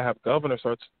is you got to have governors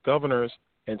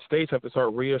and states have to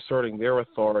start reasserting their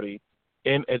authority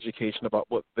in education about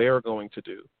what they're going to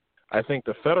do. I think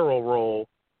the federal role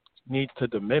needs to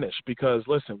diminish because,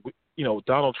 listen,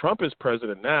 Donald Trump is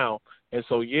president now, and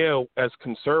so, as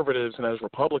conservatives and as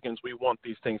Republicans, we want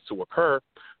these things to occur,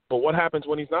 but what happens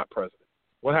when he's not president?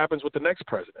 What happens with the next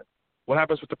president? What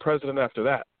happens with the president after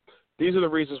that? These are the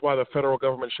reasons why the federal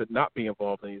government should not be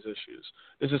involved in these issues.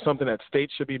 This is something that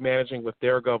states should be managing with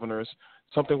their governors,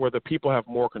 something where the people have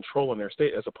more control in their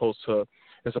state as opposed to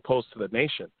the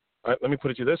nation. Let me put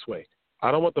it to you this way.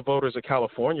 I don't want the voters of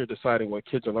California deciding what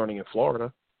kids are learning in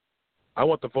Florida. I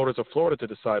want the voters of Florida to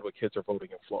decide what kids are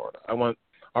voting in Florida. I want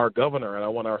our governor and I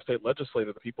want our state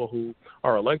legislator, the people who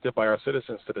are elected by our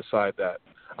citizens, to decide that.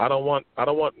 I don't want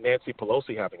Nancy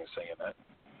Pelosi having a say in that.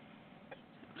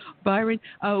 Byron,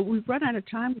 we've run out of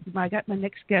time with you. I got my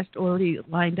next guest already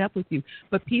lined up with you.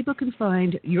 But people can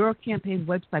find your campaign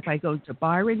website by going to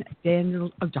Byron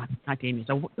Daniels. Oh, not Daniels.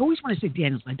 I always want to say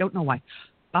Daniels. I don't know why.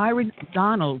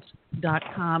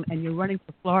 ByronDonalds.com, and you're running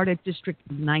for Florida District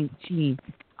 19.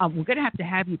 We're going to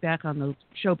have you back on the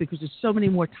show because there's so many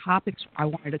more topics I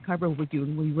wanted to cover with you,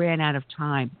 and we ran out of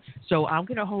time. So I'll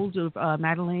get a hold of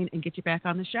Madeleine and get you back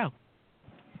on the show.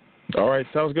 All right.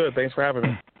 Sounds good. Thanks for having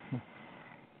me.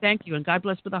 Thank you, and God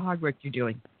bless for the hard work you're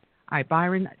doing. All right,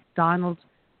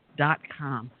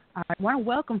 ByronDonalds.com. I want to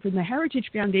welcome from the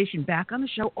Heritage Foundation back on the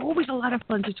show. Always a lot of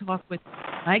fun to talk with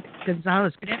Mike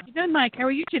Gonzalez. Good afternoon, Mike. How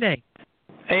are you today?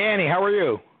 Hey, Annie. How are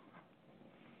you?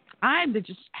 I'm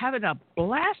just having a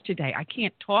blast today. I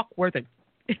can't talk worth a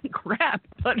crap,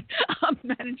 but I'm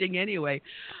managing anyway.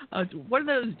 One of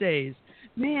those days.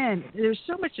 Man, there's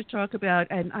so much to talk about,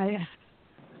 and I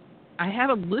have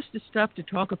a list of stuff to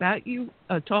talk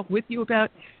with you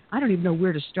about. I don't even know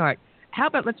where to start. How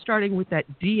about let's starting with that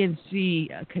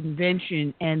DNC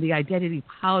convention and the identity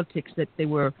politics that they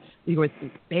were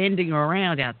banding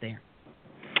around out there?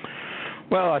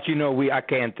 Well, as you know, I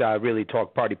can't really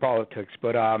talk party politics,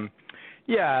 but I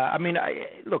mean, I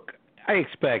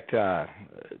expect the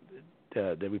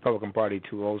Republican Party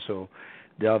to also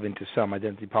delve into some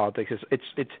identity politics.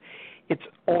 It's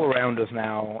all around us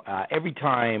now. Every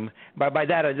time, by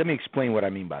that, let me explain what I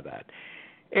mean by that.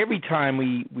 Every time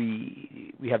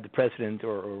we have the president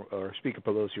or Speaker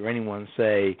Pelosi or anyone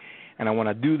say, and I want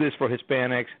to do this for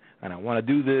Hispanics, and I want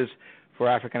to do this for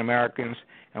African Americans,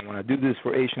 and I want to do this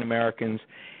for Asian Americans,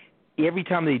 every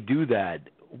time they do that,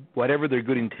 whatever their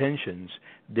good intentions,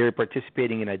 they're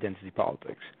participating in identity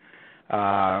politics.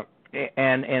 And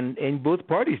both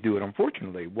parties do it,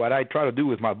 unfortunately. What I try to do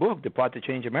with my book, The Plot to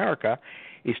Change America,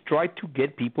 is try to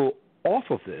get people off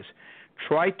of this.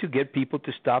 Try to get people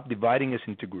to stop dividing us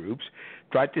into groups.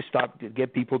 Try to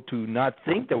get people to not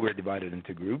think that we're divided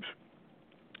into groups,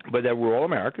 but that we're all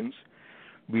Americans.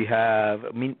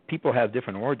 People have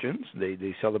different origins.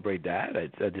 They celebrate that.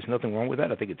 There's nothing wrong with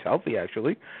that. I think it's healthy,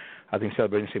 actually. I think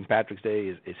celebrating St. Patrick's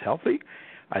Day is healthy.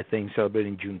 I think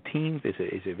celebrating Juneteenth is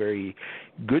a very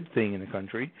good thing in the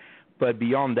country. But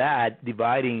beyond that,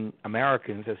 dividing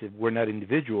Americans as if we're not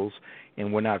individuals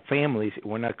and we're not families,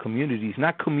 we're not communities.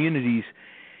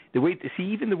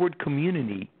 Even the word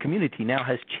community now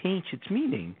has changed its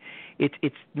meaning.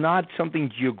 It's not something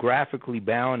geographically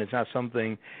bound. It's not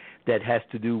something that has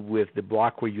to do with the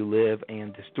block where you live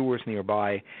and the stores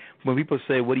nearby. When people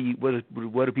say, what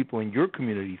do people in your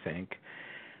community think?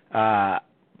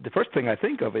 The first thing I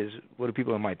think of is, what do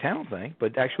people in my town think?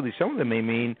 But actually some of them may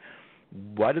mean,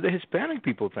 what do the Hispanic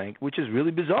people think? Which is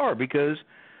really bizarre because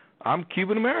I'm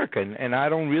Cuban American and I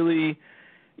don't live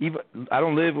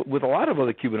with a lot of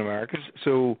other Cuban Americans.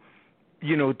 So,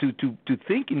 to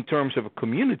think in terms of a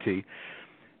community.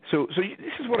 So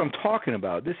this is what I'm talking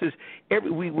about. This is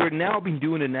we're now been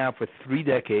doing it now for 3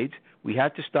 decades. We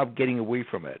had to stop getting away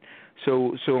from it.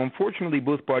 So unfortunately,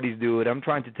 both parties do it. I'm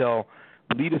trying to tell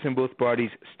leaders in both parties,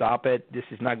 stop it. This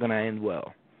is not going to end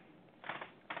well.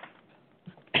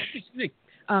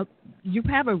 you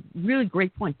have a really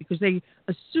great point, because they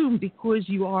assume because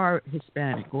you are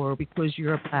Hispanic or because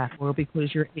you're black or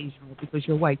because you're Asian or because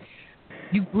you're white,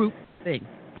 you group things.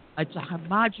 It's a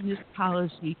homogenous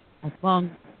policy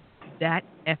among that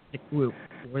ethnic group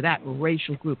or that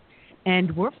racial group.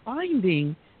 And we're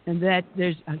finding that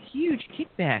there's a huge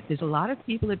kickback. There's a lot of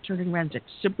people that turn around and say,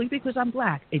 simply because I'm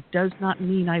black, it does not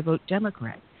mean I vote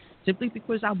Democrat. Simply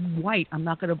because I'm white, I'm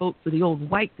not going to vote for the old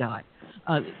white guy.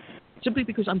 Simply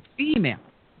because I'm female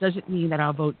doesn't mean that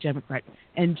I'll vote Democrat.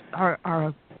 And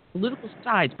our political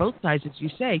sides, both sides, as you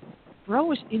say,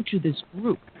 throw us into this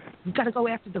group. You've got to go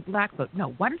after the black vote.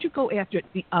 No, why don't you go after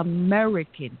the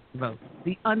American vote,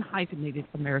 the unhyphenated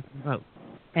American vote?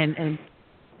 And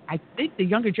I think the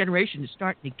younger generation is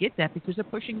starting to get that because they're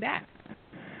pushing back.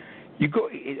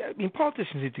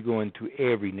 Politicians need to go into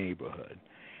every neighborhood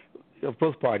of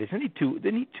both parties.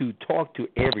 They need to talk to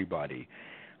everybody.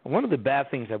 One of the bad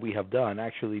things that we have done,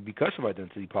 actually, because of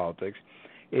identity politics,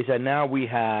 is that now we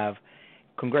have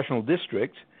congressional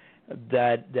districts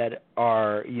that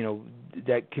are,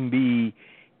 that can be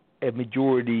a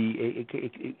majority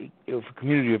of a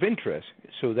community of interest.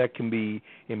 So that can be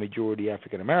a majority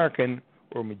African American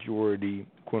or majority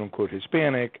quote unquote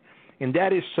Hispanic, and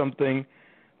that is something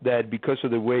that, because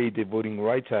of the way the Voting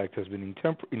Rights Act has been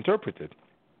interpreted,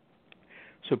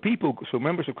 so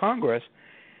members of Congress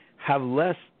have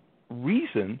less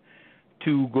reason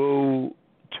to go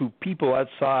to people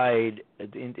outside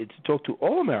and to talk to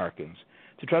all Americans,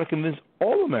 to try to convince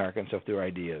all Americans of their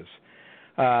ideas.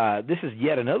 This is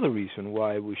yet another reason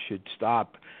why we should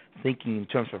stop thinking in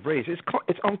terms of race.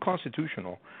 It's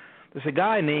unconstitutional. There's a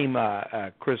guy named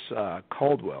Chris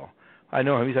Caldwell. I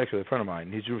know him. He's actually a friend of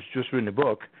mine. He's just written a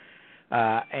book.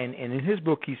 And in his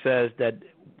book he says that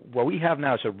what we have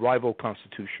now is a rival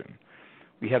constitution.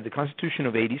 We have the Constitution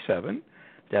of '87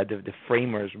 that the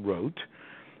framers wrote,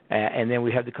 and then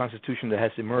we have the Constitution that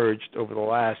has emerged over the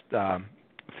last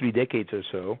 3 decades or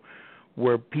so,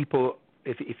 where people,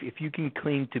 if you can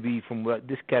claim to be from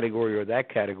this category or that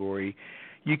category,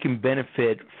 you can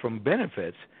benefit from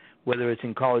benefits, whether it's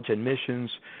in college admissions,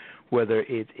 whether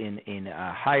it's in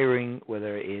hiring,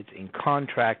 whether it's in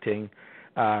contracting,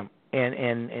 and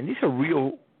these are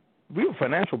real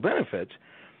financial benefits.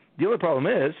 The other problem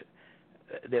is,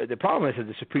 the problem is that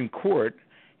the Supreme Court,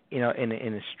 in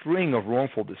a string of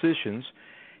wrongful decisions,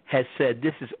 has said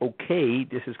this is okay,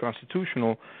 this is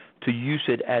constitutional to use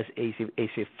it as a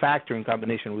factor in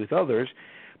combination with others,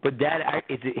 but that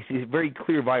is a very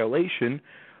clear violation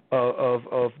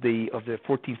of the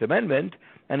 14th Amendment,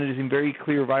 and it is in very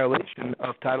clear violation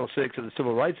of Title VI of the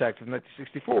Civil Rights Act of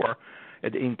 1964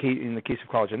 in the case of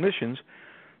college admissions.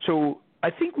 So I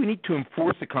think we need to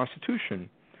enforce the Constitution,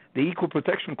 the Equal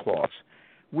Protection Clause.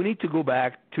 We need to go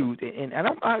back to, and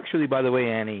I'm actually, by the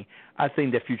way, Annie, I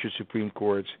think that future Supreme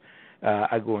Courts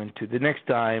are going to, the next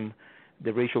time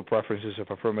the racial preferences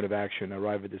of affirmative action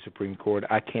arrive at the Supreme Court,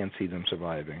 I can't see them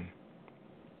surviving.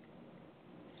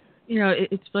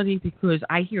 It's funny because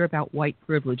I hear about white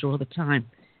privilege all the time,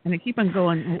 and I keep on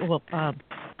going, well, how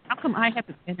come I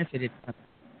haven't benefited from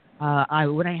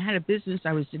it? When I had a business,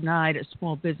 I was denied a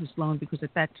small business loan because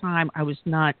at that time I was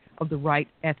not of the right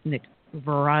ethnic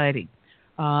variety.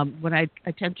 When I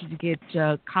attempted to get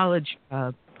college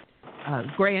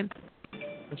grants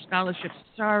or scholarships,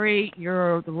 sorry,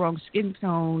 you're the wrong skin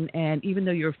tone, and even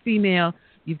though you're female,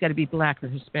 you've got to be black or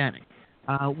Hispanic.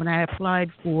 When I applied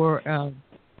for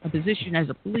a position as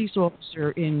a police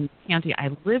officer in the county I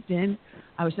lived in,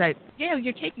 I was like, yeah,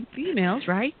 you're taking females,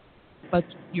 right? But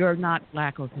you're not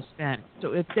black or Hispanic.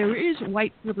 So if there is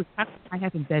white privilege, I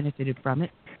haven't benefited from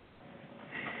it.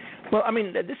 Well, I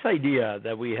mean, this idea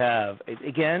that we have,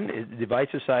 again, it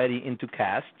divides society into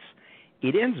castes.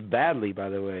 It ends badly, by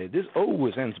the way. This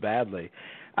always ends badly.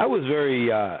 I was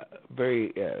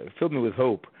filled me with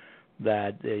hope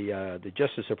that the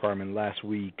Justice Department last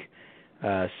week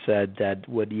said that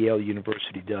what Yale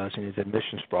University does in its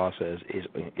admissions process is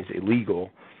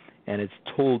illegal, and it's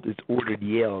ordered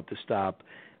Yale to stop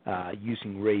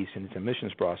using race in its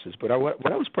admissions process. But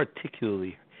what I was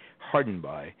particularly heartened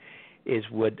by is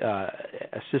what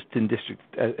Assistant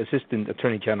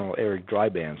Attorney General Eric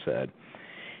Dryban said.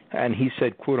 And he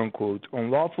said, quote unquote,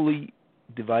 unlawfully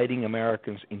dividing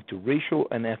Americans into racial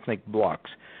and ethnic blocks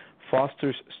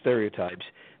fosters stereotypes,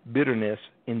 bitterness,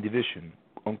 and division,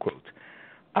 unquote.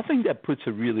 I think that puts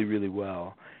it really, really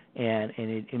well. And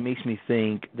it makes me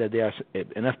think that there are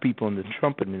enough people in the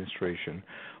Trump administration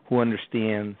who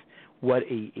understand what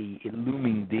a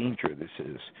looming danger this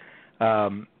is.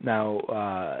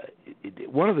 Now,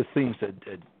 one of the things that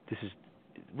this is,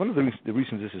 one of the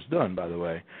reasons this is done, by the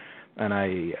way, and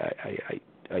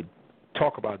I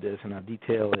talk about this, and I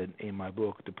detail it in my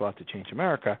book, The Plot to Change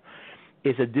America,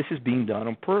 is that this is being done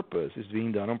on purpose. It's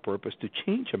being done on purpose to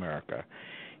change America.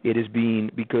 It is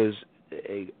being because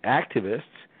activists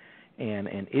and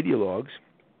ideologues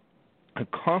are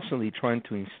constantly trying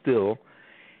to instill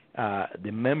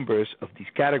the members of these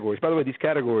categories. By the way, these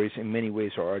categories in many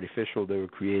ways are artificial. They were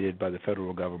created by the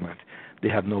federal government. They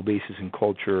have no basis in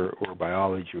culture or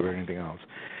biology or anything else.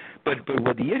 But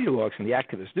what the ideologues and the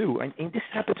activists do, and this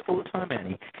happens all the time,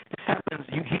 Annie. This happens.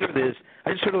 You hear this.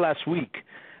 I just heard it last week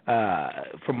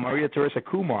from Maria Teresa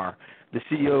Kumar, the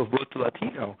CEO of Voto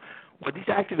Latino. What these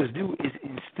activists do is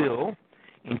instill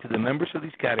into the members of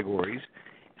these categories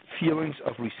feelings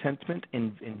of resentment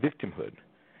and victimhood,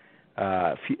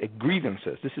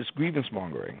 grievances. This is grievance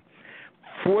mongering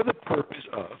for the purpose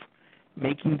of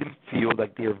making them feel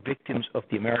like they are victims of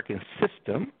the American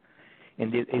system.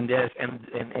 And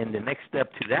the next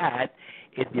step to that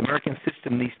is the American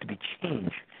system needs to be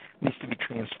changed, needs to be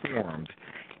transformed.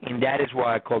 And that is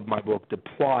why I called my book The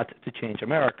Plot to Change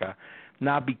America,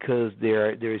 not because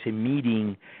there is a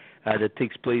meeting that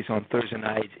takes place on Thursday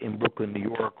nights in Brooklyn, New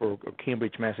York, or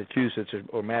Cambridge, Massachusetts,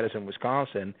 or Madison,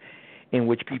 Wisconsin, in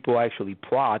which people actually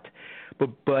plot,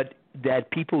 but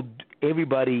that people,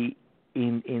 everybody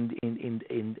in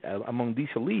among these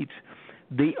elites,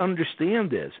 they understand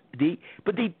this.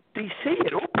 But they say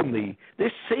it openly.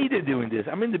 They say they're doing this.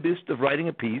 I'm in the business of writing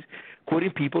a piece,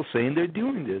 quoting people saying they're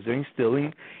doing this. They're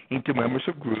instilling into members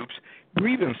of groups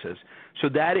grievances. So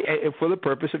that for the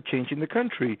purpose of changing the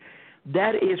country.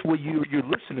 That is what your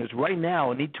listeners right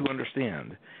now need to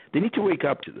understand. They need to wake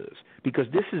up to this because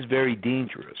this is very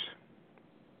dangerous.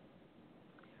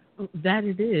 That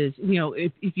it is. You know,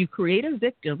 if you create a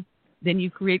victim, then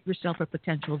you create yourself a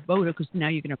potential voter because now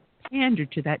you're going to pander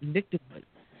to that victimhood.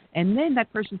 And then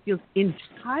that person feels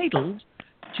entitled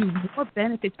to more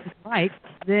benefits in life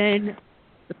than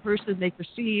the person they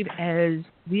perceive as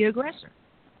the aggressor.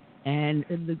 And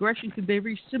the aggression could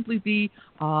very simply be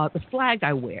the flag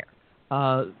I wear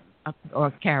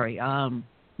or carry,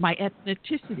 my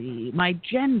ethnicity, my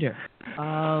gender,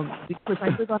 because I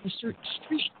live on a certain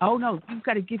street. Oh, no, you've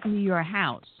got to give me your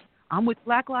house. I'm with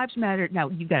Black Lives Matter. Now,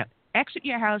 you've got to exit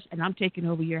your house, and I'm taking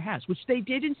over your house, which they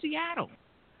did in Seattle.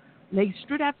 They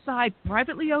stood outside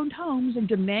privately owned homes and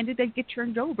demanded they get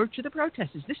turned over to the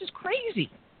protesters. This is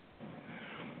crazy.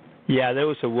 Yeah, there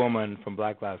was a woman from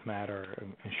Black Lives Matter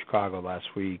in Chicago last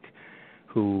week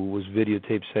who was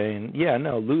videotaped saying, yeah,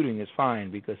 no, looting is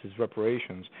fine because it's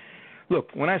reparations. Look,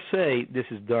 when I say this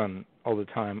is done all the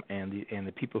time and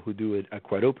the people who do it are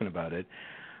quite open about it,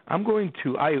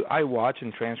 I watched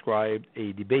and transcribed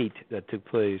a debate that took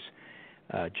place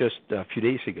just a few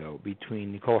days ago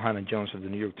between Nicole Hannah-Jones of the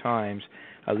New York Times,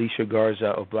 Alicia Garza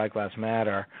of Black Lives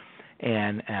Matter,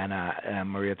 and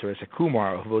Maria Teresa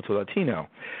Kumar of Voto Latino.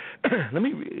 Let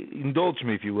me indulge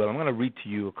me, if you will. I'm going to read to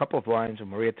you a couple of lines of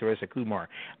Maria Teresa Kumar.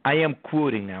 I am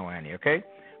quoting now, Annie, okay?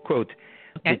 Quote,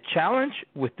 okay. The challenge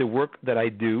with the work that I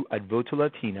do at Voto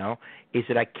Latino is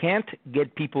that I can't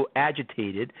get people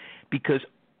agitated because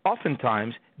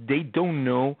oftentimes they don't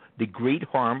know the great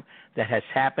harm that has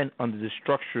happened under the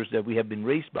structures that we have been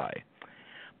raised by.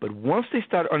 But once they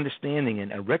start understanding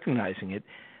it and recognizing it,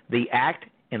 they act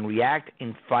and react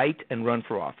and fight and run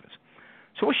for office.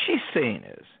 So what she's saying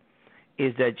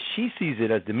is that she sees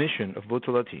it as the mission of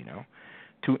Voto Latino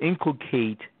to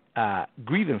inculcate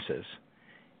grievances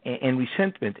and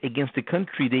resentment against the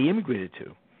country they immigrated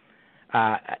to,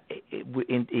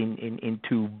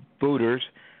 into voters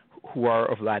who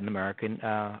are of Latin American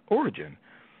origin.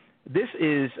 This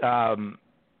is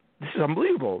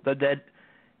unbelievable.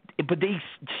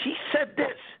 She said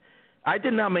this. I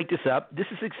did not make this up. This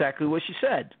is exactly what she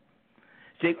said.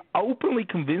 She's openly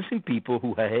convincing people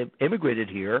who have immigrated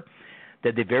here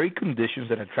that the very conditions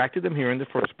that attracted them here in the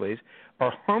first place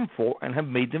are harmful and have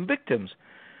made them victims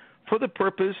for the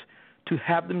purpose to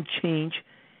have them change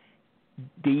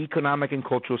the economic and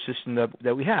cultural system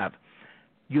that we have.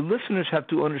 Your listeners have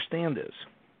to understand this.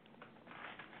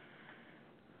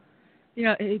 You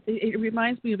know, it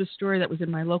reminds me of a story that was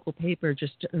in my local paper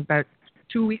just about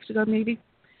 2 weeks ago, maybe.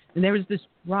 And there was this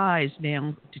rise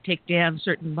now to take down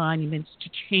certain monuments, to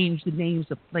change the names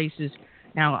of places.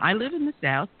 Now, I live in the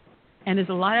South, and there's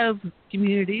a lot of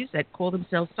communities that call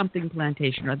themselves something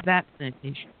plantation or that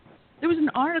plantation. There was an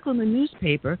article in the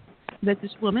newspaper that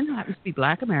this woman, who happens to be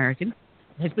Black American,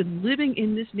 has been living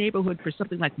in this neighborhood for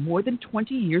something like more than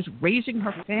 20 years, raising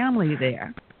her family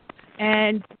there.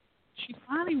 And she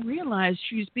finally realized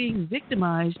she's being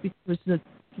victimized because the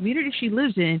community she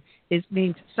lives in is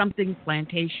named something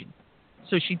plantation.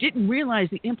 So she didn't realize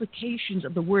the implications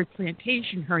of the word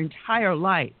plantation her entire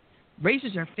life.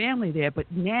 raises her family there, but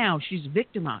now she's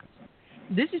victimized.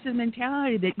 This is the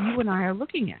mentality that you and I are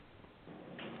looking at.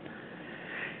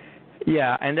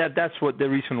 Yeah, and that's what the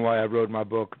reason why I wrote my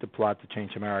book, The Plot to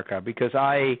Change America, because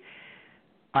I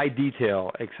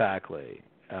detail exactly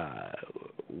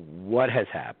what has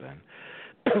happened,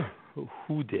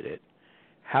 who did it,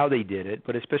 how they did it,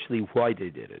 but especially why they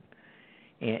did it.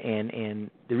 And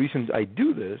the reason I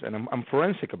do this, and I'm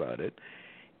forensic about it,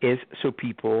 is so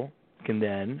people can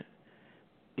then,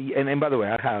 and by the way,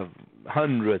 I have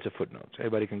hundreds of footnotes.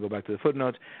 Everybody can go back to the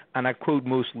footnotes, and I quote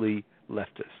mostly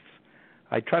leftists.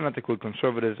 I try not to quote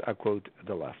conservatives. I quote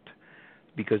the left,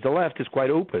 because the left is quite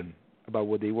open about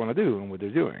what they want to do and what they're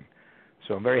doing.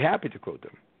 So I'm very happy to quote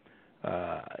them.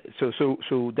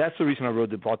 So that's the reason I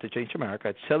wrote The Plot to Change America.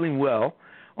 It's selling well,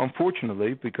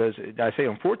 unfortunately, because I say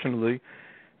unfortunately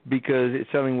because it's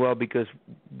selling well because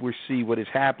we see what is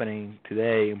happening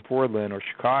today in Portland or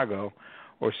Chicago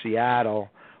or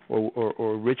Seattle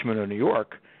or Richmond or New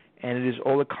York, and it is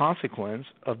all a consequence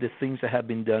of the things that have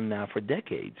been done now for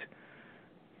decades.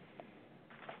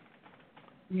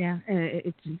 Yeah,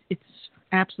 it's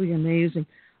absolutely amazing.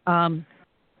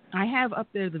 I have up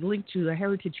there the link to the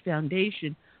Heritage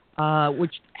Foundation,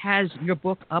 which has your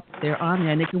book up there on there,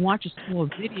 and they can watch a small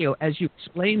video as you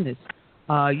explain this.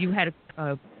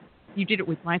 You did it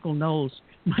with Michael Knowles.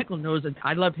 Michael Knowles, and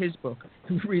I love his book,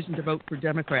 Reason to Vote for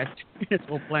Democrats. It's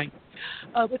all blank.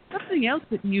 But something else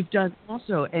that you've done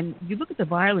also, and you look at the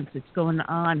violence that's going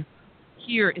on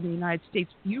here in the United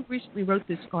States. You recently wrote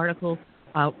this article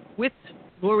with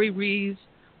Lori Reeves,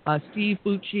 Steve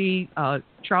Bucci,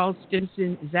 Charles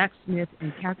Stimson, Zach Smith,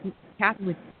 and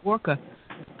Catherine Gorka,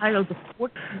 titled The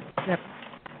 14-Step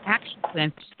Action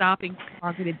Plan for Stopping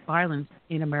Targeted Violence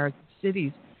in American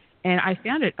Cities. And I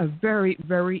found it a very,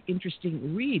 very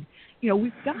interesting read. You know,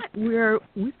 we've got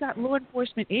law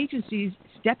enforcement agencies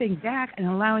stepping back and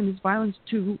allowing this violence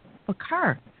to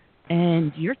occur.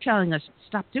 And you're telling us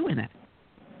stop doing that.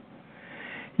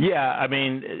 Yeah, I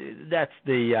mean, that's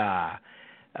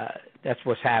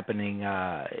what's happening.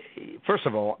 First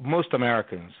of all, most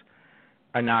Americans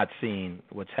are not seeing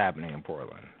what's happening in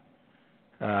Portland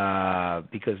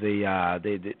because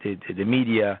the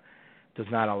media does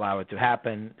not allow it to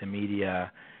happen. The media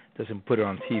doesn't put it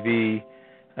on TV.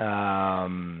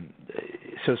 And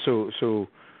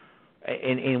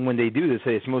when they do, they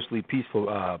say it's mostly peaceful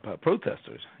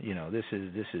protesters. You know, this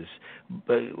is.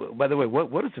 But by the way,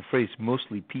 what does the phrase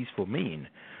 "mostly peaceful" mean?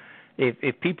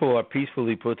 If people are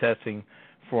peacefully protesting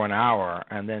for an hour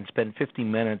and then spend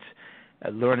 15 minutes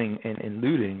learning and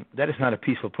looting, that is not a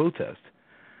peaceful protest.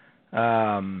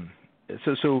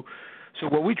 So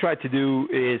what we try to do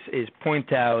is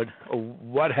point out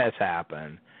what has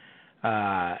happened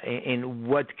and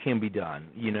what can be done.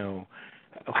 You know,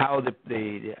 how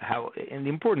and the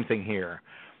important thing here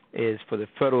is for the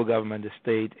federal government, the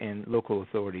state, and local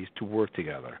authorities to work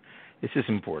together. This is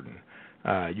important.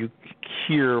 You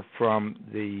hear from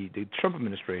the Trump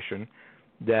administration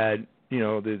that, you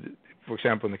know, for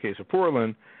example, in the case of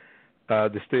Portland,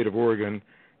 the state of Oregon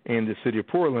and the city of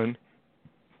Portland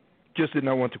just did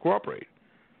not want to cooperate.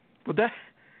 But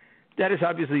that is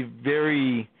obviously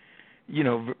very,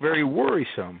 very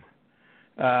worrisome.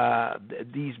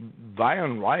 These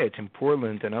violent riots in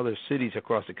Portland and other cities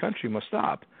across the country must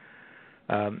stop.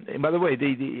 And by the way,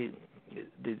 the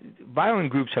violent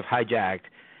groups have hijacked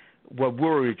what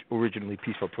were originally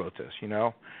peaceful protests,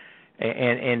 and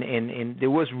there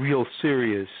was real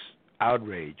serious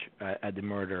outrage at the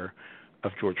murder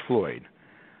of George Floyd.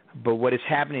 But what is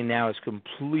happening now is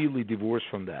completely divorced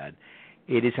from that.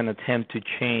 It is an attempt to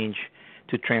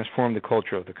transform the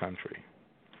culture of the country.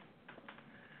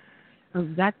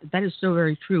 That is so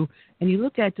very true. And you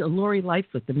look at Lori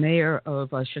Lightfoot, the mayor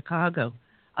of Chicago.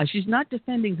 She's not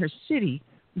defending her city,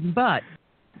 but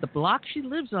the block she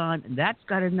lives on, that's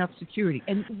got enough security.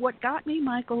 And what got me,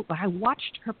 Michael, I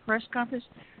watched her press conference.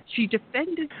 She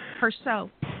defended herself,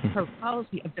 her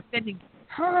policy of defending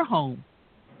her home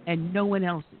and no one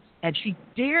else's. And she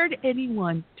dared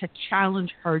anyone to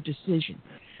challenge her decision.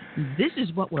 This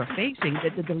is what we're facing,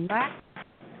 the lack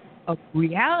of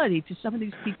reality to some of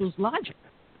these people's logic.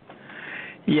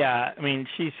 Yeah, I mean,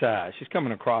 she's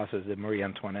coming across as the Marie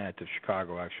Antoinette of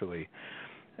Chicago, actually.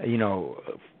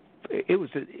 It was,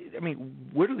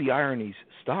 where do the ironies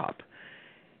stop?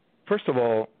 First of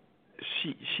all,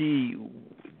 the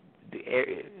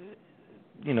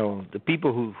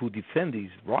people who defend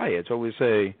these riots always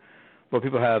say, well,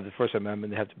 people have the First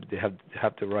Amendment. They have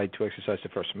the right to exercise the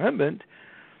First Amendment.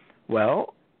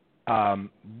 Well, why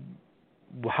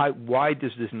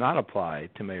does this not apply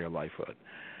to Mayor Lightfoot?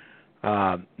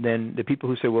 Then the people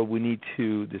who say, well, we need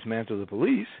to dismantle the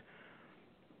police.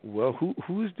 well,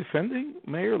 who is defending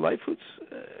Mayor Lightfoot's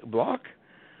blog?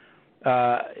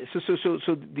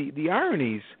 So the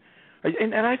ironies,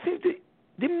 and I think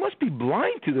they must be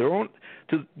blind to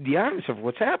the ironies of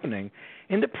what's happening,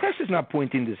 and the press is not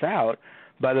pointing this out.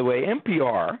 By the way,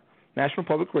 NPR, National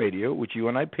Public Radio, which you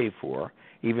and I pay for,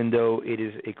 even though it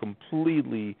is a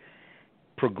completely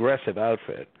progressive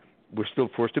outfit, we're still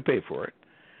forced to pay for it.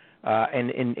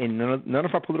 And none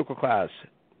of our political class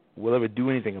will ever do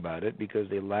anything about it because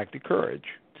they lack the courage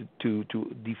to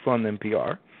defund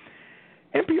NPR.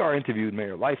 NPR interviewed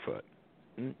Mayor Lightfoot.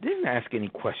 Didn't ask any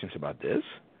questions about this.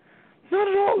 Not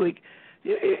at all. Like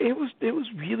it was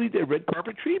really the red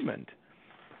carpet treatment.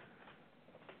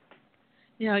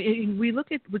 Yeah, we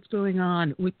look at what's going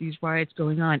on with these riots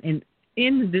going on, and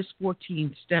in this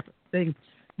 14th step thing,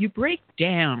 you break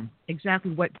down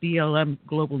exactly what BLM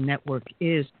Global Network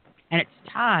is, and its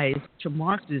ties to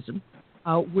Marxism,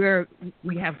 where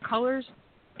we have Colors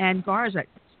and Garza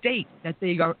state that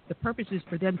the purpose is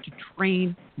for them to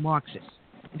train Marxists.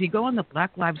 If you go on the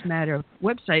Black Lives Matter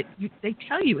website, they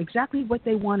tell you exactly what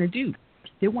they want to do.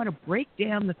 They want to break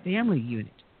down the family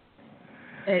unit.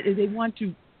 They want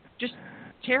to just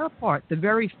tear apart the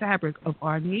very fabric of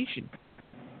our nation.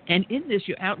 And in this,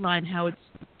 you outline how it's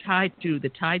tied to the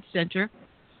Tide Center.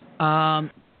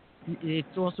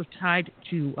 It's also tied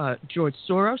to George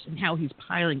Soros and how he's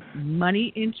piling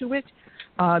money into it.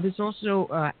 There's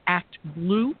also Act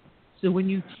Blue. So when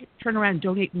you turn around and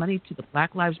donate money to the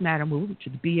Black Lives Matter movement, to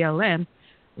the BLM,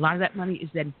 a lot of that money is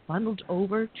then funneled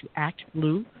over to Act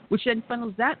Blue, which then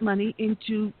funnels that money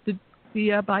into the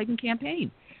Biden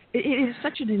campaign. It is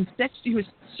such an incestuous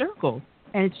circle,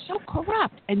 and it's so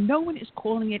corrupt, and no one is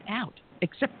calling it out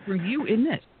except for you in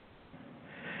this.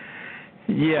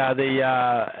 Yeah,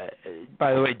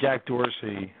 by the way, Jack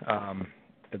Dorsey,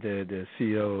 the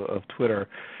CEO of Twitter,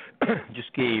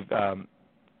 just gave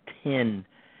 $10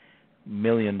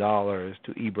 million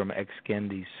to Ibram X.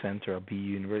 Kendi Center of BU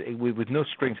University with no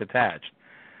strings attached.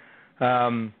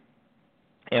 And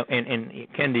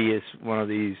Kendi is one of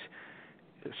these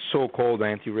so-called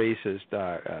anti-racist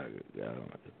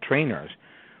trainers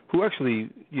who actually,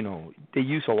 they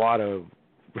use a lot of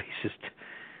racist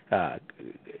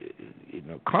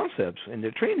concepts in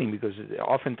their training, because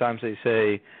oftentimes they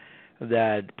say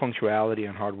that punctuality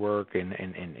and hard work and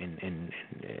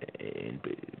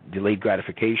delayed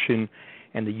gratification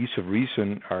and the use of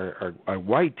reason are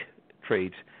white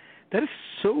traits. That is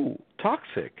so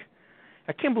toxic.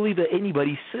 I can't believe that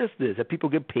anybody says this, that people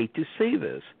get paid to say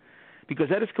this, because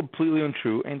that is completely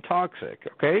untrue and toxic,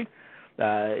 okay?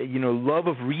 Love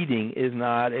of reading is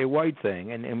not a white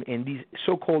thing, and these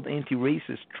so-called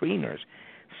anti-racist trainers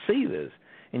say this.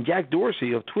 And Jack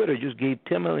Dorsey of Twitter just gave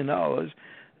 $10 million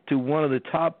to one of the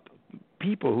top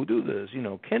people who do this,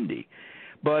 Kendi.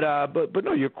 But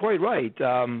no, you're quite right.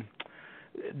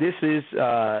 This is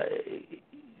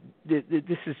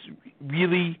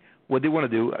really what they want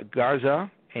to do. Garza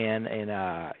and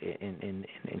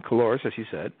Colores, as you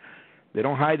said, they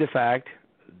don't hide the fact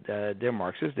that they're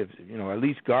Marxists. At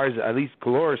least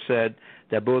Colores said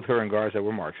that both her and Garza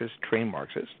were Marxists, trained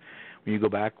Marxists. When you go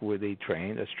back where they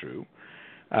trained, that's true.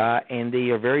 And they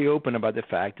are very open about the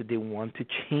fact that they want to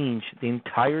change the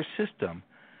entire system.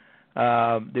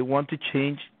 They want to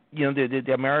change,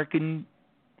 the American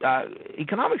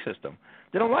economic system.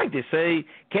 They don't like. They say,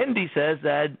 Kendi says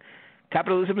that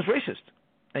capitalism is racist,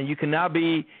 and you can now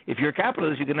be, if you're a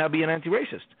capitalist, you can now be an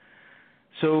anti-racist.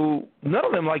 So none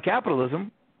of them like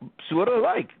capitalism. So what do they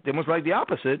like? They must like the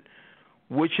opposite,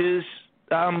 which is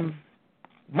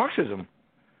Marxism.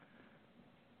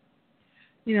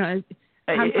 Something else.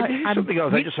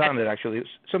 I just found it, actually.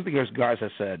 Something else Garza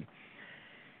said.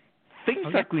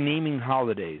 Things like renaming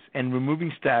holidays and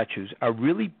removing statues are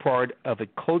really part of a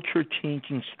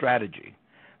culture-changing strategy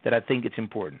that I think it's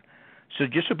important. So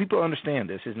just so people understand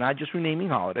this, it's not just renaming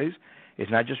holidays.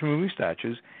 It's not just removing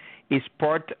statues. It's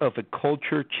part of a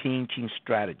culture-changing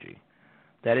strategy.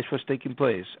 That is what's taking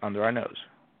place under our nose.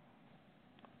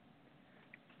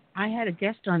 I had a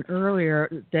guest on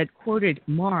earlier that quoted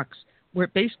Marx, where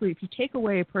basically if you take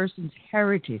away a person's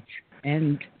heritage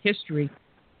and history,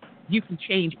 you can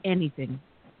change anything.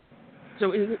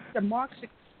 So it's a Marxist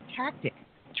tactic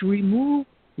to remove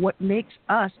what makes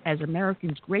us as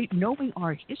Americans great, knowing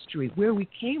our history, where we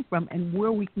came from and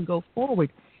where we can go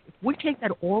forward. If we take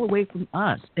that all away from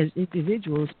us as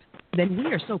individuals, then we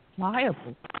are so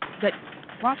pliable that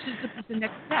Marxism is the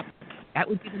next step. That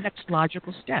would be the next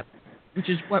logical step, which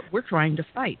is what we're trying to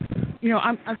fight.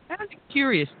 I found it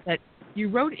curious that you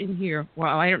wrote in here,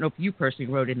 well, I don't know if you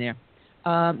personally wrote in there,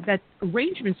 that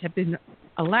arrangements have been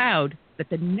allowed that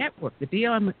the network, the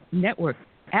BLM network,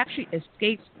 actually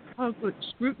escapes public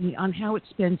scrutiny on how it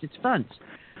spends its funds.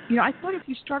 I thought if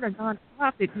you start a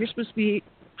nonprofit, you're supposed to be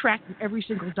tracking every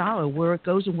single dollar, where it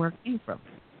goes and where it came from.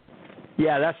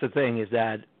 Yeah, that's the thing is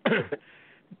that,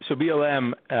 so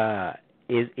BLM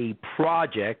is a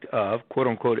project of, quote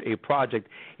unquote, a project.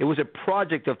 It was a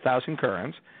project of Thousand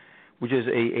Currents, which is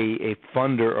a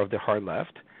funder of the hard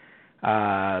left.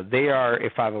 They are a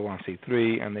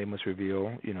 501c3, and they must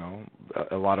reveal,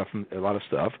 a lot of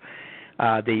stuff.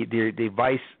 The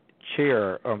vice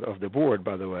chair of the board,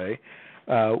 by the way,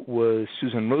 was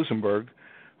Susan Rosenberg,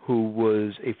 who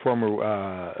was a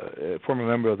former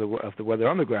member of the Weather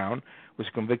Underground, was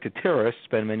a convicted terrorist,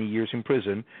 spent many years in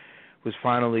prison, was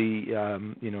finally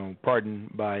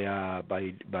pardoned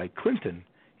by Clinton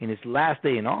in his last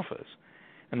day in office,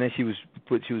 and then she was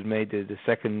made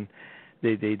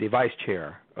the vice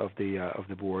chair of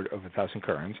the board of 1,000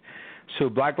 Currents. So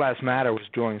Black Lives Matter was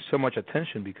drawing so much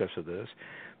attention because of this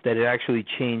that it actually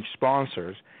changed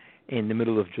sponsors in the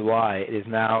middle of July. It is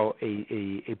now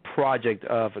a project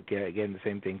of, again, the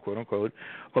same thing, quote unquote,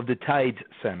 of the Tides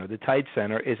Center. The Tides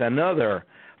Center is another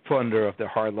funder of the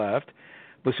hard left,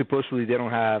 but supposedly they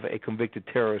don't have a convicted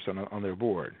terrorist on their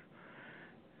board.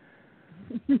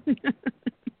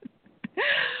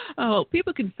 Oh,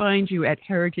 people can find you at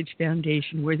Heritage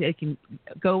Foundation, where they can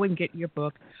go and get your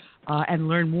book and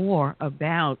learn more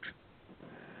about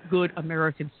good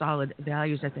American solid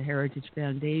values at the Heritage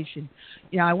Foundation.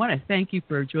 I want to thank you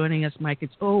for joining us, Mike.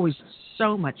 It's always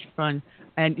so much fun,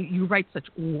 and you write such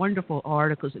wonderful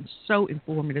articles and so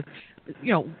informative.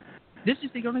 This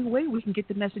is the only way we can get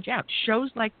the message out. Shows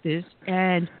like this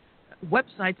and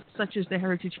websites such as the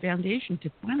Heritage Foundation to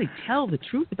finally tell the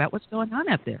truth about what's going on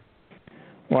out there.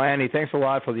 Well, Annie, thanks a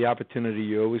lot for the opportunity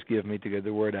you always give me to get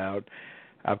the word out.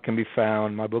 My book can be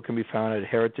found at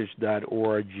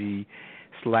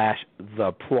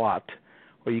heritage.org/theplot,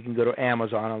 or you can go to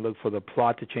Amazon and look for The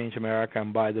Plot to Change America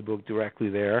and buy the book directly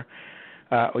there.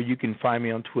 Or you can find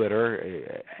me on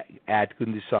Twitter at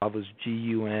Gundisalvus,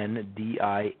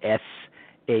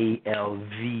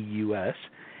 GUNDISALVUS.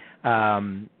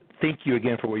 Thank you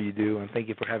again for what you do, and thank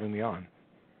you for having me on.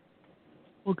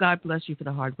 Well, God bless you for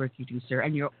the hard work you do, sir,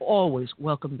 and you're always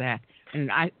welcome back.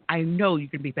 And I know you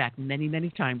can be back many,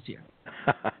 many times here.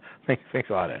 Thanks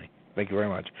a lot, Eddie. Thank you very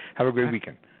much. Have a great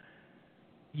weekend.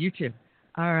 You too.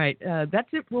 All right. That's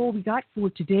it for what we got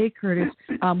for today, Curtis.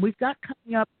 We've got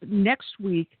coming up next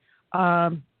week.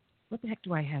 What the heck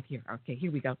do I have here? Okay,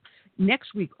 here we go.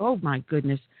 Next week, oh, my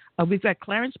goodness. We've got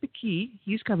Clarence McKee.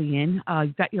 He's coming in.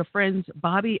 You've got your friends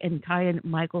Bobby and Kyan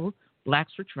Michael,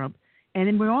 Blacks for Trump. And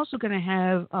then we're also going to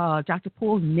have Dr.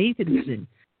 Paul Nathanson.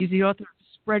 He's the author of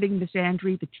Spreading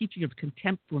Misandry, The Teaching of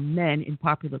Contempt for Men in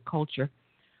Popular Culture.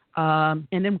 And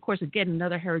then, of course, again,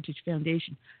 another Heritage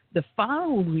Foundation. The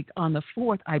following week, on the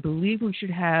 4th, I believe we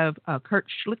should have Kurt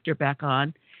Schlichter back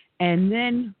on. And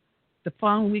then the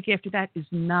following week after that is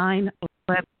 9/11.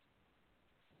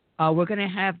 We're going to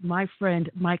have my friend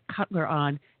Mike Cutler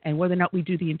on, and whether or not we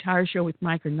do the entire show with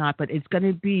Mike or not, but it's going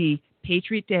to be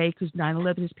Patriot Day, because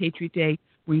 9/11 is Patriot Day,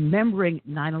 remembering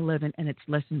 9/11 and its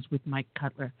lessons with Mike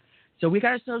Cutler. So we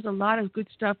got ourselves a lot of good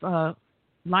stuff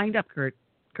lined up,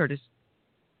 Curtis.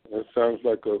 That sounds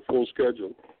like a full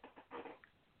schedule.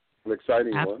 An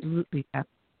exciting one. Absolutely.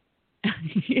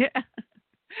 Yeah.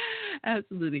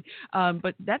 Absolutely.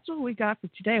 But that's all we got for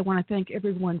today. I want to thank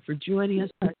everyone for joining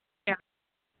us.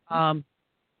 Our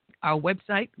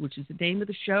website, which is the name of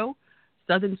the show,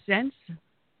 Southern Sense,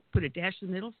 put a dash in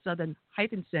the middle,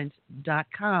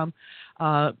 southern-sense.com.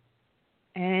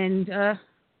 And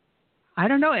I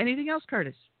don't know, anything else,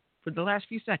 Curtis, for the last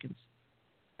few seconds?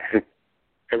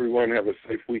 Everyone have a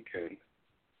safe weekend.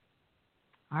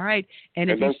 All right. And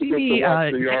if don't you see me...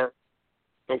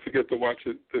 don't forget to watch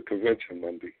the convention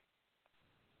Monday.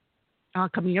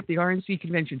 Coming up, the RNC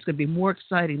convention is going to be more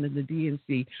exciting than the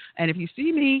DNC. And if you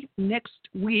see me next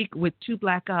week with two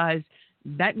black eyes,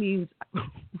 that means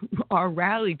our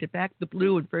rally to back the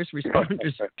blue and first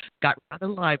responders got rather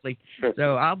lively.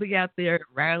 So I'll be out there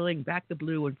rallying back the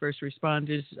blue and first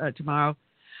responders tomorrow.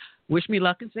 Wish me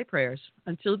luck and say prayers.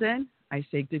 Until then, I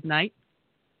say good night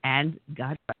and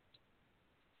God bless.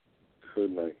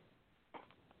 Good night.